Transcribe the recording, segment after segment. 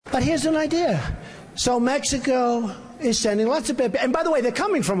But here's an idea. So Mexico is sending lots of people. And by the way, they're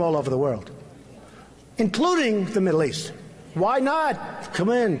coming from all over the world, including the Middle East. Why not?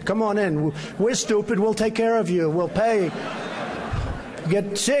 Come on in. We're stupid. We'll take care of you. We'll pay.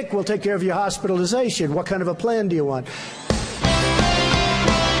 Get sick, we'll take care of your hospitalization. What kind of a plan do you want?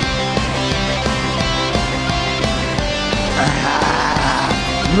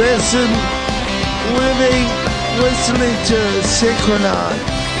 Listening to Synchronon.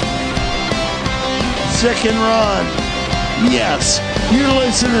 Sick and Ron. Yes, you're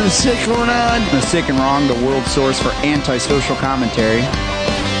listening to Synchronon. The Sick and Wrong, the world source for antisocial commentary.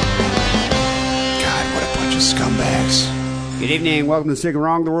 God, what a bunch of scumbags. Good evening. Welcome to Sick and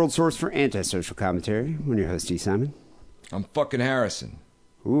Wrong, the world source for antisocial commentary. I'm your host, Dee Simon. I'm fucking Harrison.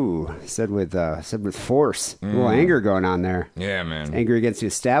 Ooh, said with force. A little anger going on there. Yeah, man. It's anger against the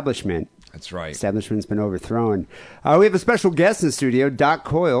establishment. That's right. Establishment's been overthrown. We have a special guest in the studio, Doc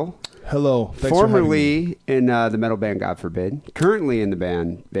Coyle. Hello. Thanks Formerly in the metal band God Forbid, currently in the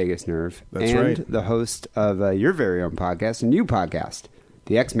band Vegas Nerve, That's and right. the host of your very own podcast, a new podcast,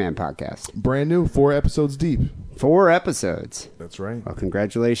 the X-Man Podcast. Brand new, 4 episodes deep. 4 episodes. That's right. Well,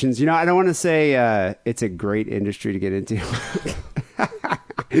 congratulations. You know, I don't want to say it's a great industry to get into.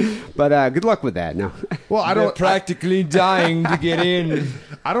 But good luck with that. No. Well, They're practically dying to get in.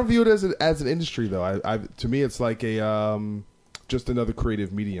 I don't view it as an industry though. To me, it's like a just another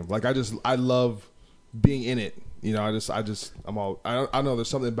creative medium. Like I love being in it. You know, I don't know. There's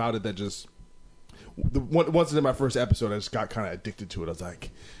something about it that just once in my first episode, I just got kind of addicted to it. I was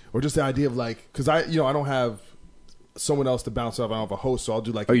like, or just the idea of like, because I don't have someone else to bounce off. I don't have a host, so I'll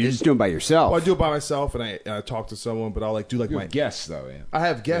do like. Oh, you're just doing it by yourself. Well, I do it by myself, and I talk to someone, but I'll like do like my guests though. Yeah. I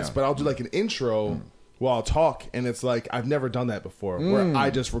have guests, but I'll do like an intro while I'll talk, and it's like I've never done that before, where I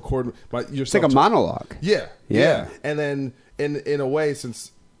just record yourself. It's like a monologue. Yeah. And then in a way,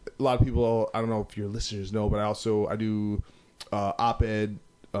 since a lot of people, I don't know if your listeners know, but I do op-ed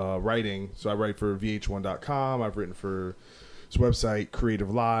writing. So I write for VH1.com. I've written for this website,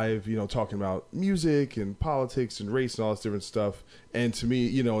 Creative Live, talking about music and politics and race and all this different stuff. And to me,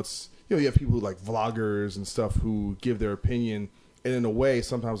 it's, you have people like vloggers and stuff who give their opinion. And in a way,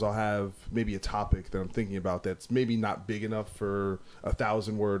 sometimes I'll have maybe a topic that I'm thinking about that's maybe not big enough for a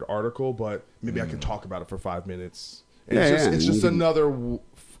 1,000-word article, but maybe I can talk about it for 5 minutes. And it's just another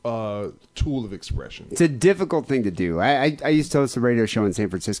tool of expression. It's a difficult thing to do. I used to host a radio show in San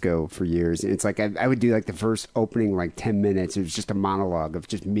Francisco for years, and it's like I would do like the first opening like 10 minutes. It was just a monologue of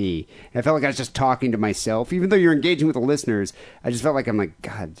just me. And I felt like I was just talking to myself. Even though you're engaging with the listeners, I just felt like I'm like,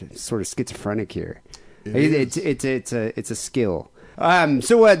 God, sort of schizophrenic here. It's a skill.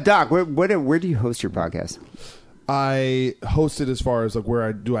 So Doc, where do you host your podcast? I host it as far as like where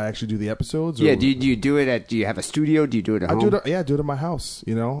I actually do the episodes? Or yeah, do you do it at? Do you have a studio? Do you do it at home? I do it at my house.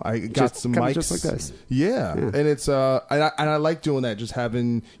 I got some mics, just like this. Yeah, and it's and I like doing that. Just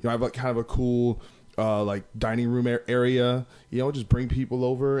having I have like kind of a cool like dining room area. Just bring people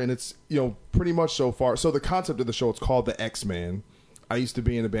over, and it's pretty much so far. So the concept of the show, it's called the X-Man. I used to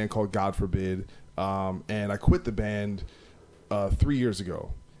be in a band called God Forbid, and I quit the band 3 years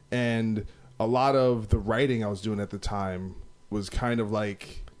ago, and a lot of the writing I was doing at the time was kind of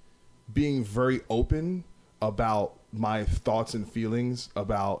like being very open about my thoughts and feelings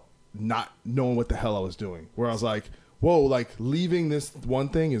about not knowing what the hell I was doing. Where I was like, whoa, like leaving this one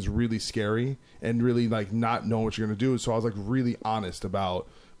thing is really scary and really like not knowing what you're going to do. So I was like really honest about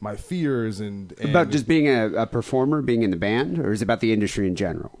my fears and about just being a performer, being in the band, or is it about the industry in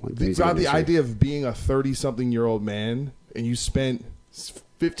general? Like it's about the idea of being a 30-something-year-old man and you spent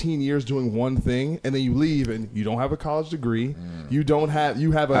 15 years doing one thing, and then you leave and you don't have a college degree. You don't have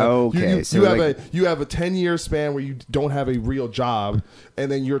you have a you have a 10-year span where you don't have a real job,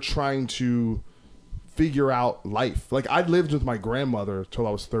 and then you're trying to figure out life. Like I lived with my grandmother till I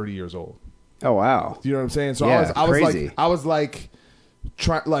was 30 years old. Oh wow. Do you know what I'm saying? So yeah, I was like then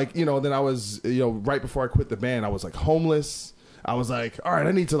I was right before I quit the band, I was like homeless. I was like, all right,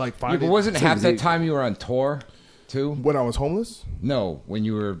 I need to like find but wasn't half that time you were on tour? Too? When I was homeless? No, when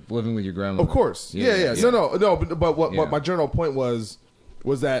you were living with your grandmother. Of course. Yeah. No. But what my general point was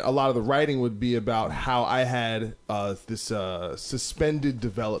that a lot of the writing would be about how I had this suspended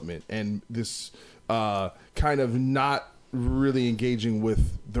development and this kind of not really engaging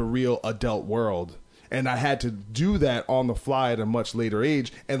with the real adult world. And I had to do that on the fly at a much later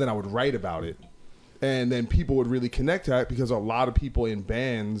age, and then I would write about it. And then people would really connect to that because a lot of people in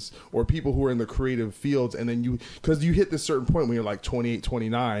bands or people who are in the creative fields, and then because you hit this certain point when you're like 28,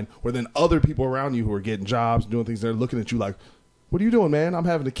 29, where then other people around you who are getting jobs, doing things, they're looking at you like, what are you doing, man? I'm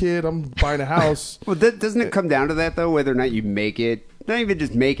having a kid. I'm buying a house. Well, doesn't it come down to that, though, whether or not you make it not even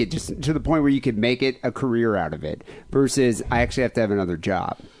just make it, just to the point where you could make it a career out of it versus I actually have to have another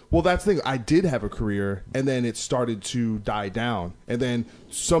job. Well, that's the thing. I did have a career, and then it started to die down. And then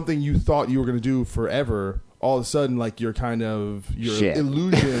something you thought you were going to do forever, all of a sudden, like your Shit.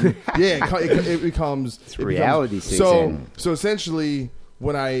 illusion, it becomes reality sinks in. So essentially,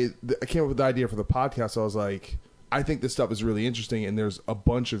 when I came up with the idea for the podcast, I was like, I think this stuff is really interesting, and there's a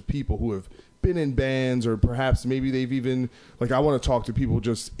bunch of people who have been in bands, or perhaps maybe they've even, like, I want to talk to people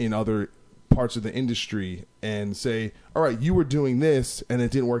just in other parts of the industry and say, all right, you were doing this and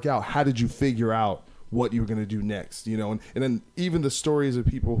it didn't work out. How did you figure out what you were going to do next? You know, and then even the stories of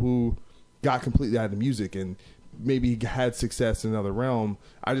people who got completely out of music and maybe had success in another realm.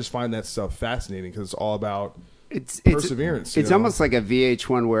 I just find that stuff fascinating because it's all about perseverance. It's almost like a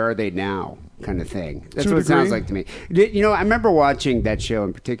VH1 Where Are They Now kind of thing. That's what it sounds like to me. You know, I remember watching that show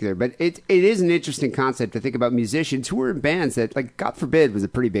in particular, but it is an interesting concept to think about musicians who were in bands that, like, God forbid, was a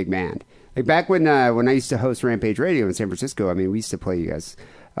pretty big band. Like back when I used to host Rampage Radio in San Francisco, I mean, we used to play you guys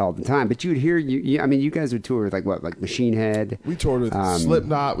all the time. But you would hear I mean, you guys would tour with like Machine Head. We toured with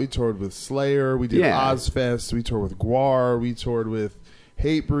Slipknot. We toured with Slayer. We did Ozfest. We toured with Gwar. We toured with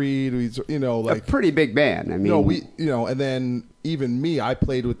Hatebreed. A pretty big band. I mean, and then even me, I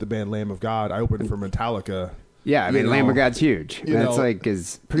played with the band Lamb of God. I opened for Metallica. Yeah, I mean, Lamb of God's huge. That's like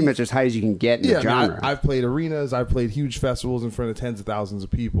is pretty much as high as you can get in the genre. I've played arenas. I've played huge festivals in front of tens of thousands of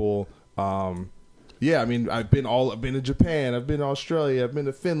people. I mean, I've been to Japan, I've been to Australia, I've been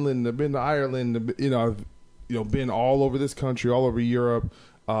to Finland, I've been to Ireland, I've been all over this country, all over Europe.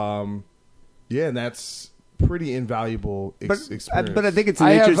 And that's pretty invaluable experience. But I think it's an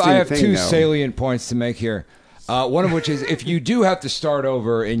interesting thing. I have two though. salient points to make here. One of which is if you do have to start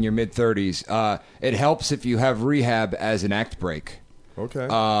over in your mid-30s, it helps if you have rehab as an act break.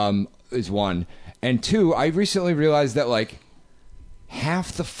 Okay. Is one. And two, I recently realized that, like,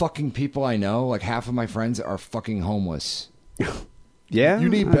 half the fucking people I know, like half of my friends, are fucking homeless. Yeah? You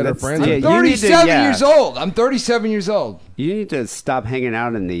need better friends. I'm 37 years old. I'm 37 years old. You need to stop hanging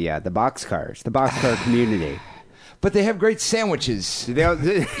out in the boxcars, the boxcar community. But they have great sandwiches. Do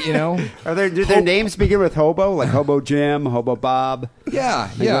they, you know? Do their names begin with hobo? Like Hobo Jim, Hobo Bob? Yeah.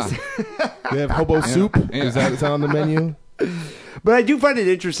 They have hobo soup? Yeah. Is that on the menu? But I do find it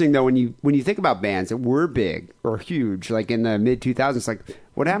interesting, though, when you think about bands that were big or huge, like in the mid-2000s, like,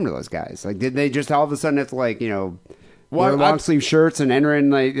 what happened to those guys? Like, did they just all of a sudden have to, like, wear long-sleeve shirts and enter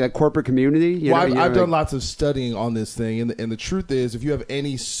in, like, the corporate community? I've done lots of studying on this thing, and the truth is, if you have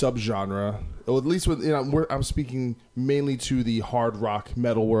any subgenre, or at least with, I'm speaking mainly to the hard rock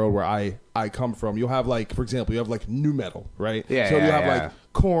metal world where I come from. You'll have, like, for example, you have, like, nu metal, right? Yeah, so you have, like,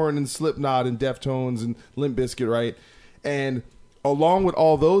 Korn and Slipknot and Deftones and Limp Bizkit, right? And along with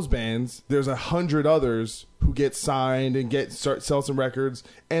all those bands, there's 100 others who get signed and sell some records.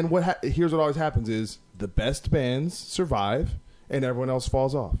 And here's what always happens is the best bands survive and everyone else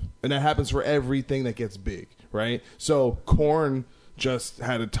falls off. And that happens for everything that gets big, right? So Korn just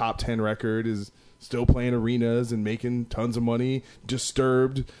had a top 10 record, is still playing arenas and making tons of money.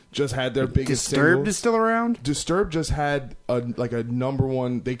 Disturbed just had their biggest Disturbed single. is still around? Disturbed just had a number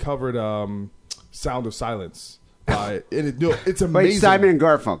one. They covered Sound of Silence. It's amazing. Like Simon and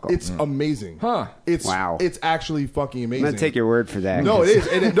Garfunkel. It's amazing. Huh. Wow. It's actually fucking amazing. I'm going to take your word for that. No, it is.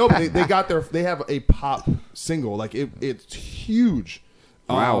 And they have a pop single. Like, it's huge.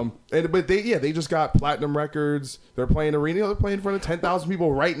 Wow. But they just got platinum records. They're playing arena. They're playing in front of 10,000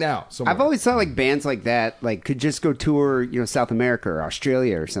 people right now. Somewhere. I've always thought like bands like that could just go tour, South America or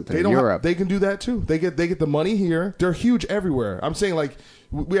Australia or something. Europe. They can do that too. They get the money here. They're huge everywhere. I'm saying, like,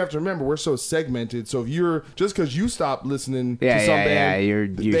 we have to remember we're so segmented. So if you're just because you stop listening to some band, you're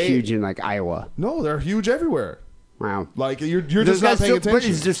huge in like Iowa. No, they're huge everywhere. Wow. Like you're just not paying attention. But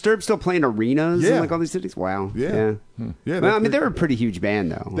is Disturbed still playing arenas in like all these cities? Wow. Yeah. Well, I mean, they're a pretty huge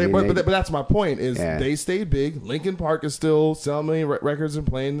band though. But that's my point. Is they stayed big. Linkin Park is still selling many records and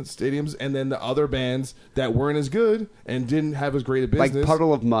playing stadiums, and then the other bands that weren't as good and didn't have as great a business, like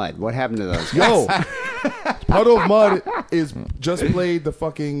Puddle of Mud. What happened to those guys? Puddle of Mud is just played the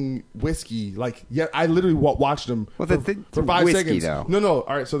fucking whiskey. Like, I literally watched them for 5 whiskey, seconds. Though. No.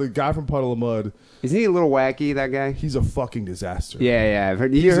 All right, so the guy from Puddle of Mud. Isn't he a little wacky, that guy? He's a fucking disaster. Yeah. I've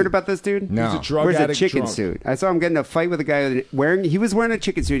heard. You heard about this dude? No. He's a drug Wears addict. a chicken drunk. suit. I saw him get in a fight with a guy he was wearing a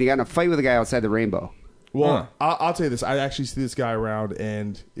chicken suit. He got in a fight with a guy outside the Rainbow. Well, I'll tell you this. I actually see this guy around,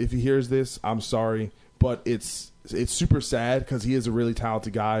 and if he hears this, I'm sorry, but it's super sad because he is a really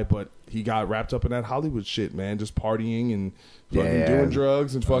talented guy, but he got wrapped up in that Hollywood shit, man, just partying and fucking doing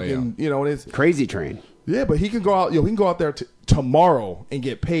drugs and fucking, and it's Crazy Train. Yeah, but he can go out. He can go out there tomorrow and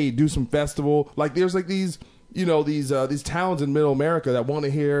get paid, do some festival. Like there's like these these towns in Middle America that want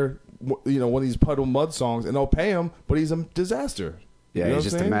to hear one of these Puddle Mud songs, and they'll pay him, but he's a disaster. Yeah, You know he's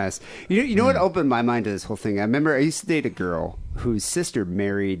what just I'm a saying? mess. You know what opened my mind to this whole thing? I remember I used to date a girl whose sister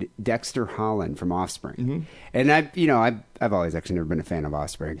married Dexter Holland from Offspring, and I've always actually never been a fan of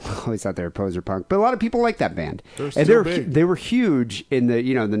Offspring. I always thought they were poser punk, but a lot of people like that band. They were huge in the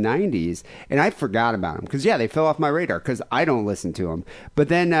the 90s, and I forgot about them because they fell off my radar because I don't listen to them. But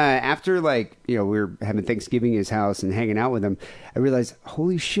then after we were having Thanksgiving at his house and hanging out with him, I realized,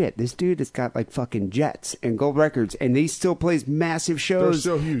 holy shit, this dude has got like fucking Jets and Gold Records, and he still plays massive shows.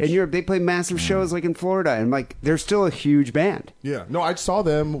 They're still huge. In Europe, they play massive shows like in Florida, and like they're still a huge band. Yeah. No, I saw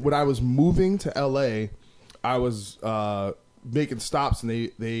them when I was moving to L.A. I was making stops, and they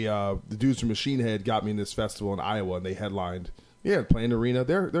the dudes from Machine Head got me in this festival in Iowa, and they headlined. Yeah, playing arena.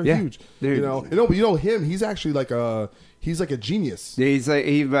 They're huge. But him. He's actually like a genius. Yeah, he's like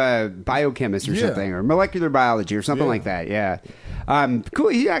a biochemist or something, or molecular biology or something like that. Yeah. Cool.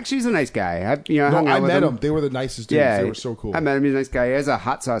 He's a nice guy. I met him. They were the nicest dudes. They were so cool. I met him. He's a nice guy. He has a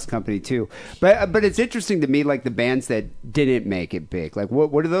hot sauce company too. But it's interesting to me, like the bands that didn't make it big. Like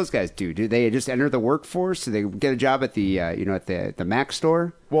what do those guys do? Do they just enter the workforce? Do they get a job at the at the Mac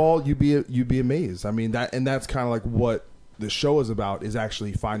store? Well, you'd be amazed. I mean that's kind of like what the show is about, is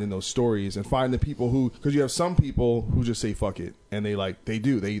actually finding those stories and finding the people who, because you have some people who just say fuck it, and they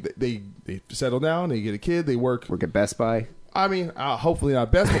settle down, they get a kid, they work at Best Buy. I mean, hopefully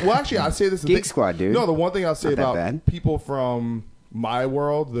not Best Buy. Well, actually, I'd say this: Geek Squad, dude. No, the one thing I'll say about people from my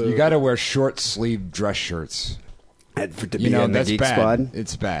world, you got to wear short sleeve dress shirts. To be in the that's Geek bad. Squad?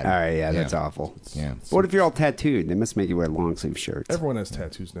 It's bad. All right, that's awful. Yeah. What if you're all tattooed? They must make you wear long sleeve shirts. Everyone has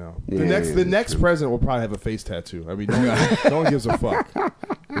tattoos now. Yeah, the next president will probably have a face tattoo. I mean, no one gives a fuck.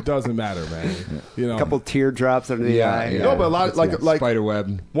 It doesn't matter, man. A couple teardrops under the eye. Yeah. No, but a lot like spider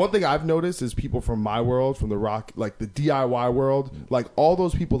web. One thing I've noticed is people from my world, from the rock, like the DIY world, like all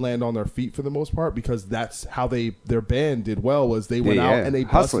those people land on their feet for the most part, because that's how their band did well, was they went out and they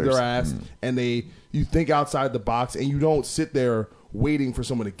busted their ass, and you think outside the box, and you don't sit there waiting for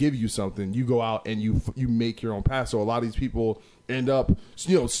someone to give you something. You go out and you make your own path. So a lot of these people end up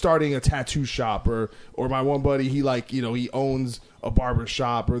starting a tattoo shop, or my one buddy, he owns a barber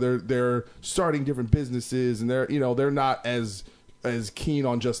shop, or they're starting different businesses, and they're not as keen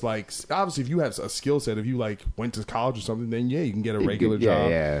on just like, obviously if you have a skill set, if you like went to college or something, then you can get a regular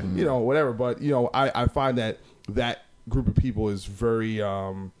job, whatever. But I find that group of people is very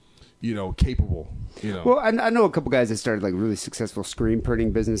capable. Well, I know a couple guys that started like really successful screen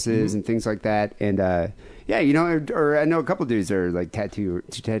printing businesses and things like that, and or I know a couple dudes that are like tattoo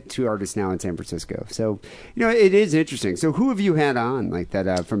artists now in San Francisco. So it is interesting. So who have you had on like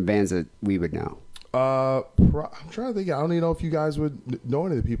that from bands that we would know? I'm trying to think. I don't even know if you guys would know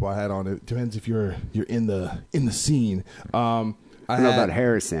any of the people I had on. It depends if you're in the scene. I don't know about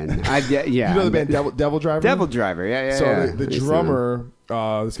Harrison. You know the band Devil Driver? Devil Driver, yeah. So the drummer,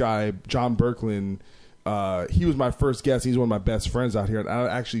 this guy, John Berkland, he was my first guest. He's one of my best friends out here. And I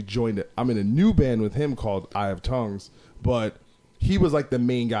actually joined it. I'm in a new band with him called Eye of Tongues. But he was like the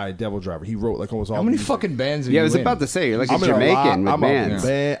main guy at Devil Driver. He wrote like almost all. How many music. fucking bands are you in? I was about to say, you're like a Jamaican with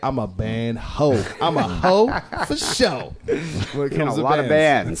bands. I'm a band hoe. I'm a hoe for show. When it comes to a lot of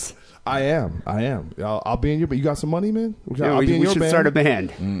bands. I am. I'll be in your band. You got some money, man? We should start a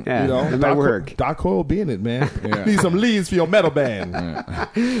band. Yeah, that might work. Doc Coyle be in it, man. Need some leads for your metal band.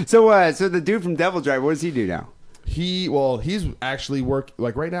 So the dude from Devil Driver, what does he do now? He's actually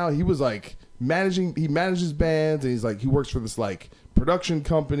like right now. He was like managing. He manages bands, and he works for this like production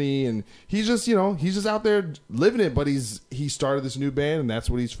company, and he's just out there living it. But he started this new band, and that's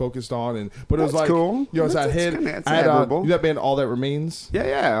what he's focused on. But it was like cool. It's that hit. That band All That Remains.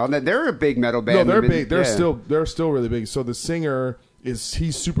 Yeah. They're a big metal band. No, they're big. They're still really big. So the singer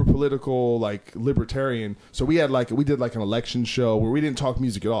he's super political, like libertarian. So we did an election show where we didn't talk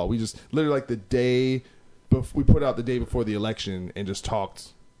music at all. We just literally like the day we put out the day before the election and just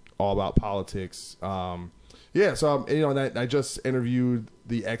talked all about politics. So and I just interviewed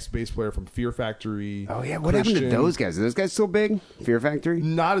the ex bass player from Fear Factory. Oh yeah, what happened to those guys? Are those guys still big? Fear Factory?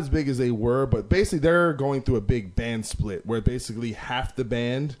 Not as big as they were, but basically they're going through a big band split where basically half the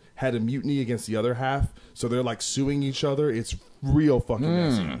band had a mutiny against the other half, so they're like suing each other. It's real fucking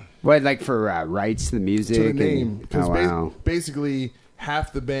messy. What, like for rights to the music? To the name. Because basically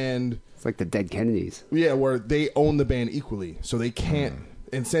half the band. It's like the Dead Kennedys. Yeah, where they own the band equally, so they can't.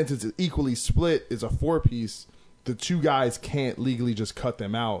 And since it's equally split, it's a 4-piece. The two guys can't legally just cut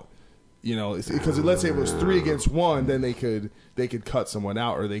them out, because let's say if it was 3 against 1, then they could cut someone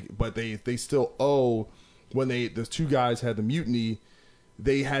out, but they still owe when the two guys had the mutiny.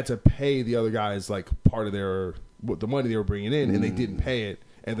 they had to pay the other guys like part of the money they were bringing in, and they didn't pay it.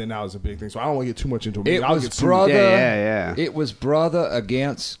 And then that was a big thing. So I don't want to get too much into it. It I'll was get sued. brother. Yeah. It was brother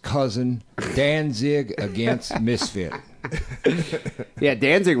against cousin. Danzig against Misfit. Yeah,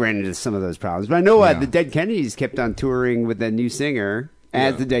 Danzig ran into some of those problems. But I know the Dead Kennedys kept on touring with the new singer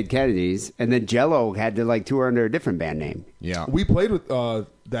as the Dead Kennedys, and then Jello had to like tour under a different band name. Yeah. We played with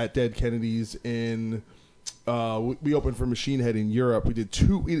that Dead Kennedys in. We opened for Machine Head in Europe. We did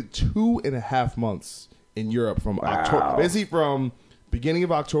 2.5 months in Europe from October, basically from beginning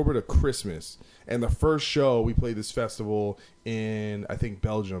of October to Christmas. And the first show, we played this festival in, I think,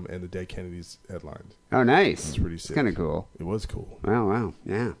 Belgium, and the Dead Kennedys headlined. Oh, nice. It's pretty sick. Kind of cool. It was cool. Wow.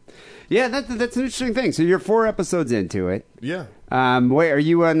 Yeah. Yeah, that's an interesting thing. So you're 4 episodes into it. Yeah. Wait, are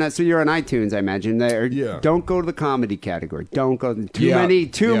you on? So you're on iTunes, I imagine. Yeah. Don't go to the comedy category. Don't go too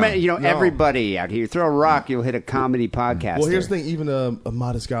many. You know, everybody out here. Throw a rock, you'll hit a comedy podcast. Well, here's the thing. Even a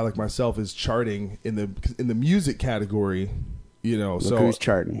modest guy like myself is charting in the music category. You know, Look who's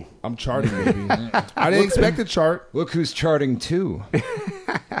charting. I'm charting, baby. I didn't expect to chart. Look who's charting too.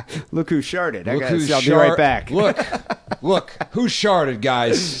 Look who charted. I'll be right back. Look who charted,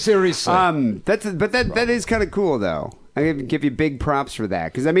 guys. Seriously. That is kind of cool, though. I give you big props for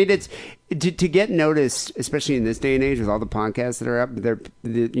that, because I mean, it's to get noticed, especially in this day and age with all the podcasts that are up there,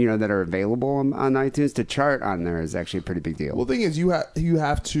 that are available on iTunes. To chart on there is actually a pretty big deal. Well, the thing is, you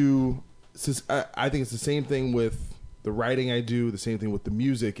have to. I think it's the same thing with the writing I do. The same thing with the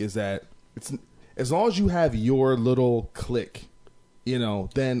music is that it's as long as you have your little clique,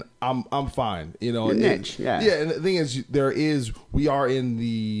 then I'm fine. Your niche, yeah. And the thing is, we are in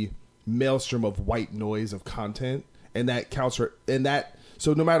the maelstrom of white noise of content. And that counts for,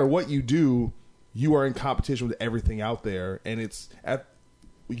 so no matter what you do, you are in competition with everything out there. And it's at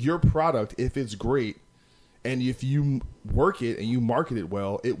your product, if it's great, and if you work it and you market it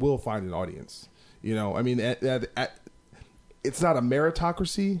well, it will find an audience. I mean, it's not a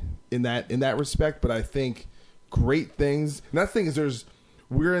meritocracy in that respect, but I think great things. And that thing is,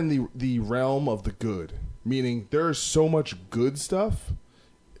 we're in the realm of the good, meaning there is so much good stuff.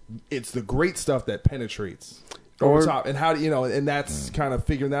 It's the great stuff that penetrates. Over top, and how do and that's kind of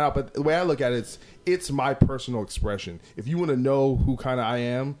figuring that out. But the way I look at it, it's my personal expression. If you want to know who kind of I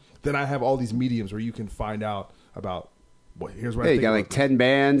am, then I have all these mediums where you can find out about. Here's what I think. You got like 10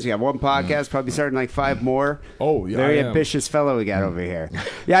 bands. You got 1 podcast. Probably starting like 5 more. Oh, yeah. Very ambitious fellow we got over here.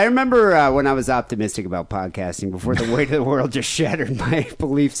 Yeah, I remember when I was optimistic about podcasting before the weight of the world just shattered my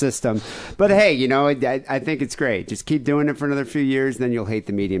belief system. But hey, I think it's great. Just keep doing it for another few years, then you'll hate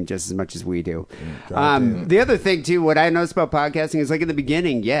the medium just as much as we do. The other thing too, what I noticed about podcasting is like in the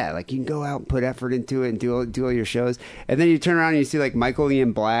beginning, like you can go out and put effort into it and do all your shows, and then you turn around and you see like Michael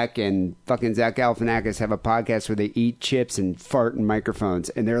Ian Black and fucking Zach Galifianakis have a podcast where they eat chips and fart in microphones,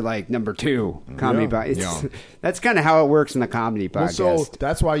 and they're like number 2 comedy. That's kind of how it works in the comedy podcast. Well, so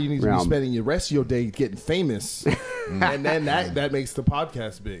that's why you need to be spending the rest of your day getting famous, and then that makes the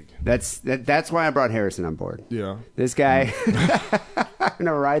podcast big. That's why I brought Harrison on board. Yeah, this guy. I'm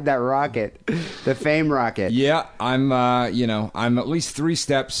gonna ride that rocket, the fame rocket. Yeah, I'm at least 3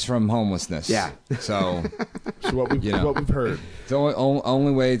 steps from homelessness. Yeah, so what we've heard. The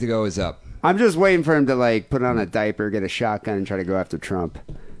only way to go is up. I'm just waiting for him to like put on a diaper, get a shotgun, and try to go after Trump.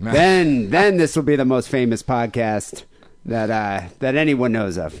 Then this will be the most famous podcast that anyone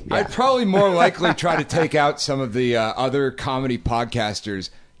knows of. Yeah. I'd probably more likely try to take out some of the other comedy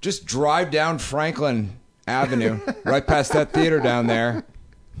podcasters. Just drive down Franklin Avenue, right past that theater down there.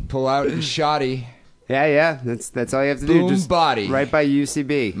 Pull out in Shoddy. Yeah. That's all you have to Boom do. Just body. Right by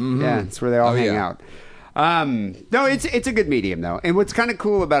UCB. Mm-hmm. Yeah, that's where they all hang out. No, it's a good medium though, and what's kind of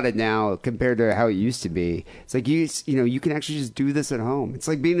cool about it now compared to how it used to be, it's like you can actually just do this at home. It's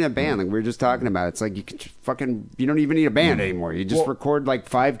like being in a band, like we were just talking about. It's like you don't even need a band anymore. You just record like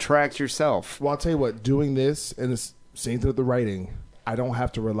 5 tracks yourself. Well, I'll tell you what, doing this and the same thing with the writing, I don't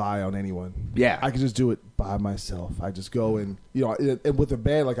have to rely on anyone. Yeah, I can just do it by myself. I just go and and with a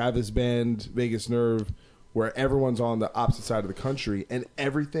band, like I have this band Vegas Nerve, where everyone's on the opposite side of the country, and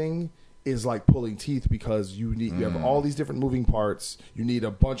everything is like pulling teeth because you have all these different moving parts. You need a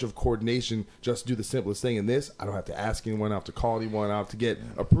bunch of coordination just to do the simplest thing. In this, I don't have to ask anyone, I don't have to call anyone, I don't have to get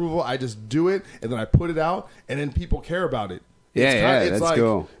approval. I just do it, and then I put it out, and then people care about it. That's like,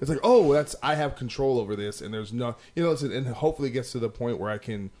 cool. It's like, I have control over this, and there's no, and hopefully it gets to the point where I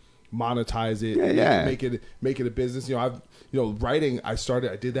can monetize it, make it a business. Writing, I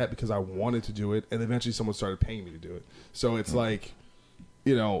did that because I wanted to do it, and eventually someone started paying me to do it. So it's like,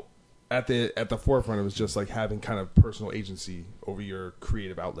 at the forefront, it was just like having kind of personal agency over your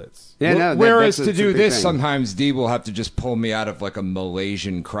creative outlets. Yeah, no. Whereas that's to do a big this, thing. sometimes Dee will have to just pull me out of like a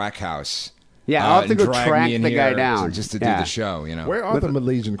Malaysian crack house. Yeah, I'll have to and go drag track me in the guy here down just to do Yeah. the show. You know, Where are the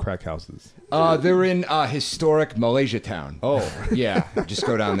Malaysian crack houses? they're in historic Malaysia town. Oh. Yeah, just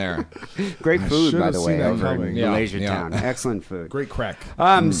go down there. Great food, by should've the seen way, that over in coming. Yeah, Malaysia yeah. Town. Excellent food. Great crack.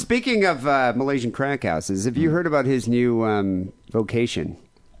 Speaking of Malaysian crack houses, have you heard about his new vocation?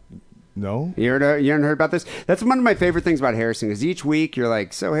 No? You haven't heard about this? That's one of my favorite things about Harrison, because each week you're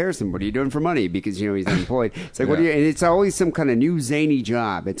like, so Harrison, what are you doing for money? Because, he's unemployed. It's like, what do you, and it's always some kind of new zany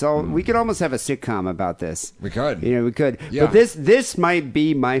job. It's all, we could almost have a sitcom about this. We could. We could. Yeah. But this might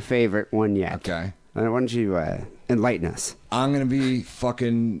be my favorite one yet. Okay. Why don't you enlighten us? I'm gonna be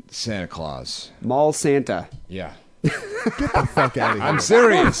fucking Santa Claus. Mall Santa. Yeah. Fuck out of here. I'm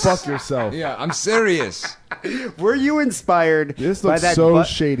serious. Fuck yourself. Yeah, I'm serious. Were you inspired This by looks that so bu-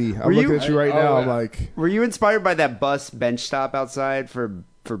 shady. Were I'm looking you- at you right now. I'm yeah. like, Were you inspired by that bus bench stop outside for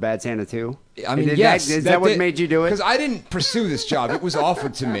Bad Santa 2? I mean, Did yes. Is that what made you do it? Because I didn't pursue this job; it was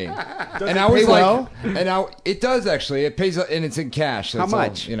offered to me, and it I was pay like, well? it does actually. It pays, and it's in cash. So How it's all,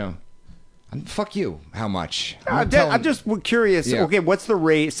 much? fuck you. How much? I'm just curious. Yeah. Okay, what's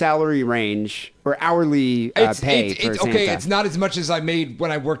the salary range or hourly pay for Santa? Okay, it's not as much as I made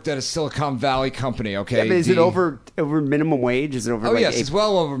when I worked at a Silicon Valley company. Okay, Yeah, but is it over minimum wage? Is it over? Oh like yes, it's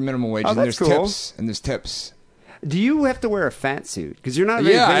well over minimum wage, and that's there's cool. tips, and there's tips. Do you have to wear a fat suit? Because you're not.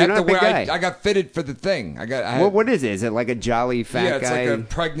 Very, Yeah, I you're have not to a big wear. guy. I got fitted for the thing. What is it? Is it like a jolly fat yeah, it's guy? like a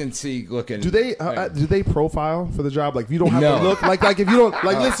pregnancy looking. do they profile for the job? Like, if you don't have No. the look, like if you don't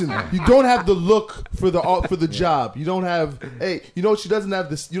listen, you don't have the look for the job. You don't have. Hey, she doesn't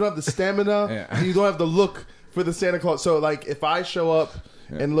have this. You don't have the stamina. Yeah. And you don't have the look for the Santa Claus. So like, if I show up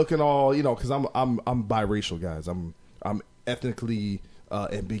and looking all, because I'm biracial, guys. I'm ethnically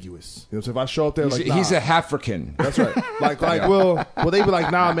ambiguous. So if I show up there He's a African. that's right. Like, well, they be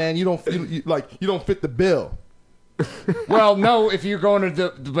like, nah, man, you don't fit the bill. Well, no, if you're going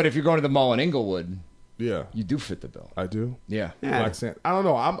to the mall in Inglewood, Yeah, you do fit the bill. I do. Yeah. Black Santa. I don't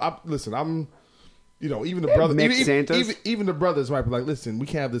know. I'm even the brother, mixed Santas. even the brothers might be like, listen, we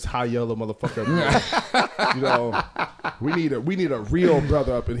can't have this high yellow motherfucker up here. we need a real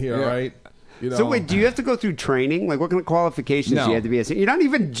brother up in here, Yeah. right? So wait, do you have to go through training? Like, what kind of qualifications No. do you have to be? You're not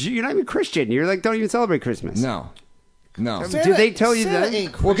even Christian. You're like, don't even celebrate Christmas. No. Did they tell you Santa that?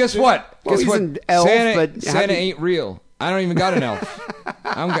 ain't Well, guess Christian. what? Well, Guess he's what? an elf, but how Santa do you- ain't real. I don't even got an elf.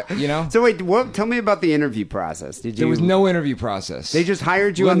 So wait, tell me about the interview process. There was no interview process. They just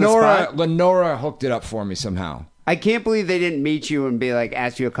hired you on the spot. Lenora hooked it up for me somehow. I can't believe they didn't meet you and be like,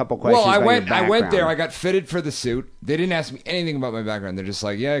 ask you a couple questions. Well, I about went your there. background. I got fitted for the suit. They didn't ask me anything about my background. They're just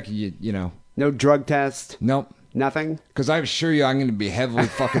like, yeah, No drug test. nope. Nothing. Because I assure you, I'm going to be heavily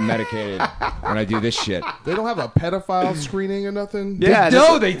fucking medicated when I do this shit. They don't have a pedophile screening or nothing. Yeah.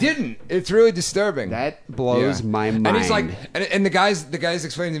 No, they didn't. It's really disturbing. That blows Yeah. my mind. And he's like, and the guys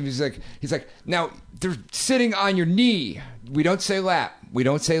explaining to him, he's like, now they're sitting on your knee. We don't say lap. We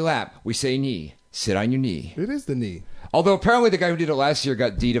don't say lap. We say knee. Sit on your knee. It is the knee. Although apparently the guy who did it last year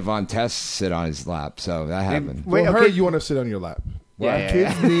got Dita Von Tess sit on his lap, so that happened. Wait, Well, okay. her, you want to sit on your lap. Yeah,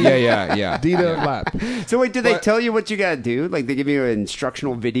 Kids knee. Yeah. Dita lap. So wait, did they tell you what you got to do? Like they give you an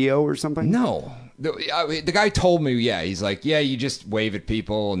instructional video or something? No. The guy told me, he's like, you just wave at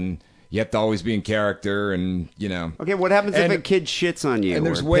people and you have to always be in character and, Okay, what happens if And- a kid shits on you and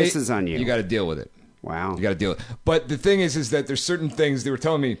there's or pisses on you? You got to deal with it. Wow. You got to deal with it. But the thing is that there's certain things, they were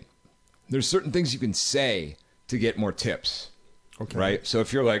telling me, there's certain things you can say to get more tips. Okay. Right? So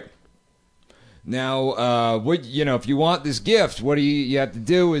if you're like, now, if you want this gift, what do you have to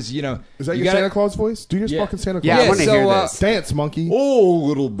do is, Is that you your gotta- Santa Claus voice? Do your Yeah. fucking Santa Claus. Yeah, I want to so, hear this. Dance, monkey. Oh,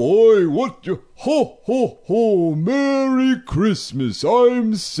 little boy, ho, ho, ho, Merry Christmas,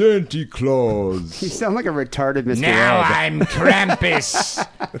 I'm Santa Claus. You sound like a retarded Mr. Now Ed. I'm Krampus,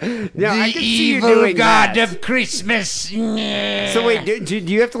 Now, I the can see you evil doing god that. of Christmas. So wait, do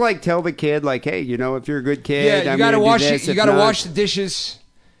you have to like tell the kid like, hey, if you're a good kid, Yeah, I'm you gotta gonna do wash this, You if gotta not- wash the dishes.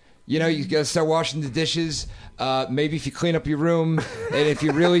 You gotta start washing the dishes. Maybe if you clean up your room, and if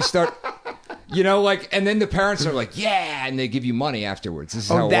you really start, and then the parents are like, yeah, and they give you money afterwards. This is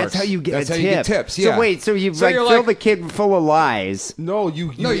how it that's works. how you get That's a how tip. you get tips. Yeah. So wait, so you So like you're fill like- the kid full of lies. No,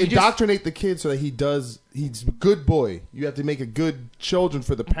 you you just- indoctrinate the kid so that he's a good boy. You have to make a good children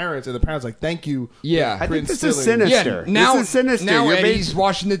for the parents, and the parents like, thank you. Yeah. I for think this is instilling- sinister. Yeah, now this is sinister. Now You're Eddie's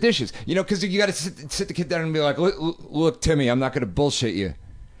washing the dishes. Because you got to sit the kid down and be like, look, Timmy, I'm not going to bullshit you.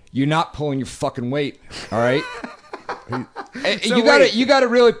 You're not pulling your fucking weight. All right. You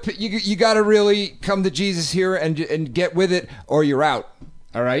gotta really come to Jesus here and get with it, or you're out.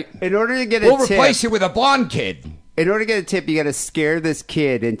 All right? In order to get a We'll tip, replace you with a blonde kid. in order to get a tip, you got to scare this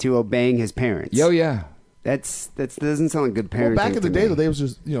kid into obeying his parents. Yo, yeah. That doesn't sound like good parenting. Well, back in the to day, me. they was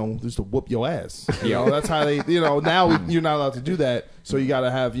just just to whoop your ass. That's how they. Now you're not allowed to do that. So you got to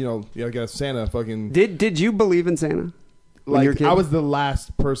have you got to get Santa fucking. Did you believe in Santa? When you were a kid? I was the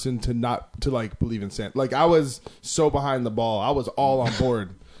last person to believe in Santa. Like I was so behind the ball. I was all on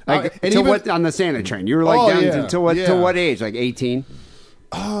board. What on the Santa train? You were like to what age? Like 18?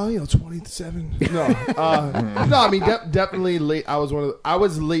 27. No, no. I mean, definitely late. I was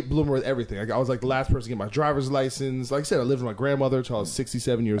a late bloomer with everything. I was like the last person to get my driver's license. Like I said, I lived with my grandmother until I was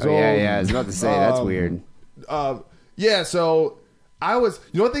 67 years old. Yeah. I was about to say that's weird. Yeah. So I was.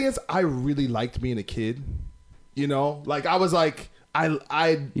 The thing is, I really liked being a kid. Like I was like I.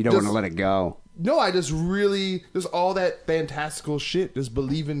 You don't want to let it go. No, I just all that fantastical shit, just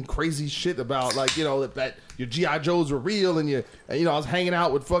believing crazy shit about that your G.I. Joes were real and I was hanging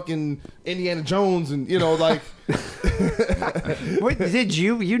out with fucking Indiana Jones and like. What, did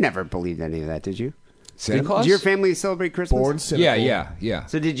you never believed any of that? Did you? Santa Claus? Did your family celebrate Christmas? Born cynical. Yeah.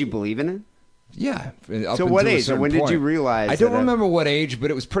 So did you believe in it? Yeah. So what age? So when did you realize? I don't remember what age,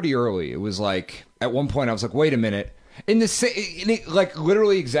 but it was pretty early. It was like at one point I was like, wait a minute. In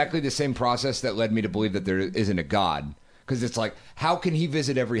literally exactly the same process that led me to believe that there isn't a God. Because it's like, how can he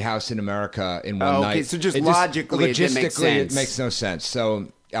visit every house in America in one night? So just logically, it didn't make sense. It makes no sense. So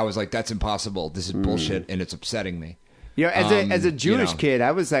I was like, that's impossible. This is bullshit, and it's upsetting me. As a Jewish kid,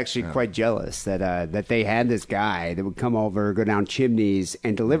 I was actually quite jealous that they had this guy that would come over, go down chimneys,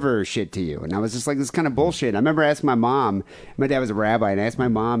 and deliver shit to you. And I was just like, this kind of bullshit. I remember asking my mom. My dad was a rabbi, and I asked my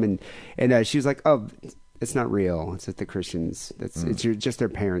mom, and she was like, oh, it's not real. It's that the Christians. It's just their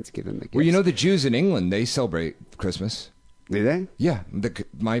parents give them the gifts. Well, the Jews in England, they celebrate Christmas. Do they? Yeah,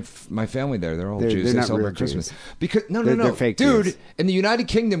 my family they're all Jews. They celebrate Christmas Jews. because They're fake dude. Jews. In the United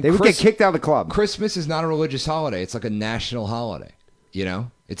Kingdom, they would get kicked out of the club. Christmas is not a religious holiday; it's like a national holiday.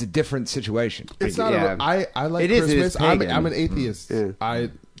 It's a different situation. It's not. Yeah. I like it is, Christmas. pagan. I'm an atheist. Yeah.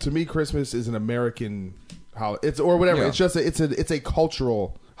 To me, Christmas is an American holiday. It's or whatever. Yeah. It's just it's a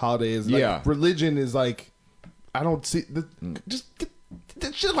cultural holiday. Religion is like I don't see just.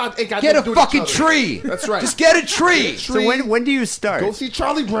 Get a fucking tree. That's right. Just get a tree. So when do you start? Go see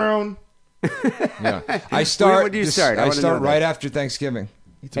Charlie Brown. Yeah, I start. When do you start? I start right after Thanksgiving.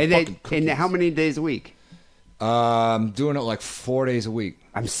 And how many days a week? I'm doing it like 4 days a week.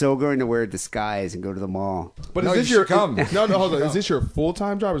 I'm so going to wear a disguise and go to the mall. But No, is this you your should come. No, hold on. Is this your full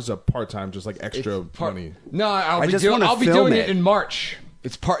time job or is it a part time, just like extra money? No, I'll be film doing it. it in March.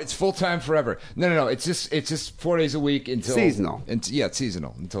 It's full time forever. No. It's just 4 days a week until Seasonal. It's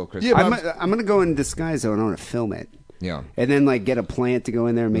seasonal until Christmas. Yeah, I'm going to go in disguise though, and I want to film it. Yeah. And then get a plant to go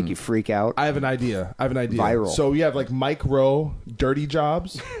in there and make you freak out. I have an idea. Viral. So we have Mike Rowe, Dirty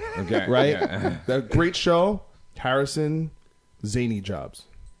Jobs. Okay. Right? Yeah. That great show. Harrison, Zany Jobs.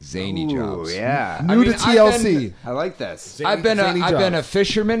 Zany Ooh, jobs. yeah. New to TLC. I like this. I've been Zany a jobs.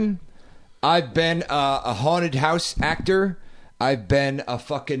 fisherman. I've been a haunted house actor. I've been a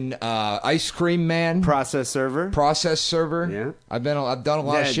fucking ice cream man. Process server. Yeah. I've done a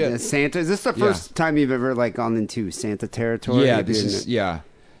lot of shit. Santa. Is this the first time you've ever gone into Santa territory? Yeah,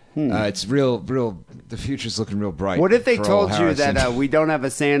 it's real. The future's looking real bright. What if they for told old you Harrison. that we don't have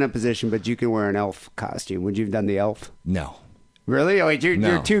a Santa position, but you can wear an elf costume? Would you have done the elf? No, Really? Oh, wait,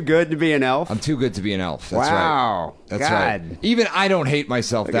 you're too good to be an elf? I'm too good to be an elf. That's Wow. right. That's God. right. Even I don't hate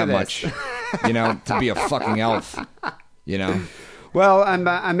myself Look that at much. To be a fucking elf. Well,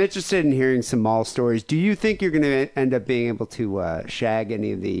 I'm interested in hearing some mall stories. Do you think you're going to end up being able to shag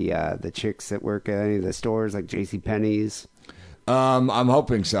any of the chicks that work at any of the stores, like JCPenney's? I'm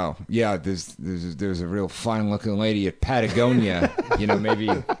hoping so. Yeah, there's a real fine looking lady at Patagonia. Maybe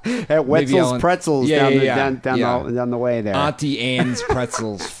At Wetzel's Pretzels down the way there. Auntie Anne's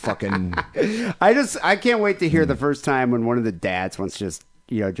Pretzels. Fucking. I can't wait to hear the first time when one of the dads wants to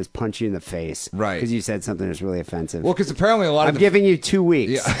just punch you in the face, right? Because you said something that's really offensive. Well, because apparently a lot of I'm giving you 2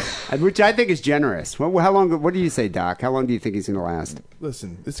 weeks, Yeah. which I think is generous. How long? What do you say, Doc? How long do you think he's going to last?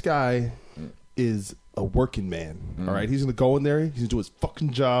 Listen, this guy is a working man. All right, he's gonna go in there. He's gonna do his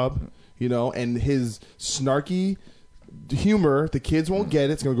fucking job, and his snarky humor. The kids won't get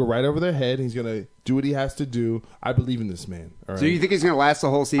it. It's gonna go right over their head. And he's gonna do what he has to do. I believe in this man. All right. So you think he's going to last the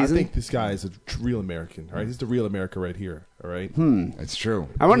whole I season? think this guy is a real American. All right, he's the real America right here. All right. It's true.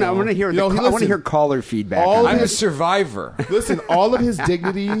 I want to hear. I want to hear caller feedback. I'm a survivor. Listen, all of his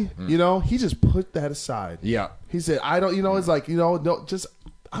dignity, he just put that aside. Yeah. He said, "I don't." It's like no, just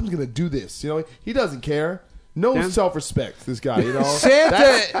I'm gonna do this. He doesn't care. No self-respect, this guy, you know.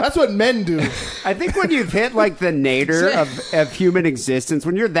 Santa. That's what men do. I think when you've hit like the nadir of human existence,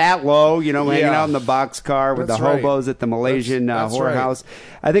 when you're that low, you know, hanging out in the boxcar with That's the hobos at the Malaysian That's whorehouse,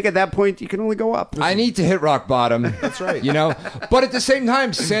 I think at that point you can only go up. I need to hit rock bottom. That's right. You know, but at the same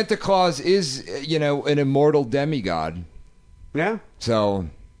time, Santa Claus is, you know, an immortal demigod. Yeah. So,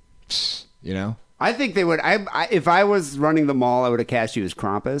 you know. I think they would. If I was running the mall, I would have cast you as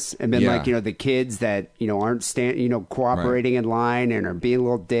Krampus and been like, you know, the kids that, you know, aren't cooperating in line and are being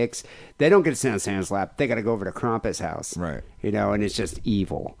little dicks. They don't get to sit on Santa's lap. They got to go over to Krampus' house, right? You know, and it's just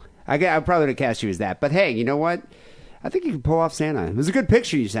evil. I probably would have cast you as that. But hey, you know what? I think you can pull off Santa. It was a good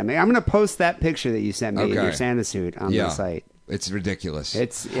picture you sent me. I'm going to post that picture that you sent me in your Santa suit on the site. It's ridiculous.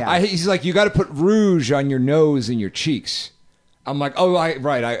 He's like, you got to put rouge on your nose and your cheeks. I'm like,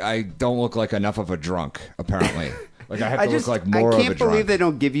 I don't look like enough of a drunk, apparently. Like, I have to look like more of a drunk. I can't believe they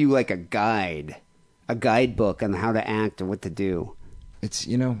don't give you, like, a guidebook on how to act and what to do. It's,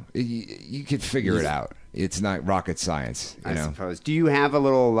 you know, you could figure it out. It's not rocket science, you know. Suppose. Do you have a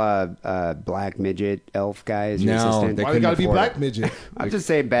little black midget elf guy as your assistant? Why you got to be black midget? I'm just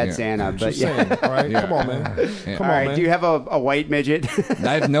saying bad Santa, but saying, all right? Come on, man. Come on, man. Do you have a white midget?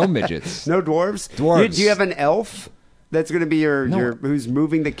 I have no midgets. No dwarves? Dwarves. Do you have an elf? That's going to be your who's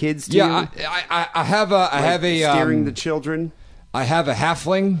moving the kids to you? I have a steering the children. I have a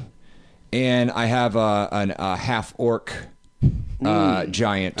halfling, and I have a half orc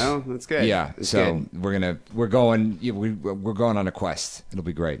giant. Oh, that's good. Yeah, that's so good. we're going on a quest. It'll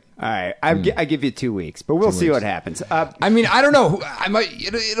be great. All right, I give you 2 weeks, but we'll see what happens. I mean, I don't know. I might.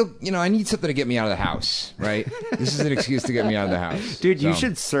 It'll. You know, I need something to get me out of the house. Right. This is an excuse to get me out of the house, dude. You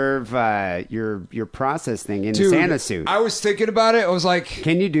should serve your process thing in the Santa suit. I was thinking about it. I was like,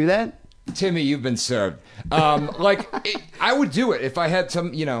 can you do that? Timmy, you've been served. I would do it if I had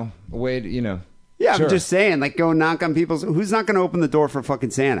some, you know, way to, you know. Yeah, sure. I'm just saying, like, go knock on people's. Who's not going to open the door for fucking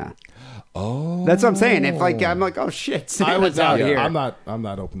Santa? Oh, that's what I'm saying. If like I'm like, oh shit, Santa's out here. I'm not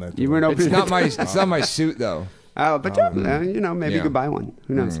opening that door. You wouldn't open It's not my suit though. Oh, but you know, maybe you could buy one.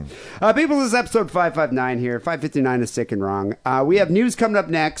 Who knows? People, this is episode 559 here. 559 is sick and wrong. We have news coming up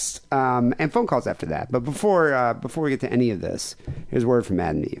next, and phone calls after that. But before we get to any of this, here's a word from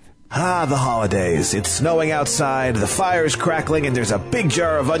Adam and Eve. The holidays. It's snowing outside, the fire's crackling, and there's a big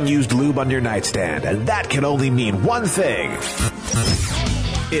jar of unused lube on your nightstand. And that can only mean one thing.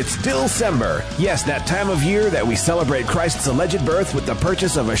 It's Dilcember. Yes, that time of year that we celebrate Christ's alleged birth with the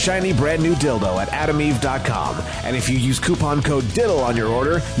purchase of a shiny brand new dildo at adameve.com. And if you use coupon code DIDDLE on your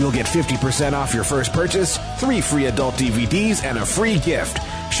order, you'll get 50% off your first purchase, 3 free adult DVDs, and a free gift.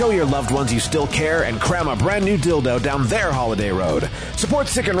 Show your loved ones you still care and cram a brand new dildo down their holiday road. Support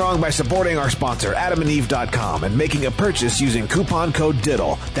Sick and Wrong by supporting our sponsor, adamandeve.com, and making a purchase using coupon code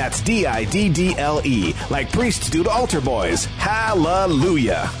DIDDLE. That's DIDDLE, like priests do to altar boys.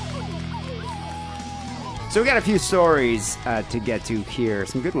 Hallelujah. So we got a few stories to get to here.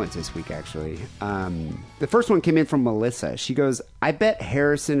 Some good ones this week, actually. The first one came in from Melissa. She goes, I bet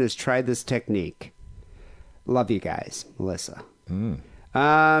Harrison has tried this technique. Love you guys, Melissa. You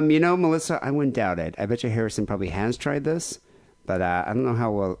know, Melissa, I wouldn't doubt it. I bet you Harrison probably has tried this, but I don't know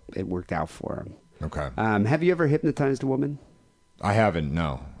how well it worked out for him. Okay. Have you ever hypnotized a woman? I haven't,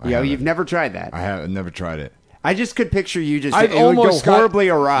 no. You've never tried that? I haven't, never tried it. I just could picture you just I've it would go almost horribly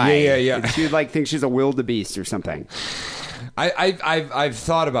awry. Yeah. She'd like think she's a wildebeest or something. I've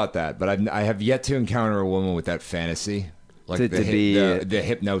thought about that, but I have yet to encounter a woman with that fantasy. Like the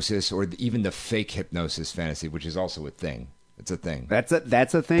hypnosis or even the fake hypnosis fantasy, which is also a thing. It's a thing. That's a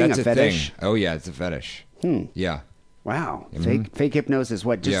thing. That's a fetish. Thing. Oh yeah, it's a fetish. Yeah. Wow. Fake hypnosis.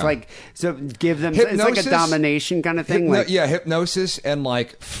 What? Just like so give them. Hypnosis, it's like a domination kind of thing. Hypnosis and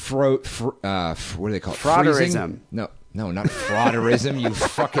like what do they call it? Frauderism. Freezing? No, not frauderism. You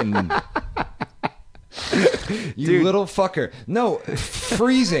fucking. You little fucker. No,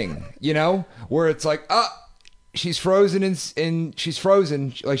 freezing. You know, where it's like, she's frozen in she's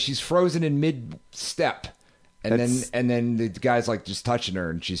frozen in mid step. And then the guy's like just touching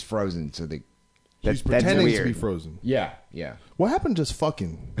her and she's frozen. So she's pretending to be frozen. Yeah. What happened just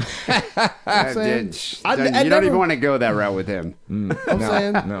fucking? You don't even want to go that route with him. I'm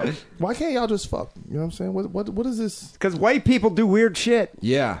saying, no. Why can't y'all just fuck? You know what I'm saying? What is this? Because white people do weird shit.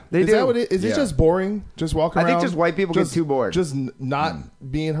 Yeah. They do. That what it is? Is it just boring? Just walking around? I think just white people get too bored. Just not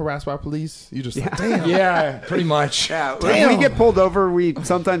being harassed by police? You just like, damn. Yeah, pretty much. Yeah. When we get pulled over, we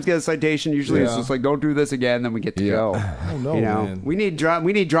sometimes get a citation. Usually it's just like, don't do this again, then we get to go. Oh, no, you know, man. We need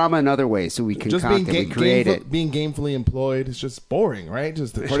drama in other ways so we can just create it. Being gainfully employed is just boring, right?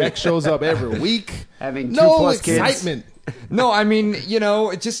 Just the check shows up every week. Having no 2+ kids. excitement. No, I mean,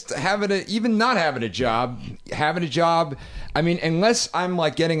 just even not having a job, I mean, unless I'm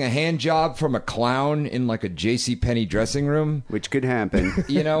like getting a hand job from a clown in like a JCPenney dressing room, which could happen.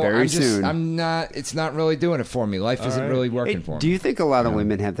 Very soon. It's not really doing it for me. Life isn't really working for me. Do you think a lot of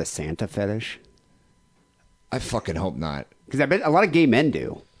women have the Santa fetish? I fucking hope not. Because I bet a lot of gay men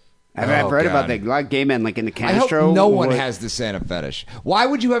do. I've read about that. A lot of gay men, like in the Castro. I hope no one has the Santa fetish. Why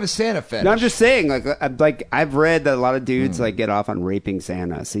would you have a Santa fetish? No, I'm just saying. Like I've read that a lot of dudes like get off on raping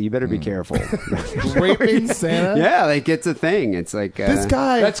Santa, so you better be careful. Raping Santa? Yeah, like it's a thing. It's like this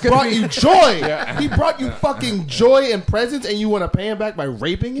guy brought you joy. Yeah. He brought you fucking joy and presents, and you want to pay him back by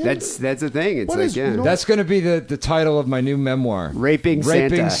raping him? That's a thing. It's that's going to be the title of my new memoir. Raping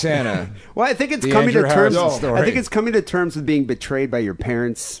Santa. Well, I think it's coming to terms. I think it's coming to terms with being betrayed by your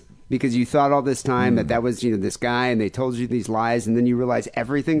parents. Because you thought all this time that was, this guy, and they told you these lies, and then you realize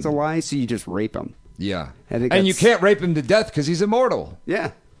everything's a lie, so you just rape him. Yeah. And you can't rape him to death because he's immortal.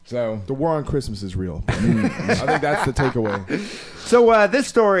 Yeah. So the war on Christmas is real. I think that's the takeaway. So this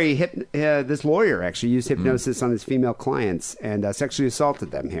story, this lawyer actually used hypnosis on his female clients and sexually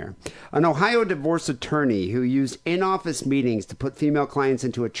assaulted them here. An Ohio divorce attorney who used in-office meetings to put female clients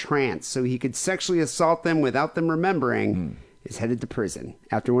into a trance so he could sexually assault them without them remembering is headed to prison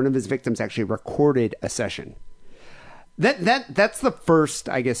after one of his victims actually recorded a session. That's the first,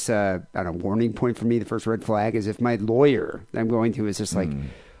 I guess, warning point for me. The first red flag is if my lawyer that I'm going to is just like,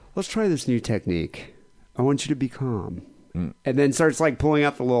 let's try this new technique. I want you to be calm. And then starts like pulling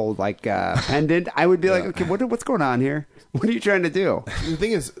out the little like pendant. I would be like, okay, what's going on here? What are you trying to do? The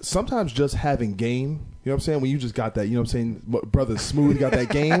thing is, sometimes just having game, you know what I'm saying? When you just got that, you know what I'm saying? Brother Smooth got that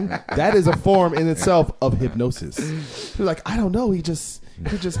game. That is a form in itself of hypnosis. You're like, I don't know. He just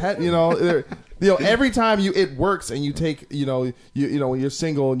had, every time it works and you take, when you're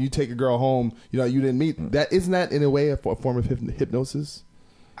single and you take a girl home, you didn't meet that. Isn't that in a way a form of hypnosis?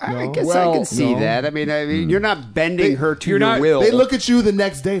 I guess I can see that. I mean, you're not bending her to your will. They look at you the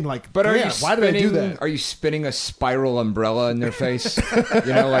next day and like, but why did I do that? Are you spinning a spiral umbrella in their face?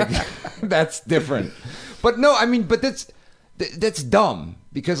 That's different. But no, I mean, but that's dumb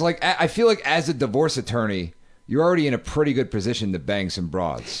because like I feel like as a divorce attorney, you're already in a pretty good position to bang some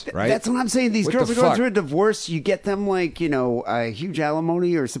broads, right? That's what I'm saying. These girls are going through a divorce. You get them like, a huge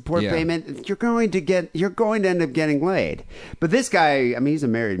alimony or support payment. You're going to end up getting laid. But this guy, I mean, he's a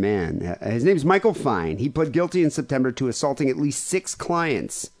married man. His name's Michael Fine. He pled guilty in September to assaulting at least 6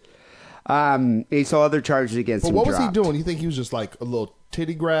 clients. He saw other charges against him. But what was he doing? You think he was just like a little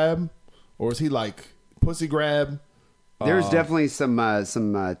titty grab? Or was he like pussy grab? There's definitely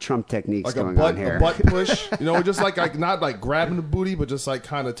some Trump techniques like going on here. A butt push, just like not like grabbing the booty, but just like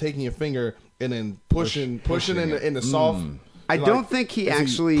kind of taking your finger and then pushing in the soft. I don't think he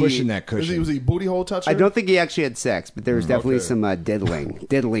actually pushing that cushion. Was he booty hole toucher? I don't think he actually had sex, but there was definitely some diddling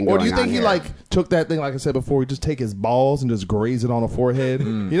going on. Or do you think he here. like took that thing, like I said before, he just take his balls and just graze it on the forehead?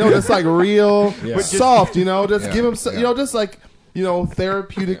 Just like real, but soft. Just give him, just like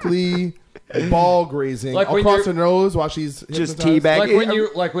therapeutically. Ball grazing across her nose while she's just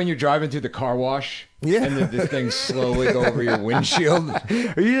teabag. Like when you're driving through the car wash, and the things slowly go over your windshield.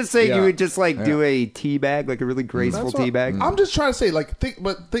 Are you just saying you would just like do a teabag, like a really graceful teabag? I'm just trying to say, think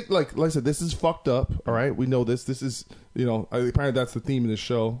like I said, this is fucked up. All right, we know this. This is apparently that's the theme of this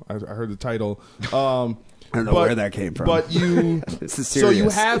show. I heard the title. I don't know where that came from. But this is serious. So you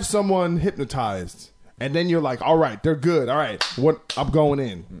have someone hypnotized. And then you're like, all right, they're good. All right, what? I'm going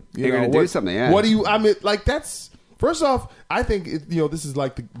in. You're going to do something, yeah. What do you, I mean, like that's, first off, I think, this is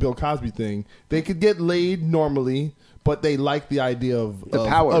like the Bill Cosby thing. They could get laid normally, but they like the idea of the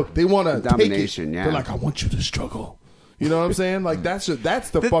power. They want to domination, take it. Yeah. They're like, I want you to struggle. You know what I'm saying? Like that's the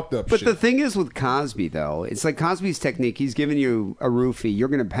fucked up shit. But the thing is with Cosby, though, it's like Cosby's technique. He's giving you a roofie. You're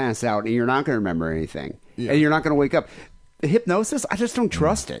going to pass out, and you're not going to remember anything. Yeah. And you're not going to wake up. The hypnosis, I just don't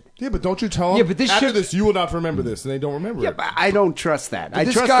trust it. Yeah, but don't you tell them? Yeah, but after this, you will not remember this, and they don't remember it. Yeah, but I don't trust that. I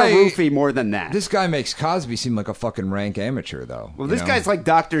trust the roofie more than that. This guy makes Cosby seem like a fucking rank amateur, though. Well, this guy's like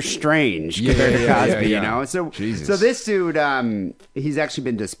Doctor Strange compared to Cosby, So this dude, he's actually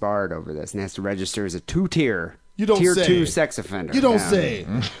been disbarred over this and has to register as a tier 2 sex offender. You don't say.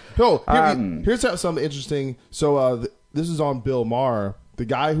 So here's something interesting. So this is on Bill Maher, the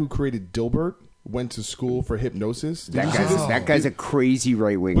guy who created Dilbert. Went to school for hypnosis. That guy's a crazy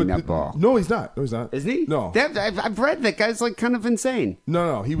right-wing nutball. No, he's not. No, he's not. Is he? No. I've read that guy's like kind of insane.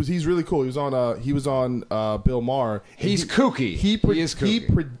 No. He's really cool. He was on Bill Maher. He's kooky. He is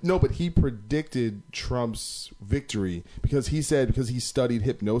kooky. But he predicted Trump's victory because he studied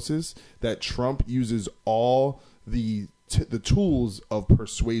hypnosis that Trump uses all the tools of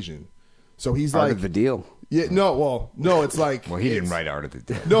persuasion. So he's Art of the deal. Yeah, no, it's like Well, he didn't write Art of the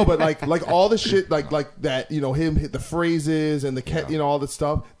Dead. No, but like all the shit like that, him hit the phrases and the all the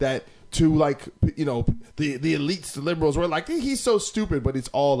stuff that to like the elites, the liberals were like, he's so stupid, but it's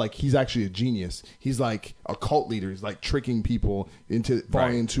all like he's actually a genius. He's like a cult leader. He's like tricking people into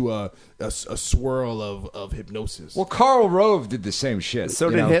falling into a swirl of hypnosis. Well, Karl Rove did the same shit. So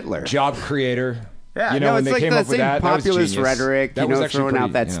did Hitler. Job creator. Yeah, when it's they like came the up with same that populist that was rhetoric, that was throwing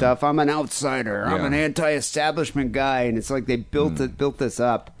out that stuff. I'm an outsider. Yeah. I'm an anti-establishment guy, and it's like they built this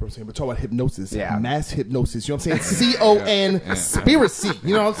up. We're talking about hypnosis, Yeah. mass hypnosis. You know what I'm saying? CON conspiracy.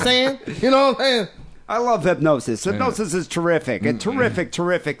 You know what I'm saying? You know what I'm saying? I love hypnosis. Hypnosis is terrific. A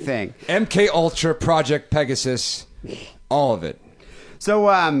terrific thing. MK Ultra, Project Pegasus, all of it.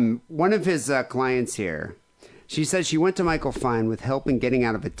 So one of his clients here, she says she went to Michael Fine with help in getting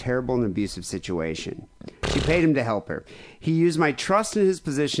out of a terrible and abusive situation. She paid him to help her. He used my trust in his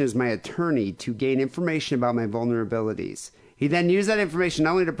position as my attorney to gain information about my vulnerabilities. He then used that information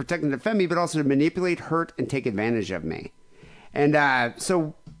not only to protect and defend me, but also to manipulate, hurt, and take advantage of me. And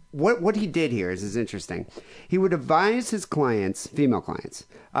so what he did here is interesting. He would advise his clients, female clients,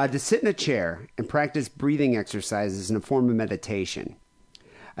 to sit in a chair and practice breathing exercises in a form of meditation.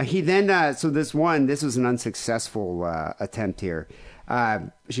 He then, this was an unsuccessful attempt here.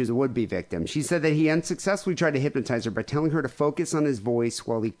 She was a would-be victim. She said that he unsuccessfully tried to hypnotize her by telling her to focus on his voice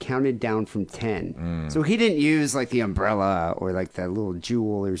while he counted down from 10. So he didn't use like the umbrella or like the little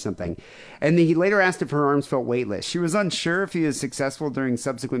jewel or something. And he later asked if her arms felt weightless. She was unsure if he was successful during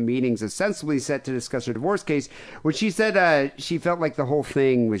subsequent meetings, ostensibly set to discuss her divorce case, which she said she felt like the whole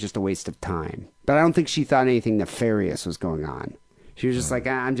thing was just a waste of time. But I don't think she thought anything nefarious was going on. She was just like,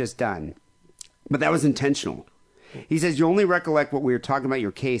 I'm just done. But that was intentional. He says, you only recollect what we were talking about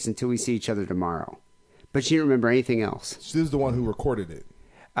your case until we see each other tomorrow. But she didn't remember anything else. She was the one who recorded it.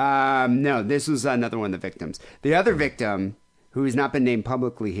 No, this was another one of the victims. The other victim, who has not been named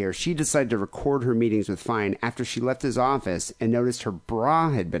publicly here, she decided to record her meetings with Fine after she left his office and noticed her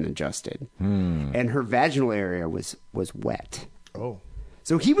bra had been adjusted. And her vaginal area was wet. Oh.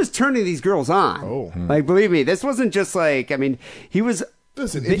 So he was turning these girls on. Oh. Like, believe me, this wasn't just like, he was...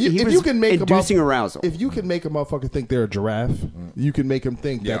 Listen, if you can make inducing arousal. If you can make a motherfucker think they're a giraffe, you can make them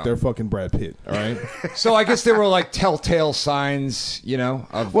think that they're fucking Brad Pitt. All right. So I guess there were like telltale signs,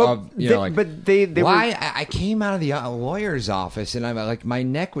 but they why I came out of the lawyer's office and I'm like my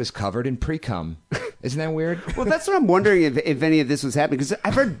neck was covered in pre-cum. Isn't that weird? Well, that's what I'm wondering if any of this was happening, because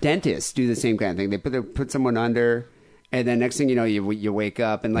I've heard dentists do the same kind of thing. They put someone under. And then next thing you know, you wake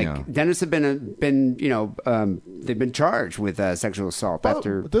up and dentists have been they've been charged with sexual assault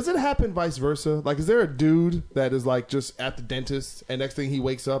after. Does it happen vice versa? Like, is there a dude that is like just at the dentist and next thing he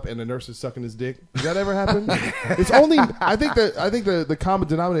wakes up and the nurse is sucking his dick? Does that ever happen? It's only I think the common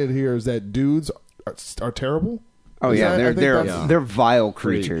denominator here is that dudes are terrible. Oh yeah, they're vile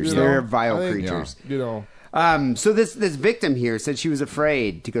creatures. They're vile creatures. So this victim here said she was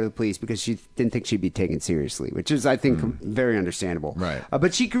afraid to go to the police because she didn't think she'd be taken seriously, which is, I think, very understandable. Right.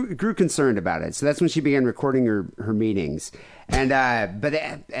 But she grew concerned about it. So that's when she began recording her meetings. And but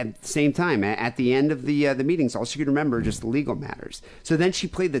at the same time, at the end of the meetings, all she could remember were just the legal matters. So then she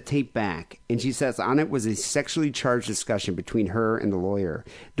played the tape back, and she says on it was a sexually charged discussion between her and the lawyer,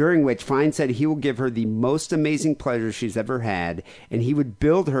 during which Fine said he will give her the most amazing pleasure she's ever had, and he would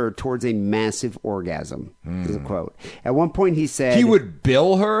build her towards a massive orgasm. Is a quote. At one point, he said he would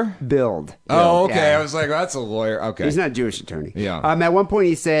bill her. Build. Oh, okay. Yeah. I was like, well, that's a lawyer. Okay, he's not a Jewish attorney. Yeah. At one point,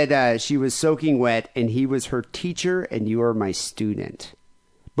 he said she was soaking wet, and he was her teacher, and you are my student.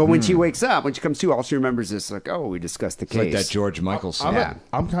 But when she wakes up, when she comes to, all she remembers is like, oh, we discussed the case. Like that George Michael song.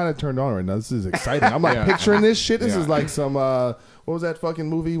 I'm kind of turned on right now. This is exciting. I'm like picturing this shit. This is like some what was that fucking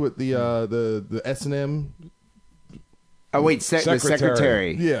movie with the S&M? Oh wait, the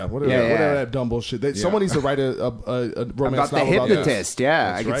secretary. Yeah, whatever that dumb bullshit. Someone needs to write a romance about the novel hypnotist.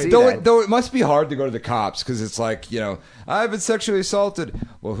 About I can see that. that. Though it must be hard to go to the cops because it's like, I've been sexually assaulted.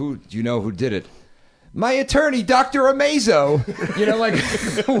 Well, who do you know who did it? My attorney, Dr. Amazo.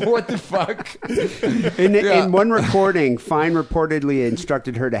 What the fuck? In one recording, Fine reportedly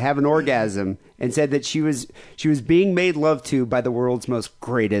instructed her to have an orgasm and said that she was being made love to by the world's most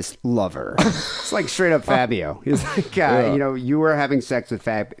greatest lover. It's like straight up Fabio. He was like, you were having sex with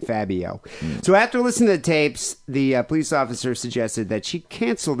Fabio. So after listening to the tapes, the police officer suggested that she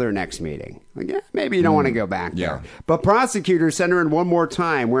cancel their next meeting. Like, maybe you don't want to go back there. But prosecutors sent her in one more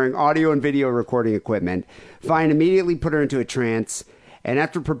time wearing audio and video recording equipment. Fine immediately put her into a trance. And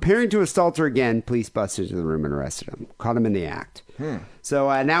after preparing to assault her again, police busted into the room and arrested him. Caught him in the act.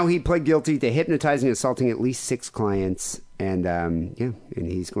 So now he pled guilty to hypnotizing and assaulting at least 6 clients. And, and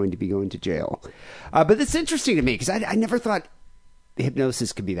he's going to be going to jail. But it's interesting to me because I never thought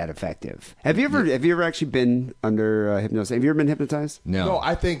hypnosis could be that effective. Have you ever actually been under hypnosis? Have you ever been hypnotized? No,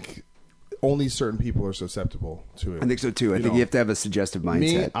 I think only certain people are susceptible to it. I think so too. I think you have to have a suggestive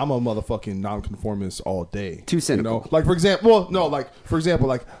mindset. Me, I'm a motherfucking nonconformist all day. Too cynical. Like for example,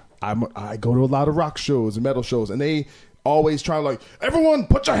 I go to a lot of rock shows and metal shows, and they always try like, everyone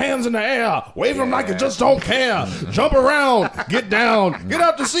put your hands in the air, wave them like you just don't care, jump around, get down, get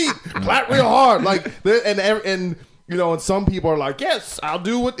out the seat, clap real hard, like, and some people are like, yes, I'll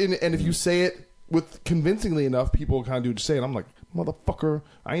do it, and if you say it with convincingly enough, people kind of do the same. I'm like, motherfucker,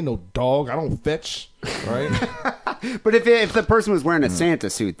 I ain't no dog, I don't fetch, right? But if the person was wearing a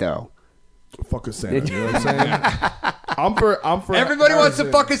Santa suit though, fuck a Santa, you know what I'm saying? I'm for Everybody wants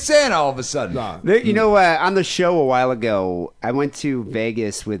to fuck a Santa all of a sudden. Nah. On the show a while ago, I went to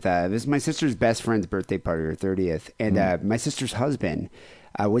Vegas with this is my sister's best friend's birthday party, her 30th, and my sister's husband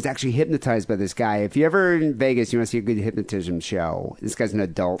was actually hypnotized by this guy. If you ever in Vegas, you want to see a good hypnotism show, this guy's an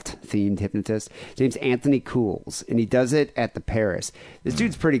adult-themed hypnotist. His name's Anthony Cools, and he does it at the Paris. This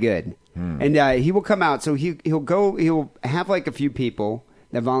dude's pretty good. And he will come out, so he'll have like a few people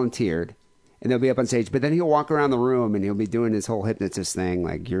that volunteered, and they'll be up on stage, but then he'll walk around the room and he'll be doing his whole hypnotist thing,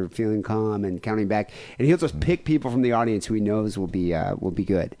 like you're feeling calm and counting back, and he'll just pick people from the audience who he knows will be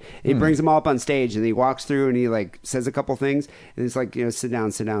good. And he brings them all up on stage, and he walks through and he like says a couple things, and it's like, sit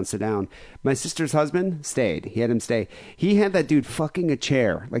down, sit down, sit down. My sister's husband stayed. He had him stay. He had that dude fucking a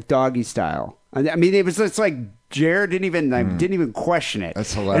chair, like doggy style. I mean, it's like Jared didn't even question it.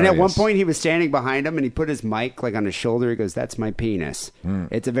 That's hilarious. And at one point, he was standing behind him, and he put his mic like on his shoulder. He goes, "That's my penis.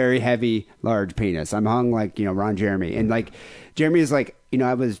 It's a very heavy, large penis. I'm hung like Ron Jeremy." And like Jeremy is like,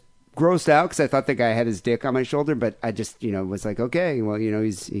 I was grossed out because I thought the guy had his dick on my shoulder, but I just was like, okay, well,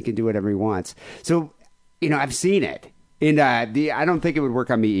 he can do whatever he wants. So I've seen it. And I don't think it would work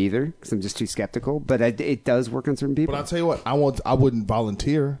on me either because I'm just too skeptical. But it does work on certain people. But I'll tell you what, I wouldn't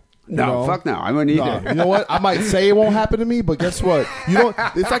volunteer. No, fuck no. I wouldn't either. No. You know what? I might say it won't happen to me, but guess what? You don't.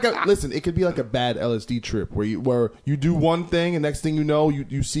 It's like listen. It could be like a bad LSD trip where you do one thing and next thing you know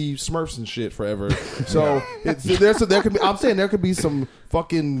you see Smurfs and shit forever. So there could be. I'm saying there could be some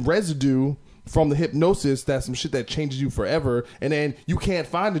fucking residue from the hypnosis, that's some shit that changes you forever, and then you can't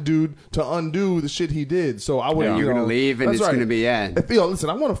find the dude to undo the shit he did. So I would. You're gonna leave, and it's gonna be listen,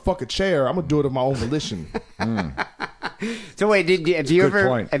 I want to fuck a chair. I'm gonna do it of my own volition. So wait, have you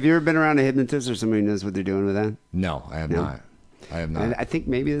ever been around a hypnotist or somebody who knows what they're doing with that? No, I have not. And I think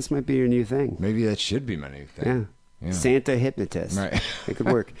maybe this might be your new thing. Maybe that should be my new thing. Yeah. Santa hypnotist. Right. It could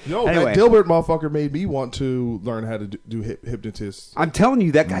work. Anyway. That Dilbert motherfucker made me want to learn how to do hypnotist. I'm telling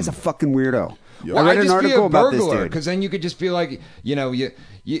you, that guy's a fucking weirdo. Well, I read an article about this dude. Because then you could just be like,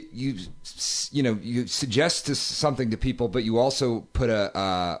 you suggest something to people, but you also put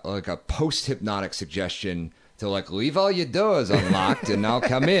a post hypnotic suggestion to like leave all your doors unlocked, and I'll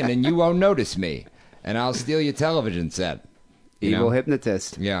come in and you won't notice me, and I'll steal your television set. Evil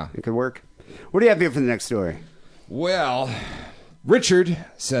hypnotist. Yeah, it could work. What do you have here for the next story? Well, Richard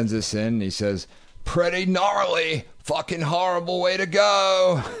sends us in. He says, "Pretty gnarly, fucking horrible way to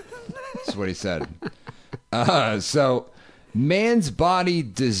go." That's what he said. So, man's body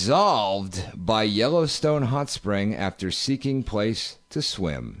dissolved by Yellowstone hot spring after seeking place to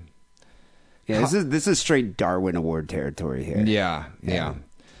swim. Yeah, this is straight Darwin Award territory here. Yeah.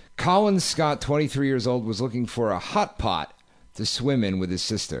 Colin Scott, 23 years old, was looking for a hot pot to swim in with his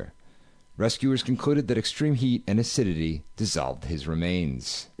sister. Rescuers concluded that extreme heat and acidity dissolved his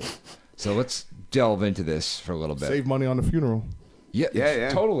remains. So let's delve into this for a little bit. Save money on the funeral. Yeah.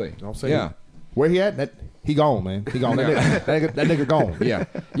 Totally. I'll say where he at? He gone, man. He gone. That nigga gone.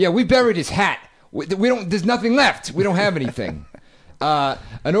 Yeah. We buried his hat. We don't. There's nothing left. We don't have anything.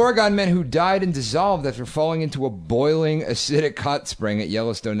 An Oregon man who died and dissolved after falling into a boiling acidic hot spring at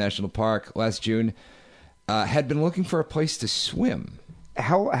Yellowstone National Park last June had been looking for a place to swim.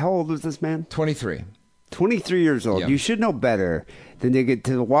 How old was this man? 23. 23 years old. Yeah. You should know better than to get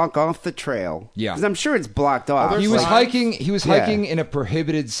to walk off the trail. Yeah, because I'm sure it's blocked off. He was hiking in a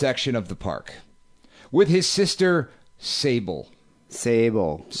prohibited section of the park with his sister Sable.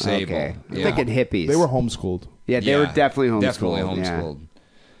 Okay. I'm thinking hippies. They were homeschooled. Yeah, they were definitely homeschooled.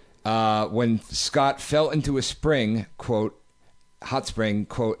 When Scott fell into a spring, quote, hot spring,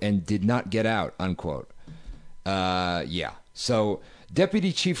 quote, and did not get out, unquote. So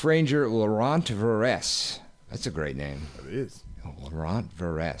Deputy Chief Ranger Laurent Verres, that's a great name. It is. Laurent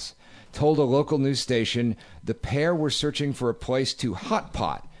Verres, told a local news station the pair were searching for a place to hot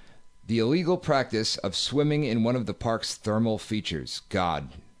pot, the illegal practice of swimming in one of the park's thermal features. God.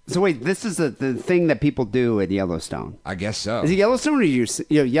 So wait, this is the thing that people do at Yellowstone. I guess so. Is it Yellowstone or Yellowstone?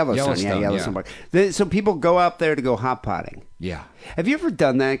 Yeah, Yellowstone, Yellowstone yeah. Park. So people go out there to go hot potting. Yeah. Have you ever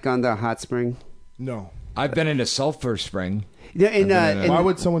done that? Gone to a hot spring? No. I've been in a sulfur spring. Yeah, Why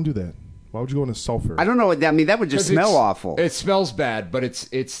would someone do that? Why would you go into sulfur? I don't know. I mean, that would just 'Cause smell awful. It smells bad, but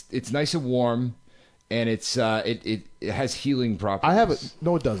it's nice and warm, and it has healing properties. I have it.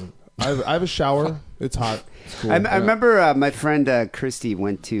 No, it doesn't. I have a shower. It's hot. It's cool. I remember my friend Christy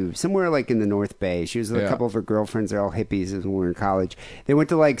went to somewhere like in the North Bay. She was with a couple of her girlfriends. They're all hippies when we were in college. They went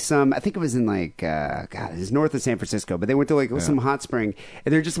to like some, I think it was in like, God, it was north of San Francisco, but they went to like some hot spring.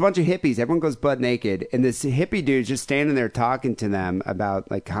 And they're just a bunch of hippies. Everyone goes butt naked. And this hippie dude's just standing there talking to them about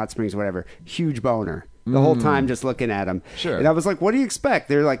like hot springs or whatever. Huge boner. The whole time just looking at them. Sure. And I was like, what do you expect?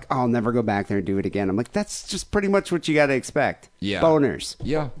 They're like, oh, I'll never go back there and do it again. I'm like, that's just pretty much what you got to expect. Yeah. Boners.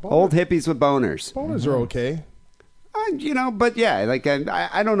 Yeah. Old hippies with boners. Boners are okay. But yeah, like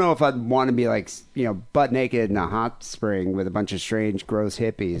I don't know if I'd want to be like, butt naked in a hot spring with a bunch of strange, gross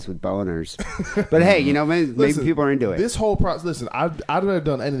hippies with boners. But hey, maybe Listen, people are into it. This whole process. Listen, I've never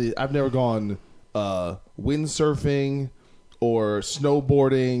done any of these. I've never gone windsurfing or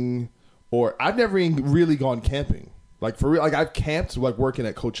snowboarding, or I've never even really gone camping. Like for real, like I've camped, like working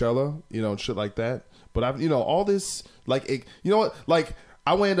at Coachella, and shit like that. But I've, all this, like, what, like.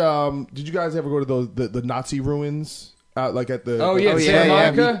 I went. Did you guys ever go to the Nazi ruins out like at the? Santa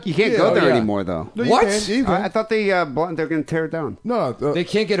Monica. You can't go there anymore though. No, What? You can. I thought they're going to tear it down. No, They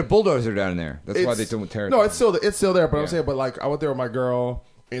can't get a bulldozer down there. That's why they don't tear it. No, down. it's still there. But I'm Yeah. saying, but like I went there with my girl,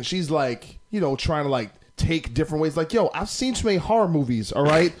 and she's like, trying to like take different ways. Like, yo, I've seen too many horror movies. All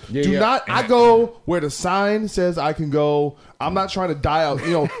right, I go where the sign says I can go. I'm not trying to die out.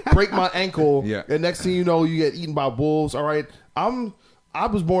 Break my ankle. Yeah. And next thing you know, you get eaten by wolves. All right, I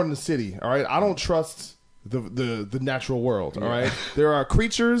was born in the city, all right? I don't trust the natural world, all right? There are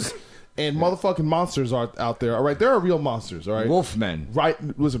creatures and motherfucking monsters out there, all right? There are real monsters, all right? Wolfmen.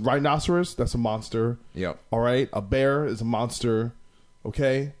 Right? Was it rhinoceros? That's a monster. Yep. All right? A bear is a monster,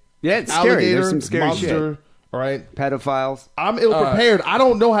 okay? Yeah, it's scary. Alligator, There's some scary monster, shit. all right? Pedophiles. I'm ill prepared. I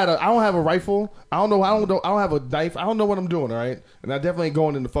don't know I don't have a rifle. I don't have a knife. I don't know what I'm doing, all right? And I definitely ain't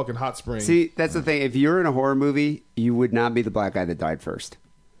going in the fucking hot spring. See, that's the thing. If you're in a horror movie, you would not be the black guy that died first.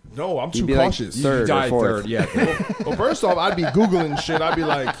 No, I'm You'd too be like cautious. third or died fourth. third. Yeah. Well, first off, I'd be Googling shit. I'd be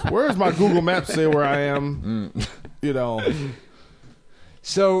like, where's my Google Maps say where I am?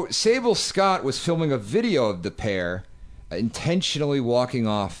 So Sable Scott was filming a video of the pair intentionally walking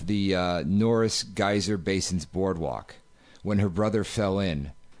off the Norris Geyser Basin's boardwalk when her brother fell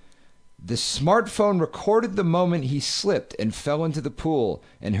in. The smartphone recorded the moment he slipped and fell into the pool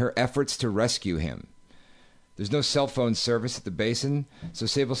and her efforts to rescue him. There's no cell phone service at the basin, so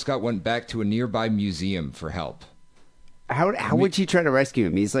Sable Scott went back to a nearby museum for help. How would she try to rescue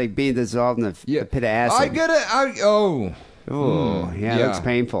him? He's like being dissolved in a pit of acid. Hmm. Yeah, that's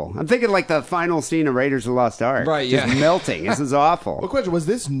painful. I'm thinking like the final scene of Raiders of the Lost Ark. Right, Just yeah. melting. This is awful. Well, question, was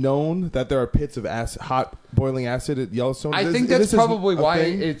this known that there are pits of hot boiling acid at Yellowstone? I think that's probably why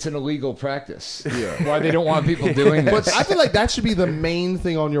it's an illegal practice. Yeah. Why they don't want people doing this. But I feel like that should be the main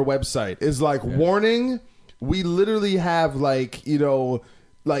thing on your website is like, warning, we literally have like,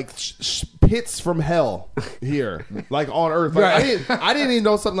 pits from hell here, like on Earth. Like, Right. I didn't even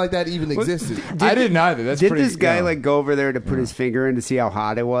know something like that even existed. I didn't either. That's Did pretty, this guy like go over there to put his finger in to see how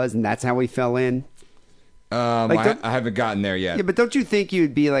hot it was, and that's how he fell in? I haven't gotten there yet. Yeah, but don't you think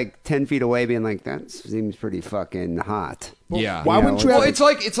you'd be like 10 feet away, being like, that seems pretty fucking hot? Yeah. Why wouldn't you have?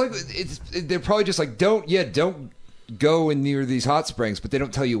 Well, they're probably just like don't go in near these hot springs, but they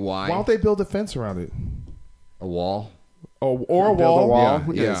don't tell you why. Why don't they build a fence around it? A wall. Oh, or a Build wall? a wall. Yeah,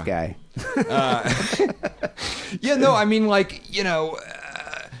 Look at yeah. this guy. Yeah, no, I mean, like,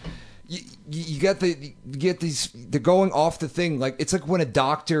 you get these, they're going off the thing. Like, it's like when a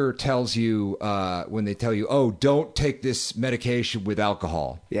doctor tells you, when they tell you, oh, don't take this medication with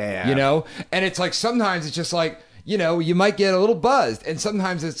alcohol. Yeah. And it's like, sometimes it's just like, you might get a little buzzed, and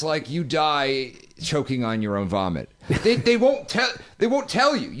sometimes it's like you die choking on your own vomit. They won't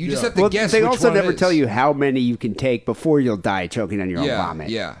tell you. You just have to guess. They which also one never it is. tell you how many you can take before you'll die choking on your own vomit.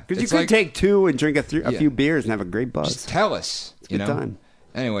 Yeah. Because you It's could like- take 2 and drink a Yeah. few beers and have a great buzz. Just tell us. It's a good time.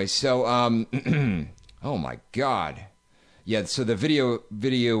 Anyway, so oh my God. Yeah, so the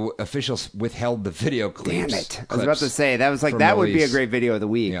video officials withheld the video clips. Damn it. I was about to say, that was like, from that would be a release. great video of the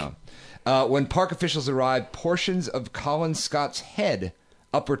week. Yeah. When park officials arrived, portions of Colin Scott's head,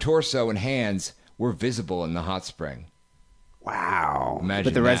 upper torso, and hands were visible in the hot spring. Wow. Imagine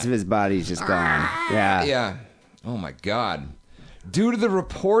but the rest that. of his body's just gone. Yeah. Yeah. Oh, my God. Due to the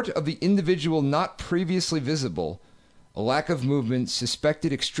report of the individual not previously visible, a lack of movement,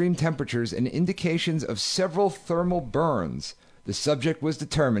 suspected extreme temperatures, and indications of several thermal burns, the subject was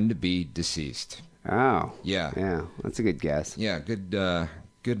determined to be deceased. Oh. Yeah. Yeah. That's a good guess. Yeah,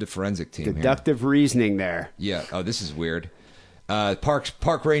 good forensic team here. Deductive reasoning there. Yeah. Oh, this is weird.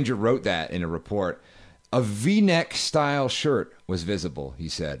 Park ranger wrote that in a report. A V-neck style shirt was visible, he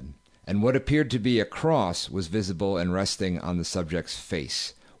said, and what appeared to be a cross was visible and resting on the subject's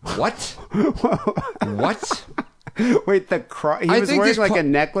face. What? What? Wait, the cross. He was wearing like a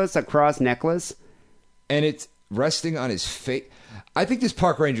necklace, a cross necklace, and it's resting on his face. I think this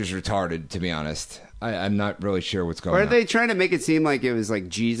park ranger's retarded, to be honest. I'm not really sure what's going on. Or are they trying to make it seem like it was like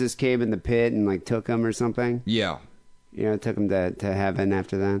Jesus came in the pit and like took him or something? Yeah. You know, took him to heaven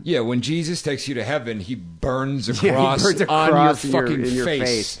after that. Yeah, when Jesus takes you to heaven, he burns a cross, on your fucking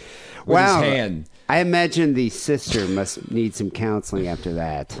face with his hand. I imagine the sister must need some counseling after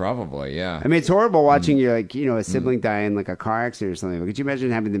that. Probably, yeah. I mean, it's horrible watching your, like, you know, a sibling die in like a car accident or something. But could you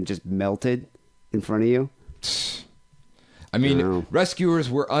imagine having them just melted in front of you? I mean, rescuers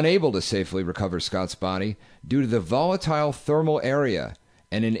were unable to safely recover Scott's body due to the volatile thermal area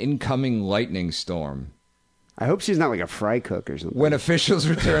and an incoming lightning storm. I hope she's not like a fry cook or something. When officials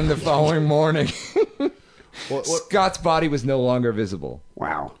returned the following morning, Scott's body was no longer visible.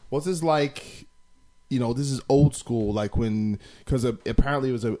 Wow. What's this like? You know, this is old school, like when, because apparently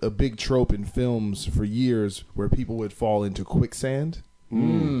it was a big trope in films for years where people would fall into quicksand.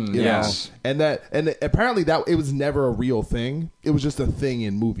 Yes. And apparently that it was never a real thing. It was just a thing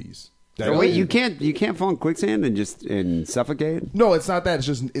in movies. Wait, you can't fall in quicksand and suffocate? No, it's not that. It's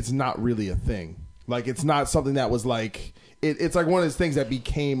just it's not really a thing. Like, it's not something that was like it's like one of those things that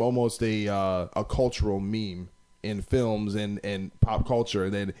became almost a cultural meme in films and pop culture,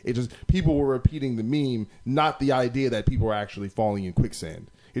 and then it just people were repeating the meme, not the idea that people were actually falling in quicksand.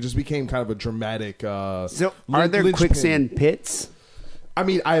 It just became kind of a dramatic. So, are there quicksand pits? I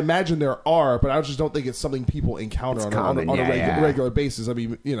mean, I imagine there are, but I just don't think it's something people encounter on a regular basis. I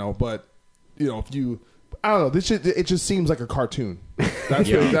mean, you know, but you know, if you, I don't know, it just seems like a cartoon.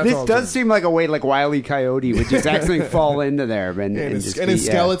 This does seem like a way like Wile E. Coyote would just actually fall into there and a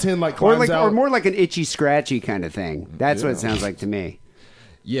skeleton like climbs out. Or more like an itchy scratchy kind of thing. That's what it sounds like to me.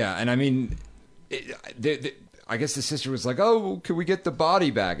 Yeah, and I mean, I guess the sister was like, "Oh, can we get the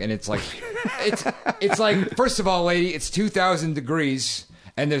body back?" And it's like, it's like, first of all, lady, it's 2,000 degrees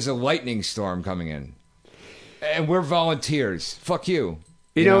and there's a lightning storm coming in, and we're volunteers. Fuck you.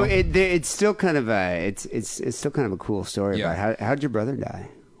 You know, it's still kind of it's still kind of a cool story about how'd your brother die?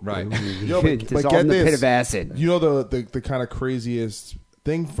 Right. But all in the pit of acid. You know the kind of craziest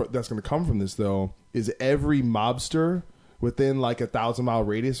thing that's going to come from this though is every mobster within like 1,000-mile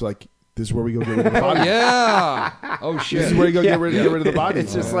radius, like, this is where we go get rid of the body. Yeah. Oh shit. This is where you go get rid of the body.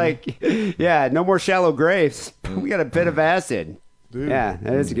 It's just like, no more shallow graves. We got a pit of acid. Dude. Yeah,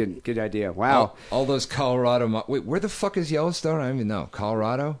 that is a good idea. Wow. All those Colorado. Wait, where the fuck is Yellowstone? I don't even know.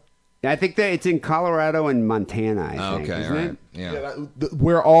 Colorado? I think that it's in Colorado and Montana, I think. Okay, isn't all right. it? Yeah.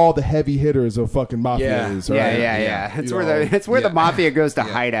 Where all the heavy hitters of fucking mafia is. Right? Yeah. That's where the mafia goes to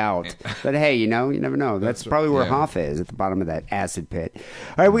hide out. But hey, you never know. That's probably where Hoffa is, at the bottom of that acid pit.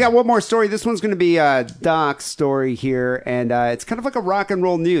 All right, we got one more story. This one's going to be Doc's story here, and it's kind of like a rock and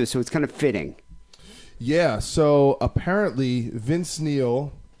roll news, so it's kind of fitting. Yeah, so apparently Vince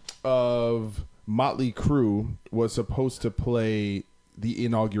Neal of Motley Crue was supposed to play the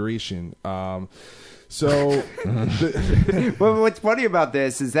inauguration. Well, what's funny about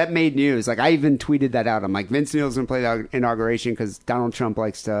this is that made news. Like, I even tweeted that out. I'm like, Vince Neal's going to play the inauguration because Donald Trump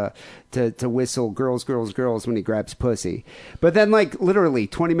likes to whistle girls, girls, girls when he grabs pussy. But then, like, literally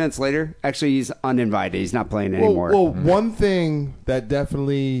 20 minutes later, actually, he's uninvited. He's not playing anymore. Well, one thing that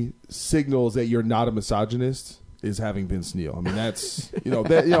definitely signals that you're not a misogynist is having Vince Neal. I mean, that's,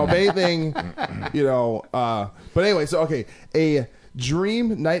 anything, but anyway, so, okay, a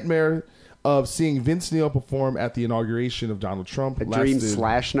nightmare of seeing Vince Neal perform at the inauguration of Donald Trump.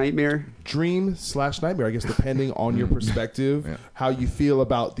 Dream/nightmare? Dream/nightmare, I guess, depending on your perspective, how you feel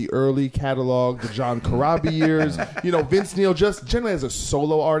about the early catalog, the John Corabi years. Vince Neal just generally as a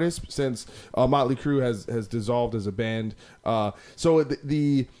solo artist, since Motley Crue has dissolved as a band. So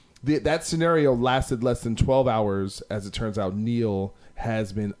that scenario lasted less than 12 hours. As it turns out, Neal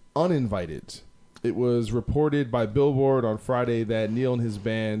has been uninvited. It was reported by Billboard on Friday that Neal and his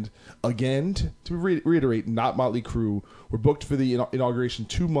band, again, to reiterate, not Motley Crue, were booked for the inauguration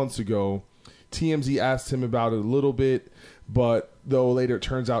 2 months ago. TMZ asked him about it a little bit, but though later it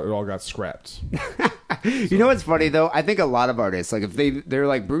turns out it all got scrapped. You know what's funny though? I think a lot of artists, like if they're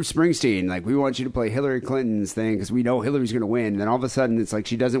like Bruce Springsteen, like we want you to play Hillary Clinton's thing because we know Hillary's going to win. And then all of a sudden it's like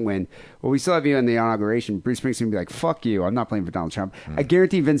she doesn't win. Well, we still have you in the inauguration. Bruce Springsteen would be like, "Fuck you! I'm not playing for Donald Trump." I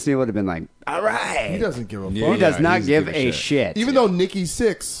guarantee Vince Neil would have been like, "All right." He doesn't give a fuck. He does not give a shit. Even though Nikki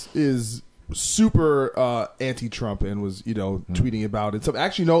Sixx is super anti-Trump and was tweeting about it. So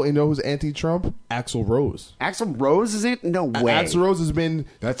actually, you know who's anti-Trump? Axl Rose. Axl Rose is it? No way. Axl Rose has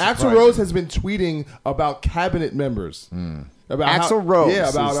been tweeting about cabinet members. About Axl Rose.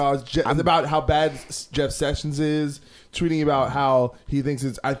 Yeah, about how bad Jeff Sessions is. Tweeting about how he thinks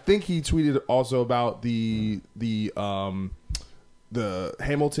it's. I think he tweeted also about the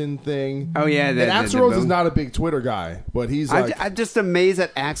Hamilton thing. Oh yeah, and Axl Rose is not a big Twitter guy, but he's like. I'm just amazed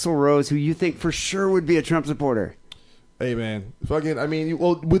at Axl Rose, who you think for sure would be a Trump supporter. Hey man, fucking! I mean,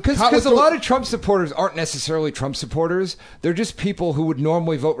 because a lot of Trump supporters aren't necessarily Trump supporters. They're just people who would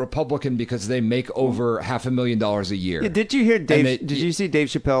normally vote Republican because they make over $500,000 a year. Yeah, did you hear Dave? Did you see Dave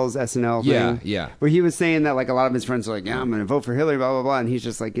Chappelle's SNL thing? Yeah. Where he was saying that like a lot of his friends are like, "Yeah, I'm going to vote for Hillary," blah blah blah, and he's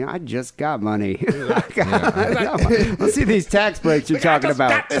just like, "I just got money. Let's see these tax breaks you're talking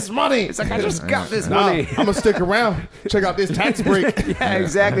about. Got this money. It's like I just got this money. I'm gonna stick around. Check out this tax break. Yeah,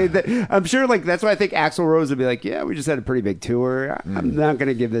 exactly. I'm sure like that's why I think Axl Rose would be like, "Yeah, we just had a pretty big tour. I'm not going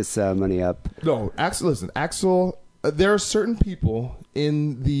to give this money up." No, Axl, there are certain people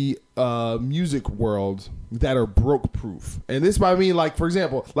in the music world that are broke proof. And this by me, like, for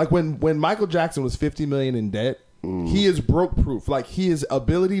example, like when Michael Jackson was $50 million in debt, he is broke proof. Like his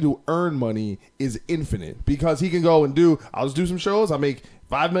ability to earn money is infinite because he can go and I'll just do some shows. I'll make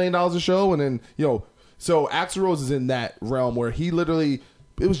 $5 million a show. And then, so Axl Rose is in that realm where he literally,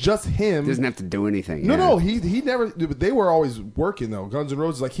 it was just him. Doesn't have to do anything. No, he never. They were always working though. Guns N'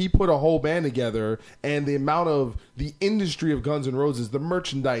 Roses, like he put a whole band together, and the amount of the industry of Guns N' Roses, the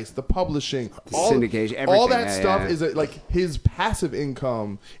merchandise, the publishing, syndication, everything, all that stuff is like his passive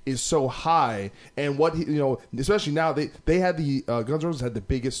income is so high, and what especially now they had the Guns N' Roses had the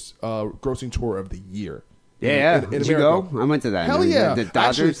biggest grossing tour of the year. Yeah, in did you go? I went to that. Hell yeah! The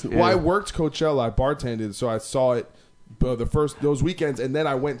Dodgers. Actually, well, I worked Coachella. I bartended, so I saw it. Those weekends, and then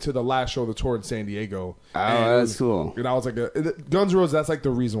I went to the last show of the tour in San Diego. Oh, that's cool. And I was like, Guns N' Roses. That's like the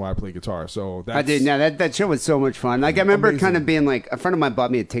reason why I play guitar. So I did. Now that show was so much fun. Like I remember kind of being like, a friend of mine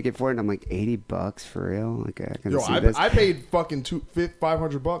bought me a ticket for it, and I'm like, $80 for real? Like I can see this. I paid fucking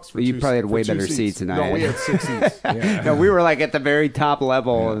 $500 for. You probably had way better seats than I had. No, we had 6 seats. Yeah. No, we were like at the very top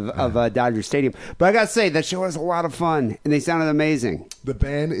level of Dodger Stadium. But I gotta say, that show was a lot of fun, and they sounded amazing. The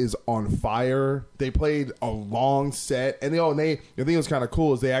band is on fire. They played a long set, and the thing that was kind of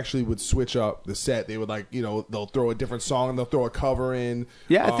cool is they actually would switch up the set. They would they'll throw a different song and they'll throw a cover in.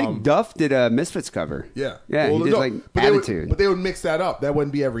 Yeah, I think Duff did a Misfits cover. Yeah, he did Attitude. But they would mix that up. That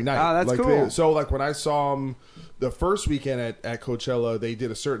wouldn't be every night. Oh, that's cool. So when I saw them the first weekend at Coachella, they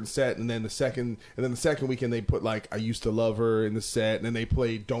did a certain set, and then the second weekend they put like "I Used to Love Her" in the set, and then they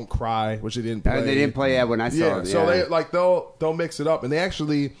played "Don't Cry," which they didn't play. They didn't play that when I saw it. So they'll mix it up, and they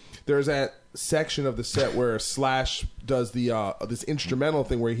actually there's that section of the set where Slash does the this instrumental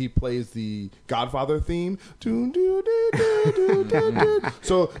thing where he plays the Godfather theme. So,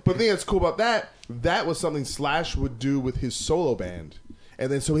 but the thing that's cool about that was something Slash would do with his solo band, and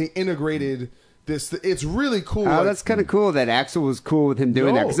then so he integrated this. It's really cool. Oh, that's kind of cool that Axl was cool with him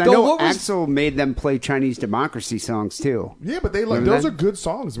doing that, because I know Axl made them play Chinese Democracy songs too. Yeah, but those are good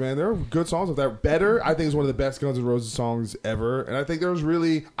songs, man. They're good songs. If they're better, I think it's one of the best Guns N' Roses songs ever, and I think it's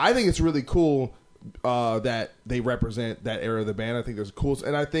really cool that they represent that era of the band. I think there's cool,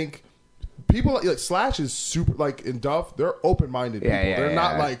 and I think people like Slash is super like in Duff. They're open-minded people. They're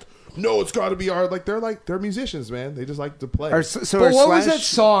not like, no, it's got to be art. Like they're musicians, man. They just like to play. But what was that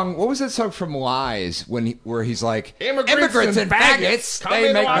song? What was that song from Lies where he's like, immigrants and faggots,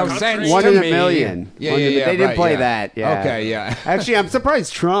 they make no sense. One in to a me. million. Yeah, they didn't play that. Yeah. Okay, yeah. Actually, I'm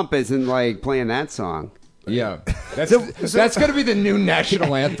surprised Trump isn't like playing that song. Yeah, that's going to be the new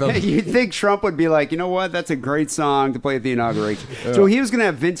national anthem. You'd think Trump would be like, you know what? That's a great song to play at the inauguration. So he was going to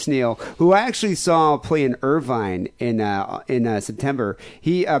have Vince Neil, who I actually saw play in Irvine in September.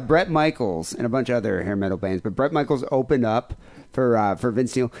 Brett Michaels and a bunch of other hair metal bands, but Brett Michaels opened up for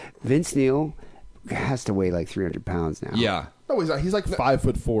Vince Neil. Vince Neil has to weigh like 300 pounds now. Yeah. No, he's like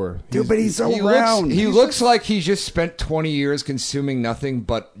 5'4", dude. But he's so round. He looks like he just spent 20 years consuming nothing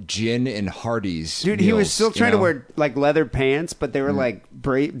but gin and Hardee's. Dude, meals, he was still trying to wear like leather pants, but they were like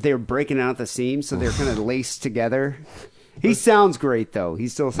they were breaking out the seams, so they're kind of laced together. He sounds great though. He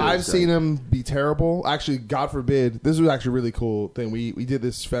still sounds. I've seen him be terrible. Actually, God forbid. This was actually a really cool thing. We did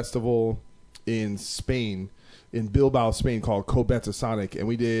this festival in Spain, in Bilbao, Spain, called Cobeta Sonic, and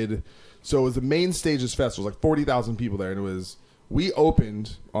we did So it was the main stage of this festival. It was like 40,000 people there, and we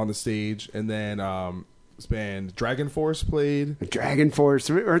opened on the stage, and then this band Dragon Force played. Dragon Force,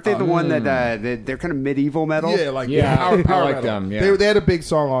 aren't they the one that they're kind of medieval metal? Yeah, like I power like metal. them. Yeah. They had a big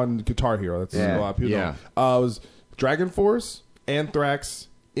song on Guitar Hero. That's Yeah. a lot of people know. It was Dragon Force, Anthrax,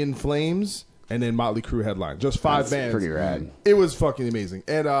 In Flames, and then Motley Crue headline. Just 5 bands. Pretty rad. It was fucking amazing.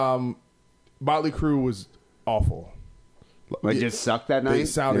 And Motley Crue was awful. Like just sucked that night.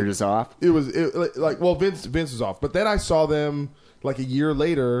 They're just off. It was Vince was off, but then I saw them like a year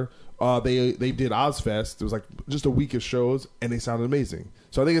later. They did Ozfest. It was like just a week of shows, and they sounded amazing.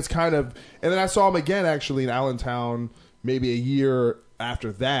 So I think it's kind of. And then I saw them again actually in Allentown maybe a year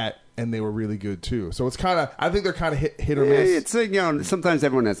after that, and they were really good too. So it's kind of. I think they're kind of hit or miss. It's sometimes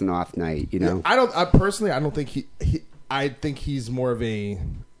everyone has an off night. I personally don't think he. I think he's more of a.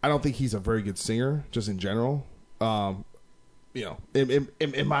 I don't think he's a very good singer, just in general. In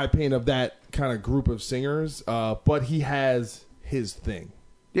my opinion, of that kind of group of singers, but he has his thing.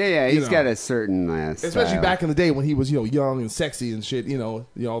 Yeah, he's got a certain especially style. back in the day when he was young and sexy and shit. All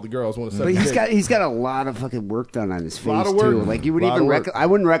the girls want to. But he's got a lot of fucking work done on his face lot of work. too. Like you would even I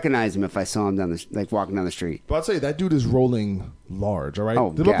wouldn't recognize him if I saw him walking down the street. But I'll tell you, that dude is rolling large. All right,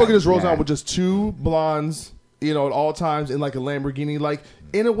 oh, the motherfucker just rolls out with just 2 blondes. At all times in like a Lamborghini. Like,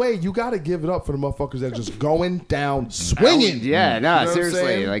 in a way, you got to give it up for the motherfuckers that are just going down swinging. Yeah, no,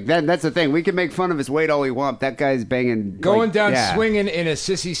 seriously. Like that's the thing. We can make fun of his weight all we want. That guy's banging. Going down swinging in a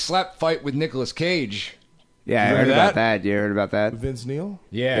sissy slap fight with Nicolas Cage. Yeah, I heard about that. You heard about that? Vince Neal?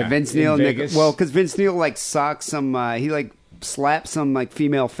 Yeah. Vince Neal. Because Vince Neal socked some. He slapped some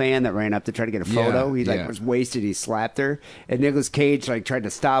female fan that ran up to try to get a photo. He was wasted. He slapped her, and Nicolas Cage tried to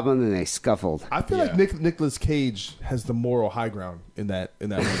stop him, and they scuffled. I feel like Nicolas Cage has the moral high ground in that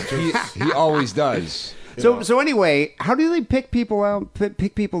one. He always does. So anyway, how do they pick people out?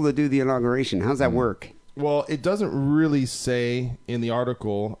 Pick people to do the inauguration? How's that work? Well, it doesn't really say in the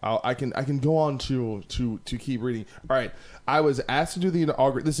article. I can go on to keep reading. All right, I was asked to do the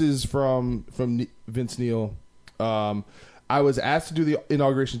inauguration. This is from Vince Neal. I was asked to do the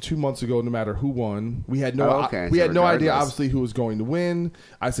inauguration 2 months ago, no matter who won. We had no idea, obviously, who was going to win.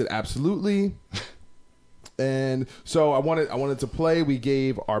 I said absolutely, and so I wanted to play. We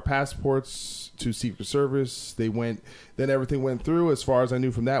gave our passports to Secret Service. They went. Then everything went through. As far as I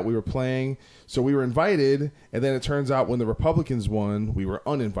knew from that, we were playing. So we were invited, and then it turns out when the Republicans won, we were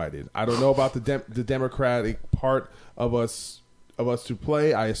uninvited. I don't know about the Democratic part of us to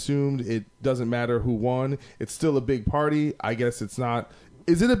play. I assumed it doesn't matter who won. It's still a big party. I guess it's not.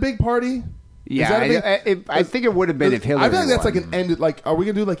 Is it a big party? Yeah, I think it would have been if Hillary. I feel like that's won. like an end. Like, are we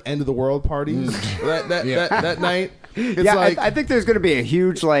gonna do end of the world parties that night? It's I think there's going to be a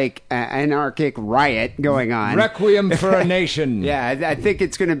huge anarchic riot going on. Requiem for a nation. Yeah, I think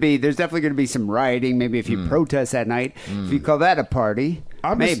it's going to be. There's definitely going to be some rioting. Maybe if you protest that night, if you call that a party,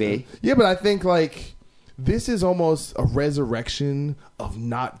 maybe. But I think this is almost a resurrection of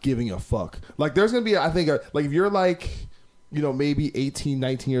not giving a fuck. There's going to be, I think, if you're maybe 18,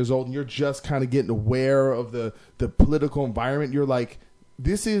 19 years old and you're just kind of getting aware of the political environment, you're like,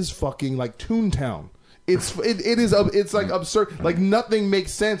 this is fucking Toontown. It's absurd. Nothing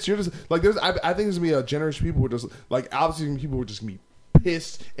makes sense. You're just I think there's gonna be a generation of people who are just obviously people who are just gonna be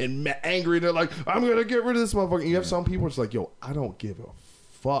pissed and angry. They're like, I'm gonna get rid of this motherfucker. And you have some people who's like, yo, I don't give a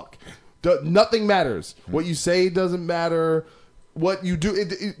fuck. Nothing matters. What you say doesn't matter. What you do,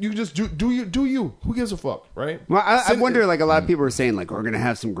 you just do you. Who gives a fuck, right? Well, I wonder. A lot of people are saying we're going to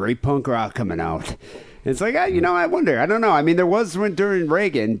have some great punk rock coming out. It's I wonder. I don't know. I mean, there was one during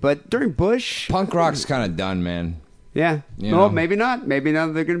Reagan, but during Bush, punk rock's kind of done, man. Yeah. Well, maybe not. Maybe now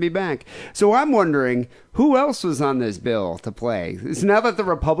they're going to be back. So I'm wondering who else was on this bill to play. So now that the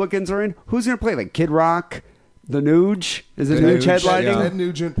Republicans are in, who's going to play? Kid Rock. The Nuge? Is it Nuge headlining? Ted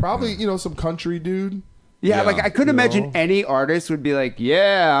Nugent. Probably, some country dude. Yeah, I couldn't imagine any artist would be like,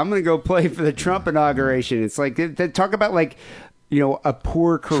 yeah, I'm going to go play for the Trump inauguration. It's they talk about a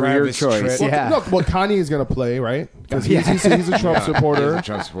poor career Travis choice. Tritt. Yeah. Well, Kanye is going to play, right? Because he's a Trump supporter. He's a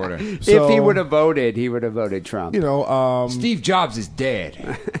Trump supporter. So, if he would have voted Trump. Steve Jobs is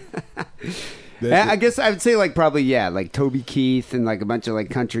dead. I guess I would say probably Toby Keith and a bunch of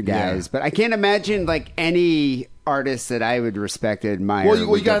country guys, but I can't imagine any artist that I would respect and admire.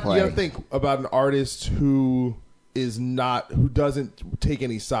 Well, you got to think about an artist who doesn't take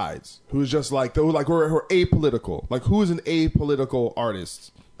any sides, who's just we're apolitical. Who is an apolitical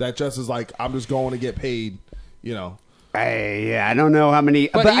artist that just is I'm just going to get paid, I don't know how many,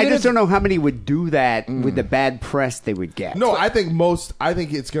 but I just don't know how many would do that with the bad press they would get. No, I think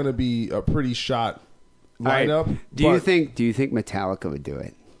it's going to be a pretty shot lineup. Right. Do you think Metallica would do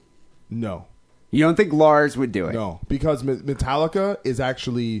it? No. You don't think Lars would do it? No, because Metallica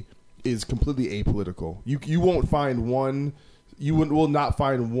is completely apolitical. You won't find one. You will not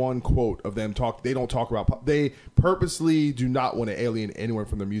find one quote of them talk. They don't talk about. They purposely do not want to alienate anyone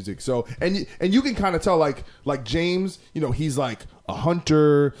from their music. So and you can kind of tell like James. He's like a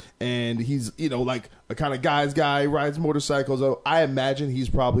hunter and he's like a kind of guy's guy, rides motorcycles. So I imagine he's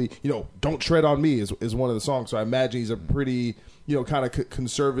probably "Don't Tread on Me" is one of the songs. So I imagine he's a pretty kind of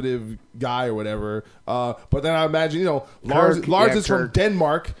conservative guy or whatever. But then I imagine Lars is from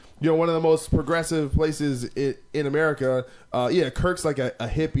Denmark. One of the most progressive places in America. Kirk's like a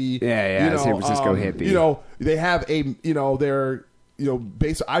hippie. Yeah, San Francisco hippie. They have they're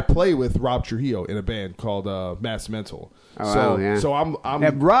based. I play with Rob Trujillo in a band called Mass Mental. So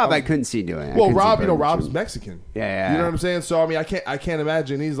I'm Rob. I couldn't see doing it. Well, Rob's Mexican. Yeah. You know what I'm saying? So I mean, I can't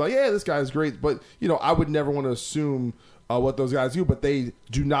imagine. He's like, yeah, this guy's great, but I would never want to assume what those guys do, but they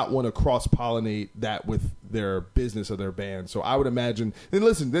do not want to cross-pollinate that with their business or their band. So I would imagine, and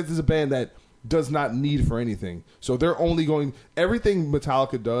listen, this is a band that does not need for anything. So they're only going, everything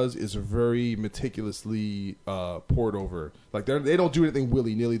Metallica does is very meticulously poured over. Like they don't do anything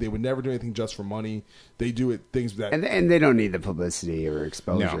willy-nilly. They would never do anything just for money. They do things that... And they don't need the publicity or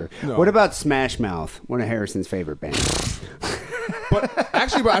exposure. No. What about Smash Mouth, one of Harrison's favorite bands? But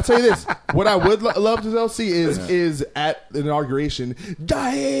actually, I tell you this: what I would love to see is at the inauguration.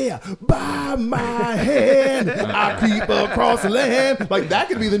 Die by my hand, I creep across the land. Like that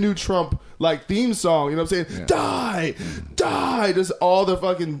could be the new Trump theme song. You know what I'm saying? Yeah. Die. Just all the.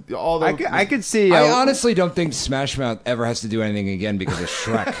 I could see. I honestly don't think Smash Mouth ever has to do anything again because of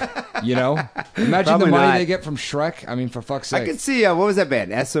Shrek. Imagine Probably the money not. they get from Shrek. I mean, for fuck's sake. I could see. What was that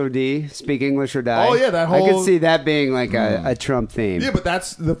band? SOD, Speak English or Die. Oh yeah, that whole. I could see that being like a Trump theme. Yeah, but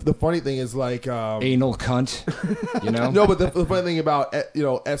that's the funny thing is like anal cunt. No, but the funny thing about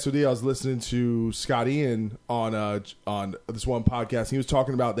SOD, I was listening to Scott Ian on this one podcast. He was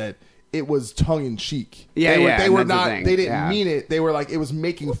talking about that. It was tongue in cheek. They were not. They didn't mean it. They were like it was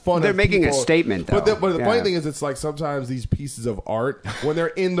making fun. They're of making people. a statement, though. But the funny thing is, it's like sometimes these pieces of art, when they're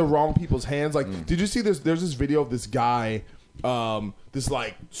in the wrong people's hands. Like, did you see this? There's this video of this guy, this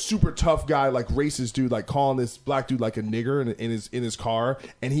like super tough guy, like racist dude, like calling this black dude like a nigger in his car,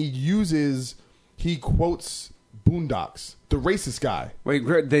 and he quotes Boondocks. The racist guy. Wait,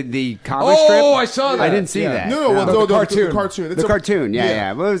 the comic strip? Oh, I saw that. I didn't see that. No, the cartoon. The cartoon. The cartoon,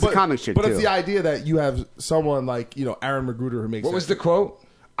 yeah. Well, it was a comic strip, but too. it's the idea that you have someone like, Aaron Magruder who makes What was the quote?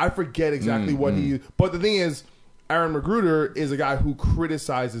 I forget exactly what he... But the thing is, Aaron Magruder is a guy who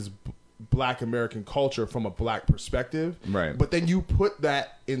criticizes black American culture from a black perspective. Right. But then you put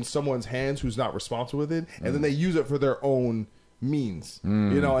that in someone's hands who's not responsible with it, and then they use it for their own means.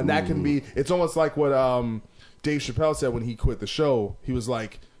 And that can be... It's almost like what... Dave Chappelle said when he quit the show, he was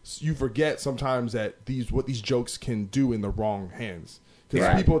like, you forget sometimes that what these jokes can do in the wrong hands.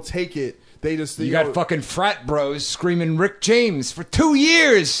 Because people take it, they just... You got fucking frat bros screaming Rick James for 2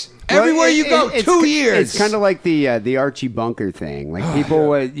 years. Everywhere you go, 2 years. It's kind of like the Archie Bunker thing. Like people,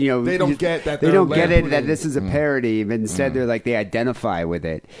 they don't get that. They don't get it that this is a parody, but instead they're like they identify with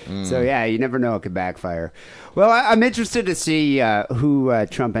it. So yeah, you never know; it could backfire. Well, I'm interested to see who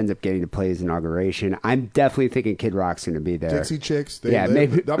Trump ends up getting to play his inauguration. I'm definitely thinking Kid Rock's going to be there. Dixie Chicks,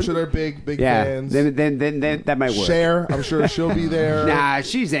 maybe. I'm sure they're big yeah, fans. Then that might work. Cher, I'm sure she'll be there. Nah,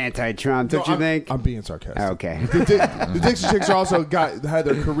 she's anti-Trump, don't you think? I'm being sarcastic. Okay. The Dixie Chicks also had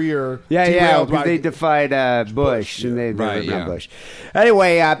their career. Yeah, because they defied Bush, and they were not Bush.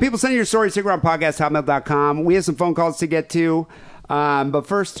 Anyway, people send your stories, StickAroundPodcast@hotmail.com. We have some phone calls to get to, but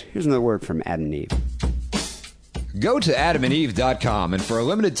first, here's another word from Adam and Eve. Go to adamandeve.com, and for a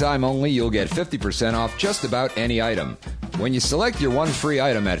limited time only, you'll get 50% off just about any item. When you select your one free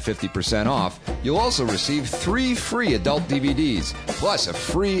item at 50% off, you'll also receive 3 free adult DVDs, plus a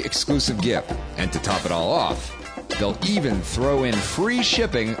free exclusive gift. And to top it all off, they'll even throw in free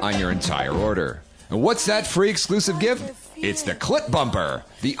shipping on your entire order. And what's that free exclusive gift? It's the Clit Bumper,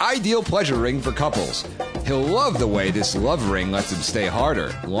 the ideal pleasure ring for couples. He'll love the way this love ring lets him stay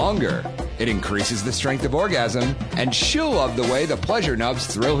harder, longer. It increases the strength of orgasm, and she'll love the way the pleasure nubs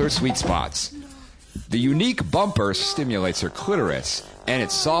thrill her sweet spots. The unique bumper stimulates her clitoris, and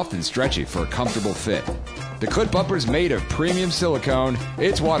it's soft and stretchy for a comfortable fit. The Clit Bumper's made of premium silicone,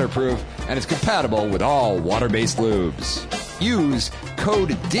 it's waterproof, and it's compatible with all water-based lubes. Use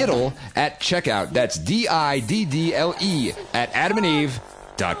code DIDDLE at checkout. That's DIDDLE at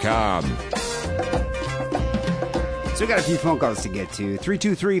adamandeve.com. So we got a few phone calls to get to.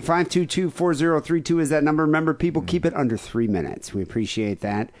 323-522-4032 is that number. Remember, people, keep it under 3 minutes. We appreciate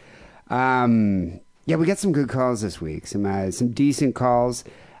that. Yeah, we got some good calls this week. Some decent calls.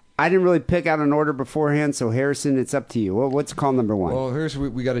 I didn't really pick out an order beforehand, so Harrison, it's up to you. What's call number one? Well,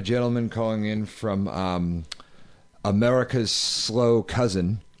 we got a gentleman calling in from America's slow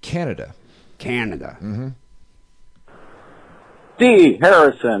cousin, Canada. Canada. Mm-hmm. Dee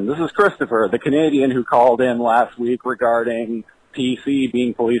Harrison, this is Christopher, the Canadian who called in last week regarding PC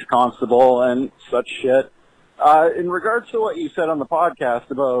being police constable and such shit. In regards to what you said on the podcast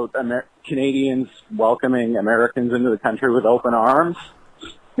about Canadians welcoming Americans into the country with open arms,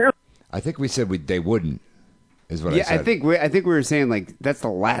 I think we said they wouldn't. Is what I said. I think we were saying like that's the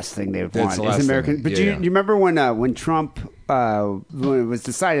last thing they would That's want the is last American. thing. But Yeah, you remember when Trump when it was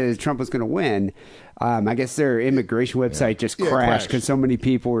decided that Trump was going to win? I guess their immigration website just crashed because so many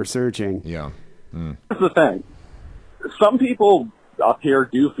people were searching. Yeah. Here's the thing. Some people up here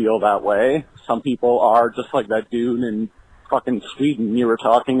do feel that way. Some people are just like that dude in fucking Sweden you were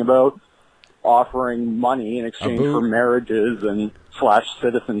talking about, offering money in exchange for marriages and /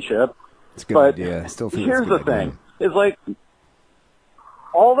 citizenship. It's a good But idea. I still think here's it's a the good thing: idea. is like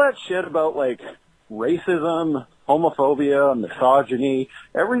all that shit about like racism, homophobia, misogyny,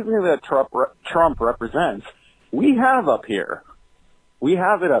 everything that Trump represents. We have up here. We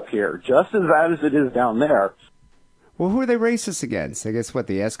have it up here, just as bad as it is down there. Well, who are they racist against? I guess the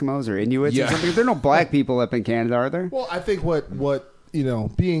Eskimos or Inuits Yeah. or something. There are no black people up in Canada, are there? Well, I think what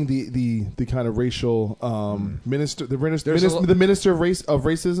being the kind of racial minister, the minister of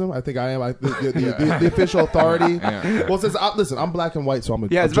racism. I think I am the official authority. Yeah. Well, since listen, I'm black and white, so I'm.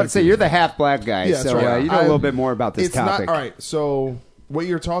 Yeah, I was about to say you're the half black guy, Yeah, so right. you know a little bit more about this it's topic. Not, all right, so what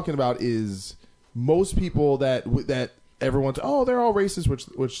you're talking about is most people that everyone's they're all racist,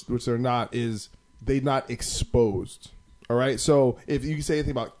 which they're not. Is they're not exposed. All right, so if you say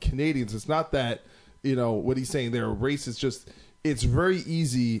anything about Canadians, it's not that what he's saying they're racist. Just it's very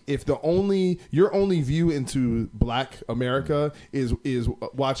easy if your only view into Black America is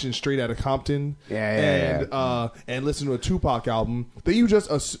watching Straight Outta Compton and listen to a Tupac album. Then you just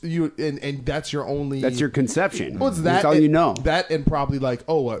and that's your only That's your conception. What's that? That's all you know. That and probably like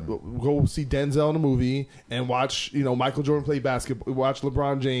go see Denzel in a movie and watch Michael Jordan play basketball, watch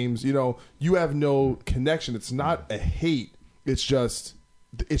LeBron James. You have no connection. It's not a hate. It's just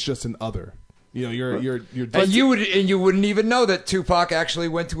an other. You're And you wouldn't even know that Tupac actually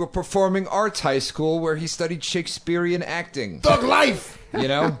went to a performing arts high school where he studied Shakespearean acting. Thug life.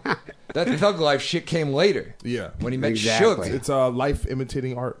 That thug life shit came later. Yeah, when he met Exactly. Suge. it's life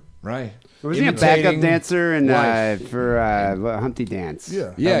imitating art. Right. Was he a Imitating backup dancer life. for Humpty Dance?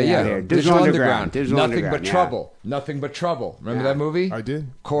 Yeah. Yeah. Digital Underground. Nothing Underground, but yeah. trouble. Nothing but trouble. Remember that movie? I did.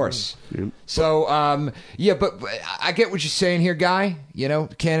 Of course. Yeah. So, but I get what you're saying here, guy.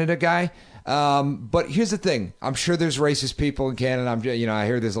 Canada guy. But here's the thing. I'm sure there's racist people in Canada. I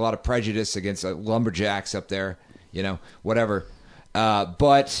hear there's a lot of prejudice against lumberjacks up there. Whatever.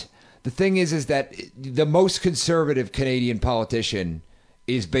 But the thing is that the most conservative Canadian politician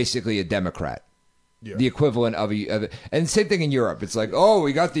is basically a Democrat. Yeah. The equivalent of and same thing in Europe. It's like,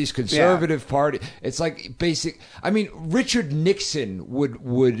 we got these conservative party. It's like Richard Nixon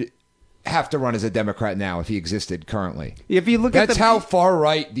would have to run as a Democrat now if he existed currently. If you look That's at how far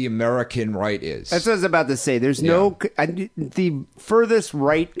right the American right is. That's what I was about to say. There's the furthest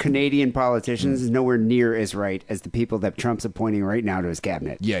right Canadian politicians is nowhere near as right as the people that Trump's appointing right now to his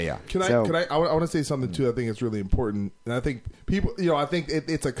cabinet. Yeah. I want to say something too. I think it's really important, and I think people, I think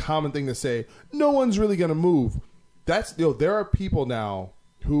it's a common thing to say. No one's really going to move. That's there are people now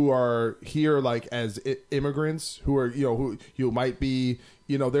who are here like as immigrants who are who might be.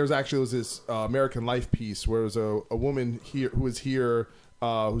 There's actually this American Life piece where it was a woman here who was here,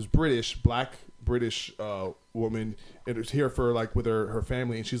 who's black British woman, and was here for with her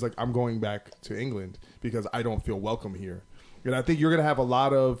family, and she's like, I'm going back to England because I don't feel welcome here. And I think you're going to have a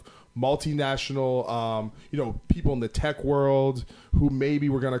lot of multinational, people in the tech world who maybe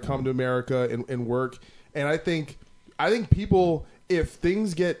were going to come to America and work. And I think people, if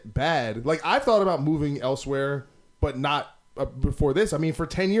things get bad, like I've thought about moving elsewhere, but not. Before this, for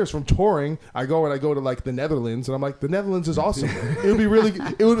 10 years from touring, I go to the Netherlands, and I'm like, the Netherlands is awesome. It would be really,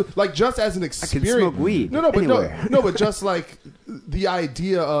 it would like just as an experience. I can smoke weed. But just like the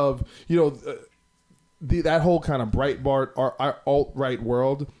idea of that whole kind of Breitbart alt-right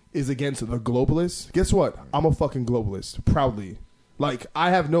world is against the globalists. Guess what? I'm a fucking globalist, proudly. Like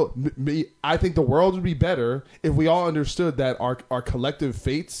I think the world would be better if we all understood that our collective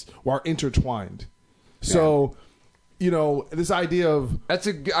fates are intertwined. Yeah. So. This idea of that's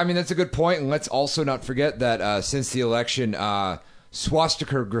a good point, and let's also not forget that since the election,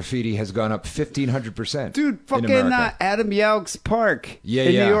 swastika graffiti has gone up 1,500%. Dude, fucking Adam Yauch's Park in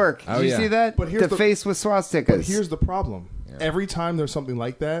New York. Did you see that? But the face with swastikas. But here's the problem. every time there's something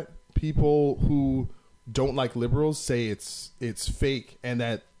like that, people who don't like liberals say it's fake and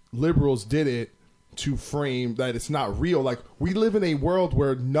that liberals did it to frame that it's not real. Like, we live in a world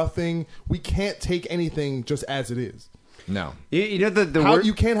where we can't take anything just as it is. No. You know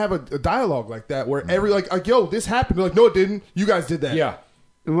you can't have a dialogue like that where like, yo, this happened. They're like, no, it didn't. You guys did that. Yeah.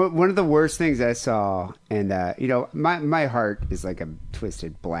 One of the worst things I saw, and my heart is like a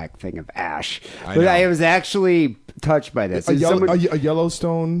twisted black thing of ash, but I was actually touched by this. A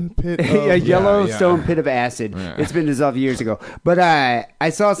Yellowstone pit. A Yellowstone pit of acid. Yeah. It's been dissolved years ago, but I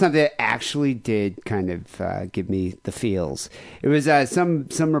saw something that actually did kind of give me the feels. It was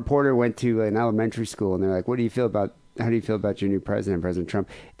some reporter went to an elementary school, and they're like, how do you feel about your new president, President Trump?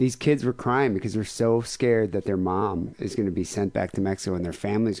 These kids were crying because they're so scared that their mom is going to be sent back to Mexico and their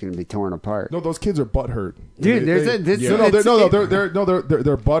family is going to be torn apart. No, those kids are butthurt. Dude, they're butthurt.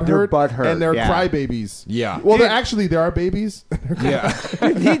 They're butthurt, and they're crybabies. Yeah. Well, they are babies. Yeah.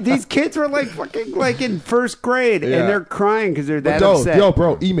 These kids were like fucking like in first grade, and they're crying because they're that upset. Yo,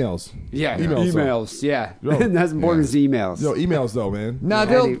 bro, emails. Yeah, emails. Yeah, that's important as emails. Yo, emails though, man. No,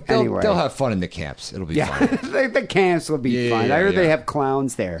 they'll have fun in the camps. It'll be fun. The camps will be fun. I heard they have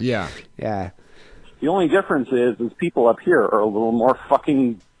clowns there. Yeah. Yeah. The only difference is people up here are a little more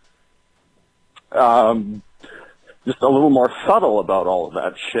fucking, just a little more subtle about all of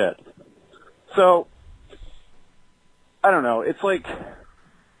that shit. So, I don't know. It's like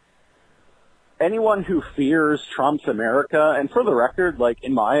anyone who fears Trump's America, and for the record, like,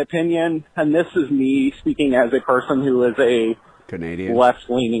 in my opinion, and this is me speaking as a person who is a Canadian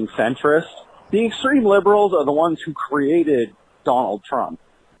left-leaning centrist, the extreme liberals are the ones who created Donald Trump.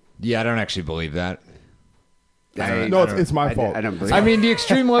 Yeah, I don't actually believe that. It's my fault. I don't believe. I mean, the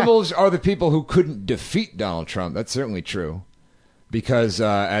extreme liberals are the people who couldn't defeat Donald Trump. That's certainly true, because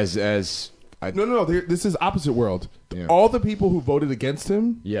No. This is opposite world. Yeah. All the people who voted against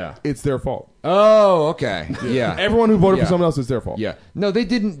him, it's their fault. Oh, okay. Yeah. Everyone who voted for someone else is their fault. Yeah. No, they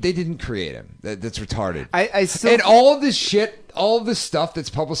didn't create him. That's retarded. I still, and all of this shit, all of this stuff that's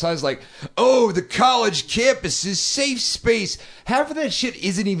publicized, like, oh, the college campus is safe space. Half of that shit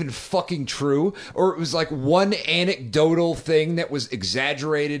isn't even fucking true, or it was like one anecdotal thing that was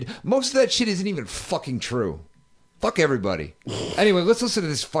exaggerated. Most of that shit isn't even fucking true. Fuck everybody. Anyway, let's listen to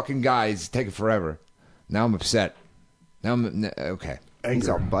this fucking guy. He's taking forever. Now I'm upset. Now I'm okay. He's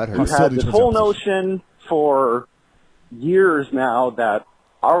all butthurt. We've had this whole notion for years now that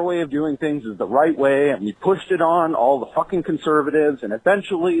our way of doing things is the right way, and we pushed it on all the fucking conservatives, and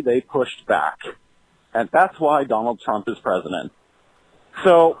eventually they pushed back. And that's why Donald Trump is president.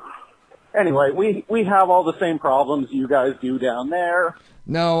 So, anyway, we have all the same problems you guys do down there.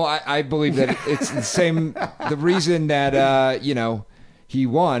 No, I believe that it's the same. The reason that he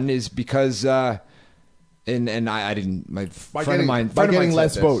won is because I didn't. My friend of mine by getting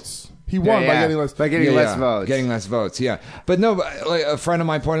less votes. He won by getting less votes. Getting less votes. Yeah, but no, like a friend of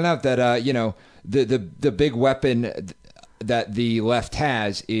mine pointed out that the big weapon that the left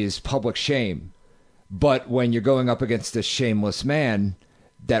has is public shame. But when you're going up against a shameless man,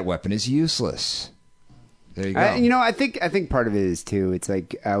 that weapon is useless. There you go. I think part of it is too. It's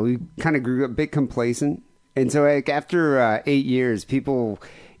like we kind of grew up a bit complacent, and so like after 8 years, people,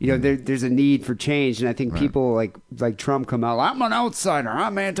 there's a need for change, and I think people like Trump come out. I'm an outsider.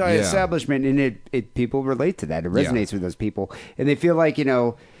 I'm anti-establishment, and it people relate to that. It resonates with those people, and they feel like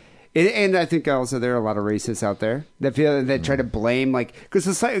And I think also there are a lot of racists out there that try to blame, like, because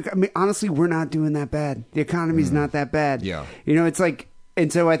society. I mean, honestly, we're not doing that bad. The economy's not that bad. Yeah, it's like.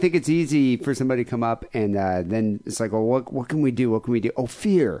 And so I think it's easy for somebody to come up and then it's like, well, what can we do? What can we do? Oh,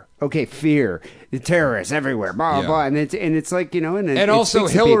 fear. Okay, fear. The terrorists everywhere. Blah, blah, blah. And it's like, and also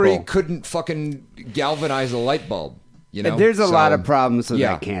Hillary couldn't fucking galvanize a light bulb. There's a lot of problems with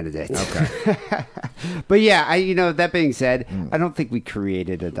that candidate. Okay. But yeah, that being said, I don't think we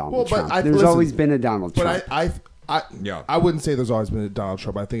creted a Donald Trump. There's always been a Donald Trump. But I wouldn't say there's always been a Donald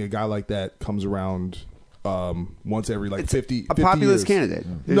Trump. I think a guy like that comes around once every 50 populist years. Candidate.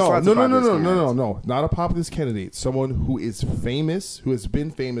 No, not a populist candidate. Someone who is famous, who has been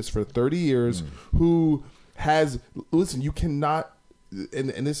famous for 30 years, who has you cannot.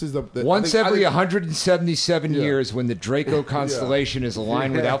 And this is the once every 177 years, when the Draco constellation is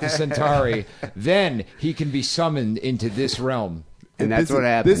aligned with Alpha Centauri, then he can be summoned into this realm. And that's what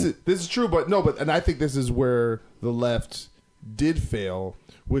happened. This is true, and I think this is where the left did fail,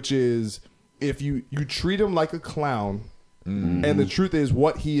 which is. If you treat him like a clown, and the truth is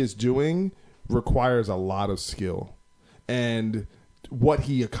what he is doing requires a lot of skill, and what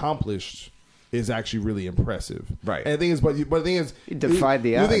he accomplished is actually really impressive. Right. And the thing is, but the thing is, He defied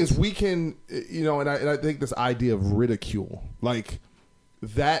the odds. thing is, we can, and I think this idea of ridicule, like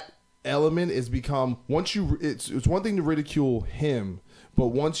that element is become it's one thing to ridicule him, but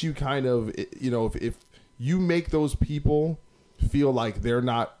once you kind of, if you make those people feel like they're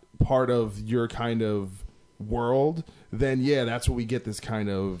not part of your kind of world, then that's what we get, this kind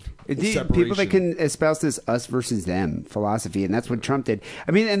of separation. People that can espouse this us versus them philosophy, and that's what Trump did.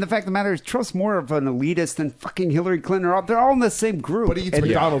 I mean, and the fact of the matter is, Trump's more of an elitist than fucking Hillary Clinton. They're all in the same group. But he eats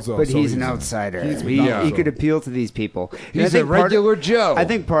McDonald's, though. But so he's an outsider. He could appeal to these people. He's a regular Joe. I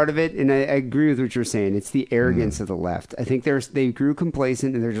think part of it, and I agree with what you're saying, it's the arrogance of the left. I think they grew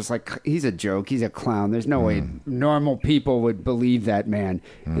complacent, and they're just like, he's a joke, he's a clown. There's no way normal people would believe that man,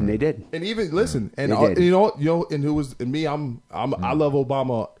 and they did. And even listen, and and who was and me, I love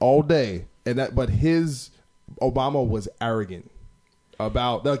Obama all day, but his Obama was arrogant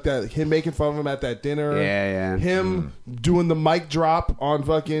about like that, him making fun of him at that dinner, him doing the mic drop on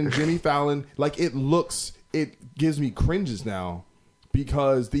fucking Jimmy Fallon. Like it gives me cringes now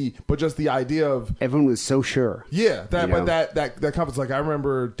because just the idea of everyone was so sure. Yeah, that conference. Like I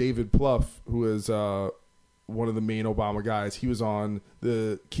remember David Plouffe, who is one of the main Obama guys. He was on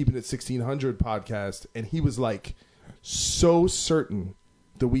the Keeping It 1600 podcast, and he was like so certain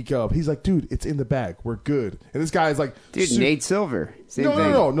the week of. He's like, dude, it's in the bag. We're good. And this guy is like, dude, Nate Silver. Same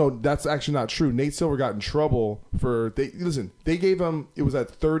thing. No. That's actually not true. Nate Silver got in trouble for they gave him, it was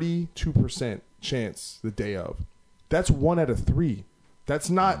at 32% chance the day of. That's 1 out of 3.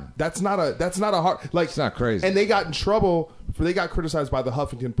 That's not a hard, like, it's not crazy. And they got in trouble they got criticized by the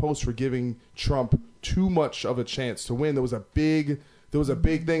Huffington Post for giving Trump too much of a chance to win. There was a big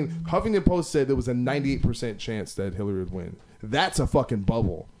thing. Huffington Post said there was a 98% chance that Hillary would win. That's a fucking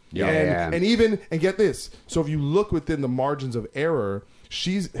bubble. And get this. So if you look within the margins of error,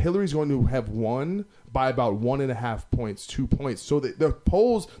 Hillary's going to have won by about 1.5 points, 2 points. So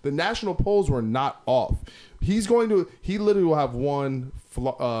the national polls were not off. He literally will have won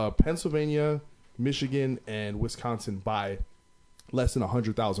Pennsylvania, Michigan, and Wisconsin by less than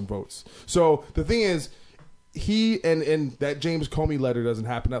 100,000 votes. So the thing is, and that James Comey letter doesn't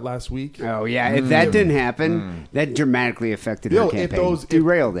happen that last week. Oh yeah, if that didn't happen, that dramatically affected her campaign.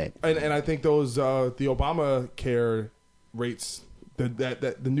 Derailed it. And I think those the Obamacare rates,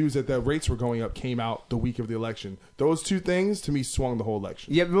 the news that the rates were going up came out the week of the election. Those two things to me swung the whole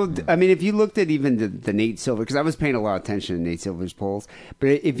election. Yeah, well, I mean, if you looked at even the Nate Silver, because I was paying a lot of attention to Nate Silver's polls, but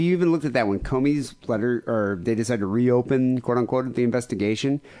if you even looked at that when Comey's letter, or they decided to reopen, quote unquote, the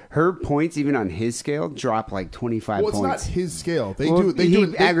investigation, her points even on his scale dropped like 25 points. Well, it's not his scale.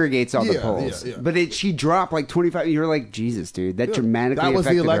 He aggregates all the polls, but she dropped like 25. You're like, Jesus, dude, that dramatically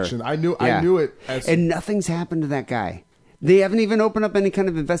affected her. That was the election. I knew it. And nothing's happened to that guy. They haven't even opened up any kind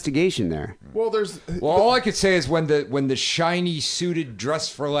of investigation there. Well, all I could say is when the shiny suited dress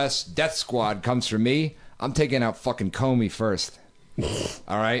for less death squad comes for me, I'm taking out fucking Comey first.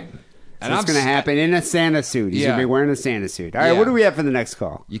 All right, and that's going to happen in a Santa suit. He's going to be wearing a Santa suit. All right, what do we have for the next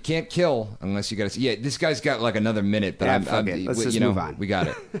call? You can't kill unless you got to. Yeah, this guy's got like another minute, but let's just move on. We got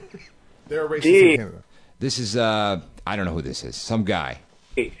it. They're racist in Canada. This is I don't know who this is. Some guy.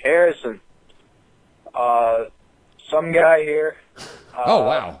 Hey, Harrison. Some guy here. Oh,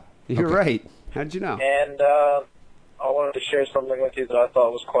 wow. You're right. How'd you know? And I wanted to share something with you that I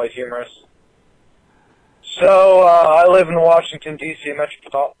thought was quite humorous. So, I live in the Washington, D.C.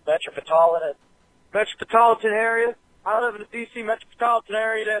 metropolitan area. I live in the D.C. metropolitan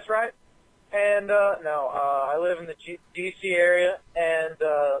area, that's right. And, I live in the D.C. area, and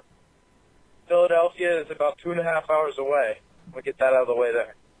Philadelphia is about 2.5 hours away. We'll get that out of the way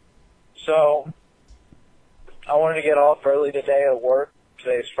there. So, I wanted to get off early today at work.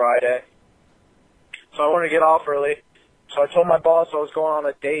 Today's Friday. So I wanted to get off early. So I told my boss I was going on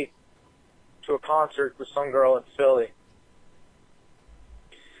a date to a concert with some girl in Philly.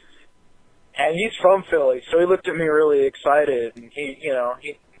 And he's from Philly, so he looked at me really excited. And he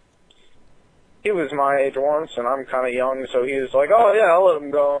was my age once, and I'm kind of young, so he was like, oh, yeah, I'll let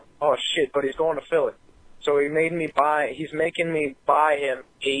him go. Oh, shit, but he's going to Philly. So he's making me buy him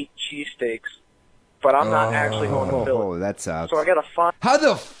 8 cheesesteaks. But I'm not actually going to Philly. Oh, that sucks. So I got to find... How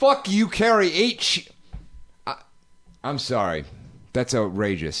the fuck you carry 8 I'm sorry. That's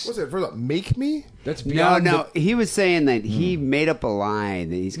outrageous. What's it? Make me? That's beyond... No. He was saying that he made up a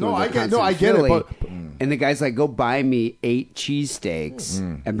line that he's going to concert I get Philly, it. But, and the guy's like, go buy me 8 cheesesteaks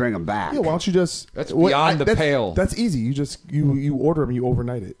and bring them back. Yeah, why don't you just... That's beyond the pale. That's easy. You order them, you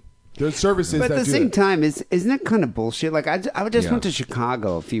overnight it. There's services But that at the do same that. time, isn't that kind of bullshit? Like I just went to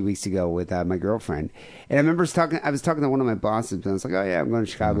Chicago a few weeks ago with my girlfriend, and I remember I was talking to one of my bosses, and I was like, "Oh yeah, I'm going to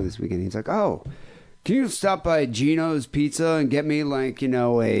Chicago this weekend." He's like, "Oh, can you stop by Gino's Pizza and get me like a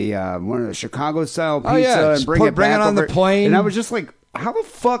one of the Chicago style pizza and bring it back on over?" the plane? And I was just like, how the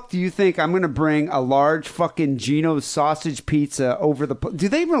fuck do you think I'm going to bring a large fucking Gino's sausage pizza over the? Do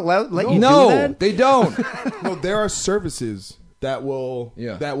they even let you do that? They don't. No, there are services that will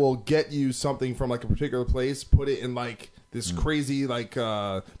get you something from like a particular place, put it in like this crazy like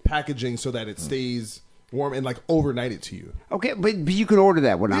packaging so that it stays warm and like overnight it to you. Okay, but you can order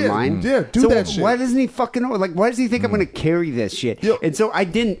that one online. Yeah, do that shit. Why doesn't he fucking order? Like, why does he think I'm going to carry this shit? Yo. And so I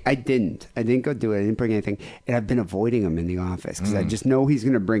didn't go do it. I didn't bring anything, and I've been avoiding him in the office because I just know he's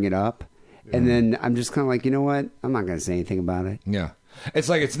going to bring it up, and then I'm just kind of like, you know what? I'm not going to say anything about it. Yeah. It's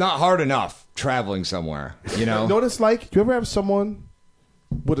like it's not hard enough traveling somewhere, you know? Notice, like, do you ever have someone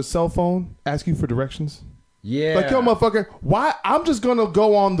with a cell phone ask you for directions? Yeah. Like, yo, motherfucker, why? I'm just going to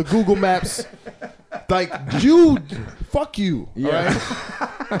go on the Google Maps. Like, you, fuck you, all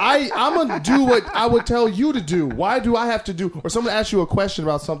right? I'm going to do what I would tell you to do. Why do I have to do? Or someone asks you a question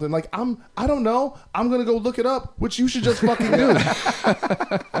about something. Like, I don't know. I'm going to go look it up, which you should just fucking do.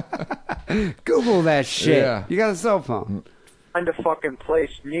 Google that shit. Yeah. You got a cell phone. Find a fucking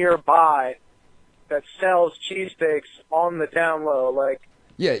place nearby that sells cheesesteaks on the down low, like.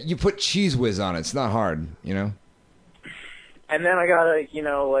 Yeah, you put Cheese Whiz on it. It's not hard, you know? And then I gotta,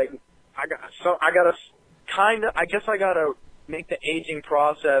 I gotta make the aging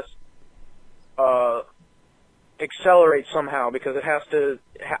process, accelerate somehow because I have to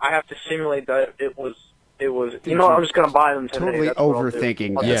simulate that it was, I'm just gonna buy them today. Totally That's what I'll do.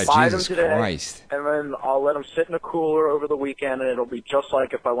 overthinking. I'll Yeah, just buy Jesus them today, Christ. and then I'll let them sit in a cooler over the weekend, and it'll be just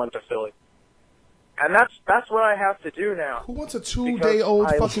like if I went to Philly. And that's what I have to do now. Who wants a 2-day-old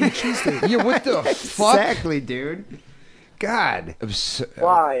fucking cheesesteak? Yeah, what the fuck? Exactly, dude. God.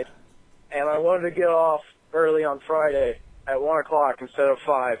 Lied, and I wanted to get off early on Friday at 1 o'clock instead of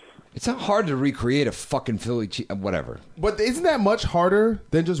 5. It's not hard to recreate a fucking Philly cheese. Whatever. But isn't that much harder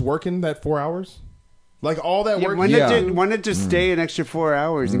than just working that 4 hours? Like all that work. Why not just stay an extra 4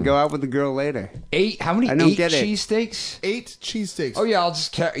 hours and go out with the girl later? 8? How many? I don't 8 get it. cheesesteaks? 8 cheesesteaks. Oh yeah, I'll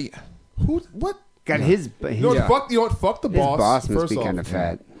just carry. Who? What? Got his You know what? Yeah. Fuck the his boss. boss must first be off. kind of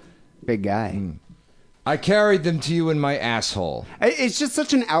fat. Big guy. I carried them to you in my asshole. It's just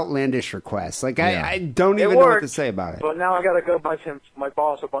such an outlandish request. Like, Yeah. I don't It even know what worked, to say about it. But now I gotta go buy my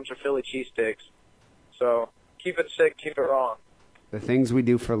boss a bunch of Philly cheesesteaks. So keep it sick, keep it wrong. The things we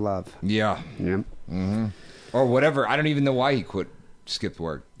do for love. Yeah. Yeah. Or whatever. I don't even know why he skipped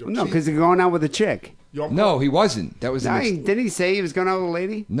work. No, because he's going out with a chick. No, he wasn't. That was No, didn't he say he was going out with a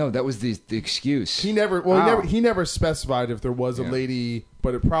lady? No, that was the excuse. He never. Well, Wow. he never specified if there was a lady,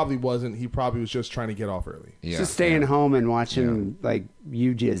 but it probably wasn't. He probably was just trying to get off early. Yeah. Just staying home and watching like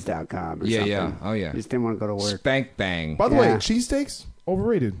UJizz.com or Yeah, something. yeah. Oh, yeah. Just didn't want to go to work. Spank bang. By the way, Yeah. cheesesteaks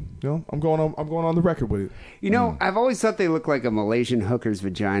overrated. You know, I'm going on the record with it. You know, I've always thought they look like a Malaysian hooker's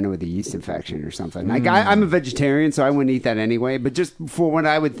vagina with a yeast infection or something. Like I'm a vegetarian, so I wouldn't eat that anyway. But just for what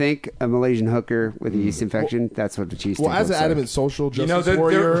I would think, a Malaysian hooker with a yeast infection, that's what the cheesesteak Well, as looks an like. adamant social justice know,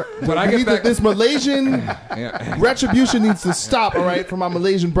 warrior, when I get back- this Malaysian Yeah. retribution needs to stop. All right, for my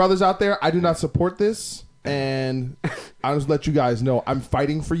Malaysian brothers out there, I do not support this, and I'll just let you guys know I'm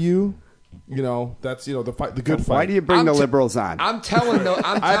fighting for you. You know, that's the fight, the good fight. Why do you bring I'm the t- liberals on? I'm telling though.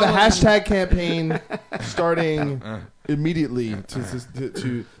 I have a hashtag campaign starting immediately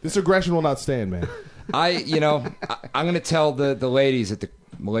to this aggression will not stand, man. I'm going to tell the ladies at the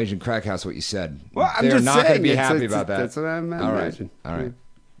Malaysian crack house what you said. Well, I'm They're just not going to saying, be it's- happy it's- about that. that's what I'm All right. imagining. All right.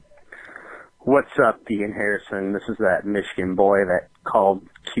 What's up, Dee and Harrison? This is that Michigan boy that called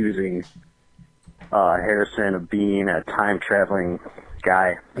accusing Harrison of being a time-traveling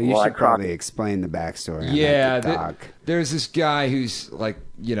guy. Well, you I should probably explain the backstory. on Yeah, that, Doc. there's this guy who's like,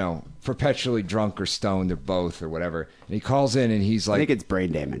 perpetually drunk or stoned or both or whatever. And he calls in and he's I like, think it's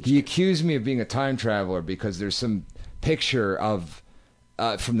brain damage. he accused me of being a time traveler because there's some picture of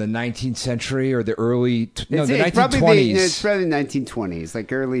from the 19th century or the early the 1920s. It's probably the 1920s,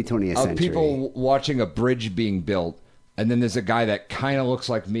 like early 20th of century. people watching a bridge being built. And then there's a guy that kind of looks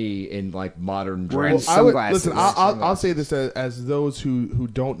like me in like modern Wearing dress. sunglasses. Listen, I'll say this as those who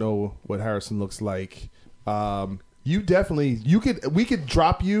don't know what Harrison looks like. We could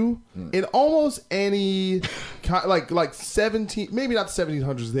drop you in almost any like 17, maybe not the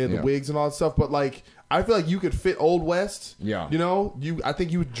 1700s. They had the wigs and all that stuff, but like I feel like you could fit Old West. Yeah. You know, I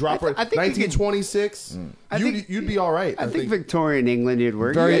think you would drop it. I think 1926. You'd be all right. I think Victorian England would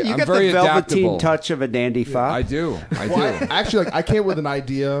work. Very- you I'm got very the velveteen adaptable. touch of a dandy fop. I do. Actually, I came with an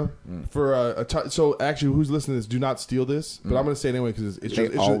idea for so actually, who's listening to this? Do not steal this, but I'm going to say it anyway because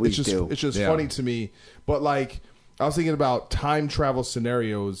it's just Yeah. funny to me. But like, I was thinking about time travel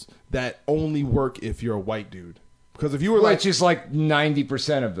scenarios that only work if you're a white dude. Because if you were Like like just like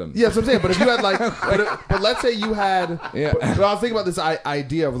 90% of them. yeah, that's what I'm saying. But if you had like, but let's say you had. Yeah. But I was thinking about this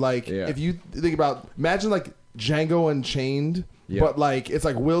idea of like, Yeah. if you think about, imagine like Django Unchained, Yeah. but like it's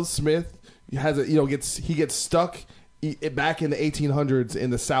like Will Smith has a he gets stuck back in the 1800s in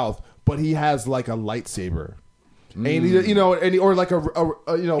the South, but he has like a lightsaber. And or like He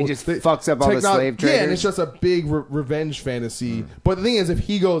just fucks up all the slave traders. Yeah, and it's just a big revenge fantasy. But the thing is, if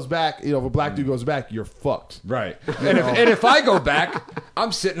he goes back, if a black dude goes back, you're fucked. Right. And if I go back,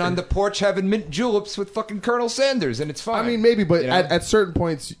 I'm sitting on the porch having mint juleps with fucking Colonel Sanders, and it's fine. I mean, maybe, but You know? at certain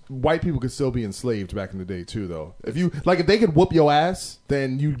points, white people could still be enslaved back in the day too. Though, if they could whoop your ass,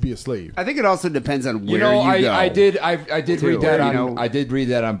 then you'd be a slave. I think it also depends on where you go. I did Too, read that you on know. I did read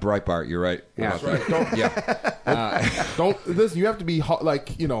that on Breitbart. You're right. Yeah. about that. Yeah. Don't listen. You have to be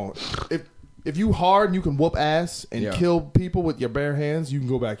like if you hard and you can whoop ass and Yeah. kill people with your bare hands, you can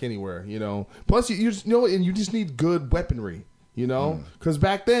go back anywhere. Plus you just and you just need good weaponry. Because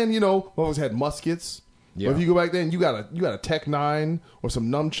back then motherfuckers had muskets. Yeah. But if you go back then, you got a Tech 9 or some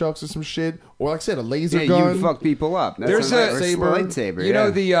nunchucks or some shit, or like I said, a laser Yeah, gun. you fuck people up. There's a lightsaber. lightsaber. You know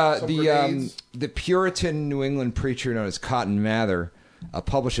Some the grenades. the Puritan New England preacher known as Cotton Mather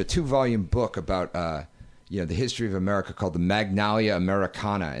published a 2-volume book about the history of America called the Magnalia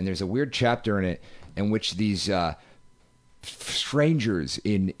Americana, and there's a weird chapter in it in which these strangers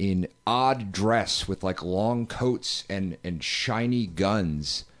in odd dress with like long coats and shiny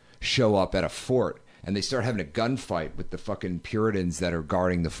guns show up at a fort, and they start having a gunfight with the fucking Puritans that are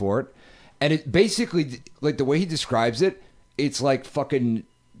guarding the fort. And it basically, like the way he describes it, it's like fucking,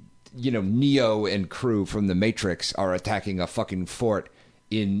 Neo and crew from the Matrix are attacking a fucking fort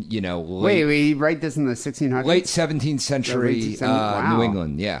in, Wait, he write this in the 1600s? late 17th century Wow. New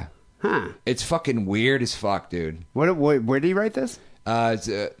England. Yeah. Huh. It's fucking weird as fuck, dude. Where did he write this?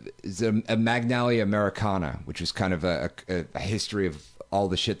 It's a Magnalia Americana, which is kind of a history of all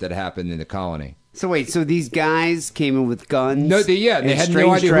the shit that happened in the colony. So wait, so these guys came in with guns? No, they and had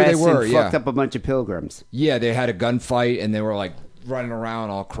no strange idea who they dress were, and yeah. fucked up a bunch of pilgrims. Yeah, they had a gunfight, and they were like running around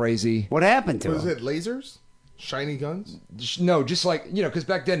all crazy. What happened to What is them? it? Lasers? Shiny guns? No, just like, because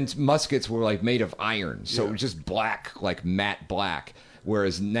back then muskets were like made of iron, so it was just black, like matte black,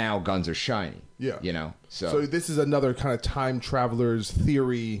 whereas now guns are shiny. Yeah. So this is another kind of time traveler's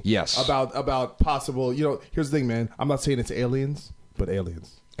theory. Yes. About possible. Here's the thing, man. I'm not saying it's aliens, but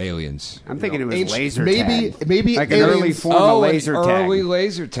aliens. aliens. I'm thinking it was Ancient- laser maybe- tag. maybe like an early aliens- form of laser an tag. early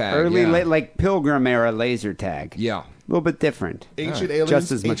laser tag. Early, yeah. like Pilgrim era laser tag. Yeah. A little bit different. Ancient aliens,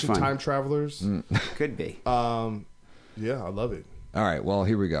 Just as much ancient fun. time travelers. Could be. Yeah, I love it. All right. Well,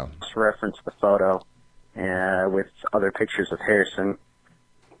 here we go. Just reference the photo with other pictures of Harrison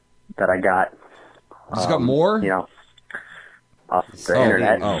that I got. Just got more? Off the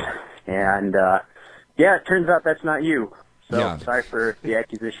internet. Oh. And, it turns out that's not you. So, Yeah. sorry for the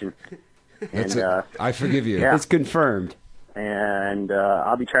accusation. That's And, it. I forgive you. yeah. It's confirmed. And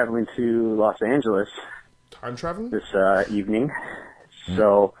I'll be traveling to Los Angeles Time traveling? this evening.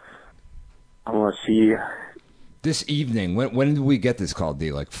 So, I want to see... This evening, when did we get this call,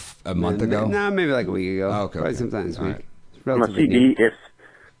 D? Like a month ago? No, maybe like a week ago. Oh, okay, Probably okay. sometime this All week. right. It's I'm going to relatively see new. D if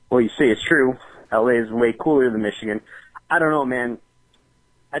what you say is true. LA is way cooler than Michigan. I don't know, man.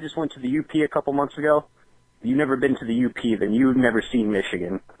 I just went to the UP a couple months ago. You've never been to the UP, then you've never seen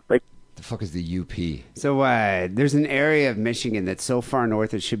Michigan. Like, The fuck is the UP? So there's an area of Michigan that's so far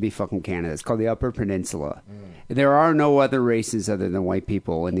north it should be fucking Canada. It's called the Upper Peninsula. There are no other races other than white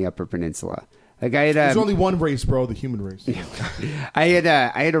people in the Upper Peninsula. Like I had There's only one race, bro, the human race. I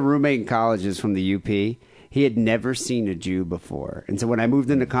had a roommate in college who's from the UP. He had never seen a Jew before, and so when I moved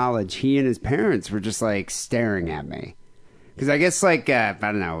into college, he and his parents were just like staring at me. Because I guess I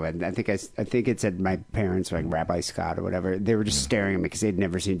don't know. I think it said my parents were like Rabbi Scott or whatever. They were just staring at me because they'd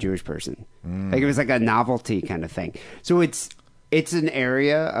never seen a Jewish person. Like it was like a novelty kind of thing. So it's an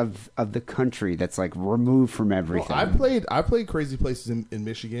area of the country that's like removed from everything. Well, I played crazy places in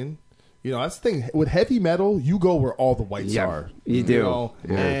Michigan. That's the thing with heavy metal. You go where all the whites Yeah, are. you do.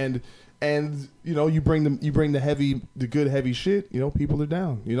 Yeah. And you bring the good heavy shit. People are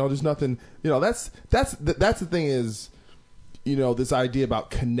down. There's nothing. That's the thing is. This idea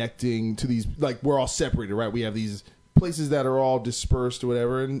about connecting to these, like, we're all separated, right? We have these places that are all dispersed or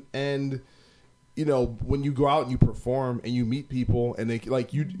whatever, and when you go out and you perform and you meet people and they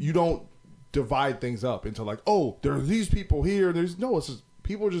like you don't divide things up into like, oh, there are these people here. It's just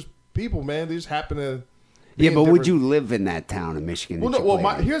people are just people, man. They just happen to. Yeah, but would you live in that town in Michigan?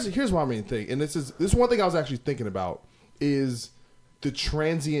 Here's my main thing, and this is one thing I was actually thinking about is the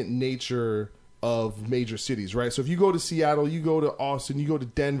transient nature of major cities, right? So if you go to Seattle, you go to Austin, you go to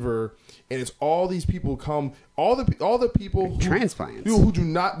Denver, and it's all these people come, all the people transplants who do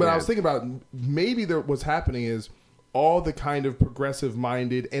not. But I was thinking about maybe what's happening is all the kind of progressive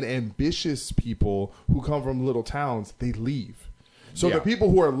minded and ambitious people who come from little towns, they leave. So the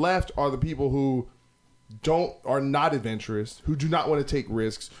people who are left are the people who are not adventurous, who do not want to take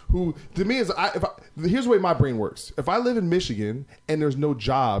risks, who to me is here's the way my brain works. If I live in Michigan and there's no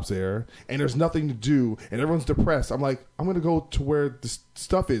jobs there and there's nothing to do and everyone's depressed, I'm like, I'm gonna go to where the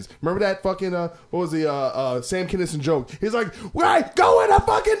stuff is. Remember that fucking what was the Sam Kinison joke? He's like, right, go where the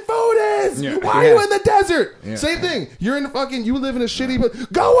fucking food is. Why are you in the desert? Same thing. You're in the fucking, you live in a shitty,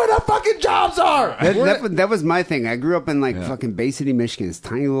 but go where the fucking jobs are. That was my thing. I grew up in fucking Bay City, Michigan, this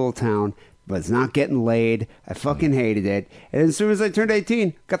tiny little town. But it's not getting laid. I fucking hated it. And as soon as I turned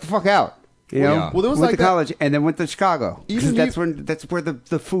 18, got the fuck out. You know, well, there was went like to college and then went to Chicago. Even that's where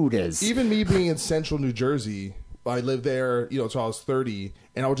the food is. Even me being in central New Jersey, I lived there, until I was 30,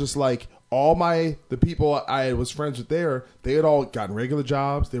 and I was just like, the people I was friends with there, they had all gotten regular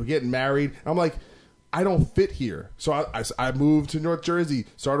jobs. They were getting married. I'm like, I don't fit here. So I moved to North Jersey,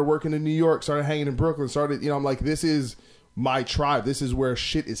 started working in New York, started hanging in Brooklyn, I'm like, this is my tribe. This is where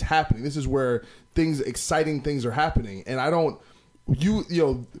shit is happening. This is where exciting things are happening. And I don't,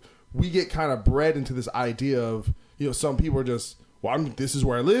 we get kind of bred into this idea of, some people are just, this is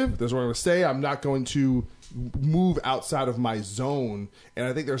where I live. This is where I'm going to stay. I'm not going to move outside of my zone. And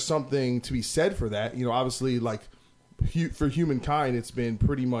I think there's something to be said for that. Obviously, like for humankind, it's been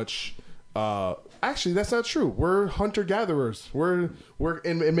pretty much, actually, that's not true. We're hunter gatherers.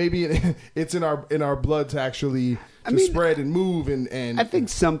 And maybe it's in our blood to actually spread and move and. I think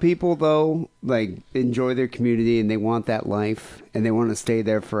some people though enjoy their community and they want that life and they want to stay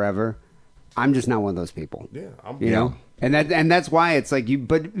there forever. I'm just not one of those people. Yeah, you know, and that's why it's like you.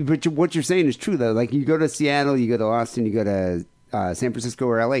 But what you're saying is true though. Like you go to Seattle, you go to Austin, you go to San Francisco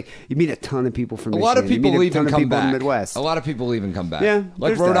or LA, you meet a ton of people from Michigan. A lot of people even come back. In the Midwest. A lot of people even come back. Yeah,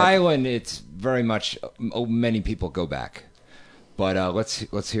 like Rhode Island, it's very much many people go back. But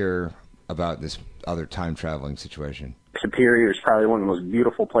let's hear about this other time traveling situation. Superior is probably one of the most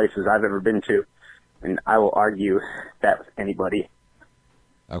beautiful places I've ever been to, and I will argue that with anybody.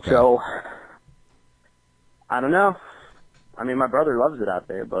 Okay. So I don't know. I mean, my brother loves it out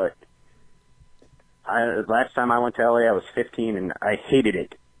there, but last time I went to LA, I was 15, and I hated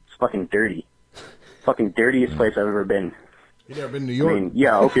it. It's fucking dirty. Fucking dirtiest place I've ever been. You never been to New York? I mean,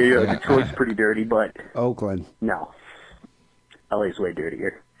 yeah, okay, Detroit's pretty dirty, but Oakland. No, LA's way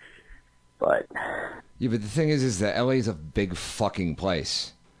dirtier. But yeah, but the thing is that LA is a big fucking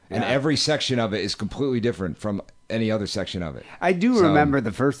place, and every section of it is completely different from any other section of it. I do remember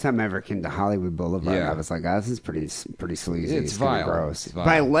the first time I ever came to Hollywood Boulevard. I was like, this is pretty sleazy. It's vile. Gross. It's vile.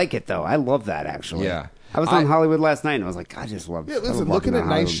 But I like it though. I love that actually. Yeah. I was on Hollywood last night and I was like, I just love it. Yeah, listen, looking at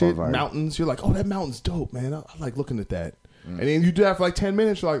nice shit, mountains, you're like, oh, that mountain's dope, man. I like looking at that. And then you do that for like 10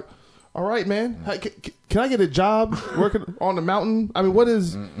 minutes, you're like, all right, man, can I get a job working on the mountain? I mean,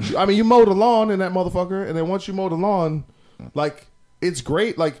 you mow the lawn in that motherfucker, and then once you mow the lawn, like, it's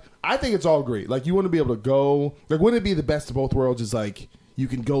great. Like, I think it's all great. Like, you want to be able to go, like, wouldn't it be the best of both worlds is, like, you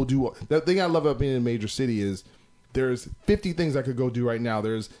can go do, the thing I love about being in a major city is there's 50 things I could go do right now.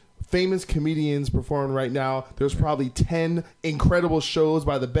 There's famous comedians performing right now. There's probably 10 incredible shows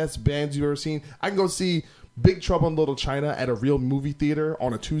by the best bands you've ever seen. I can go see Big Trouble in Little China at a real movie theater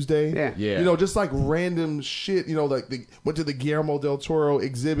on a Tuesday. Yeah. Just like random shit. Like they went to the Guillermo del Toro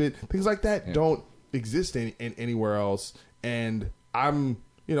exhibit. Things like that don't exist anywhere else. And I'm,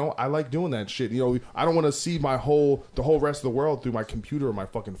 I like doing that shit. I don't want to see the whole rest of the world through my computer or my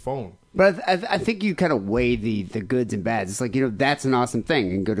fucking phone. But I think you kind of weigh the goods and bads. It's like, that's an awesome thing.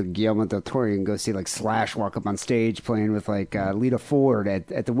 You can go to Guillermo del Toro and go see like Slash walk up on stage playing with like Lita Ford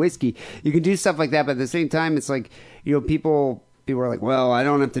at the Whiskey. You can do stuff like that, but at the same time, it's like, people are like, well, I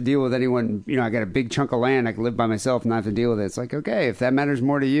don't have to deal with anyone. I got a big chunk of land. I can live by myself and not have to deal with it. It's like, okay, if that matters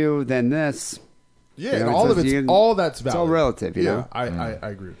more to you than this. Yeah, and all that's valid. It's all relative, you know? I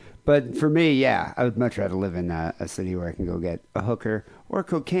agree. But for me, I would much rather live in a city where I can go get a hooker or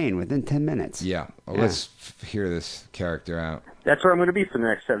cocaine within 10 minutes. Yeah. Well, let's hear this character out. That's where I'm going to be for the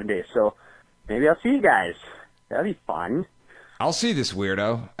next 7 days, so maybe I'll see you guys. That'll be fun. I'll see this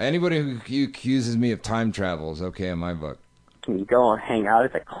weirdo. Anybody who accuses me of time travel is okay in my book. Can you go and hang out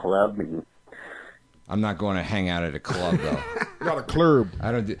at the club and I'm not going to hang out at a club though. Not a club.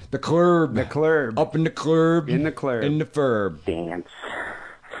 I don't do the club. The club. Up in the club. In the club. In the furb. Dance.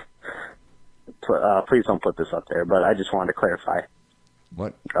 Please don't put this up there, but I just wanted to clarify.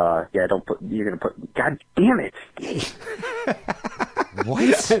 What? Yeah, don't put. You're gonna put. God damn it! What?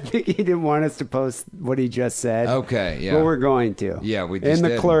 I think he didn't want us to post what he just said. Okay, yeah. But we're going to. Yeah, we just in the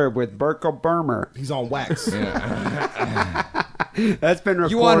did. club with Burko Burmer. He's on wax. Yeah. That's been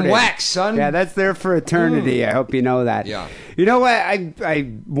recorded. You on wax, son? Yeah, that's there for eternity. I hope you know that. Yeah. You know what? I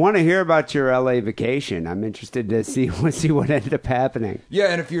want to hear about your LA vacation. I'm interested to see what ended up happening. Yeah,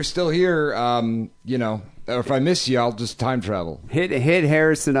 and if you're still here, you know, or if I miss you, I'll just time travel. Hit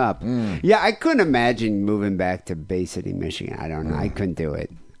Harrison up. Yeah, I couldn't imagine moving back to Bay City, Michigan. I don't know. I couldn't do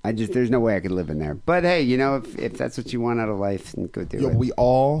it. There's no way I could live in there. But hey, you know, if that's what you want out of life, then go do it. We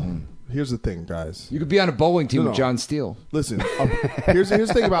all. Here's the thing, guys. You could be on a bowling team with John Steele. Listen, here's the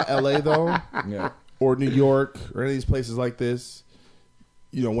thing about LA though, Yeah. or New York, or any of these places like this.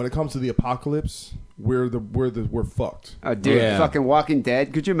 You know, when it comes to the apocalypse, we're fucked. Oh, dude, Yeah. fucking Walking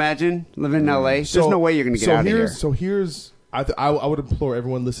Dead. Could you imagine living in LA? There's no way you're going to get out of here. So here's, I would implore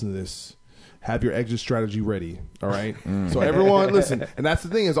everyone listen to this. Have your exit strategy ready. All right. So everyone listen, and that's the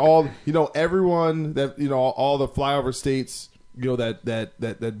thing is everyone that all the flyover states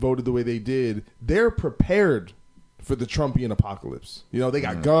that voted the way they did, they're prepared for the Trumpian apocalypse. They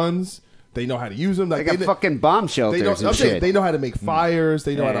got guns. They know how to use them. They got fucking bomb shelters and shit. They know how to make fires.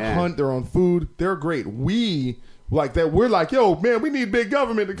 They know how to hunt their own food. They're great. We're like, yo, man, we need big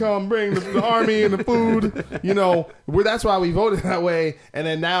government to come bring the army and the food. That's why we voted that way. And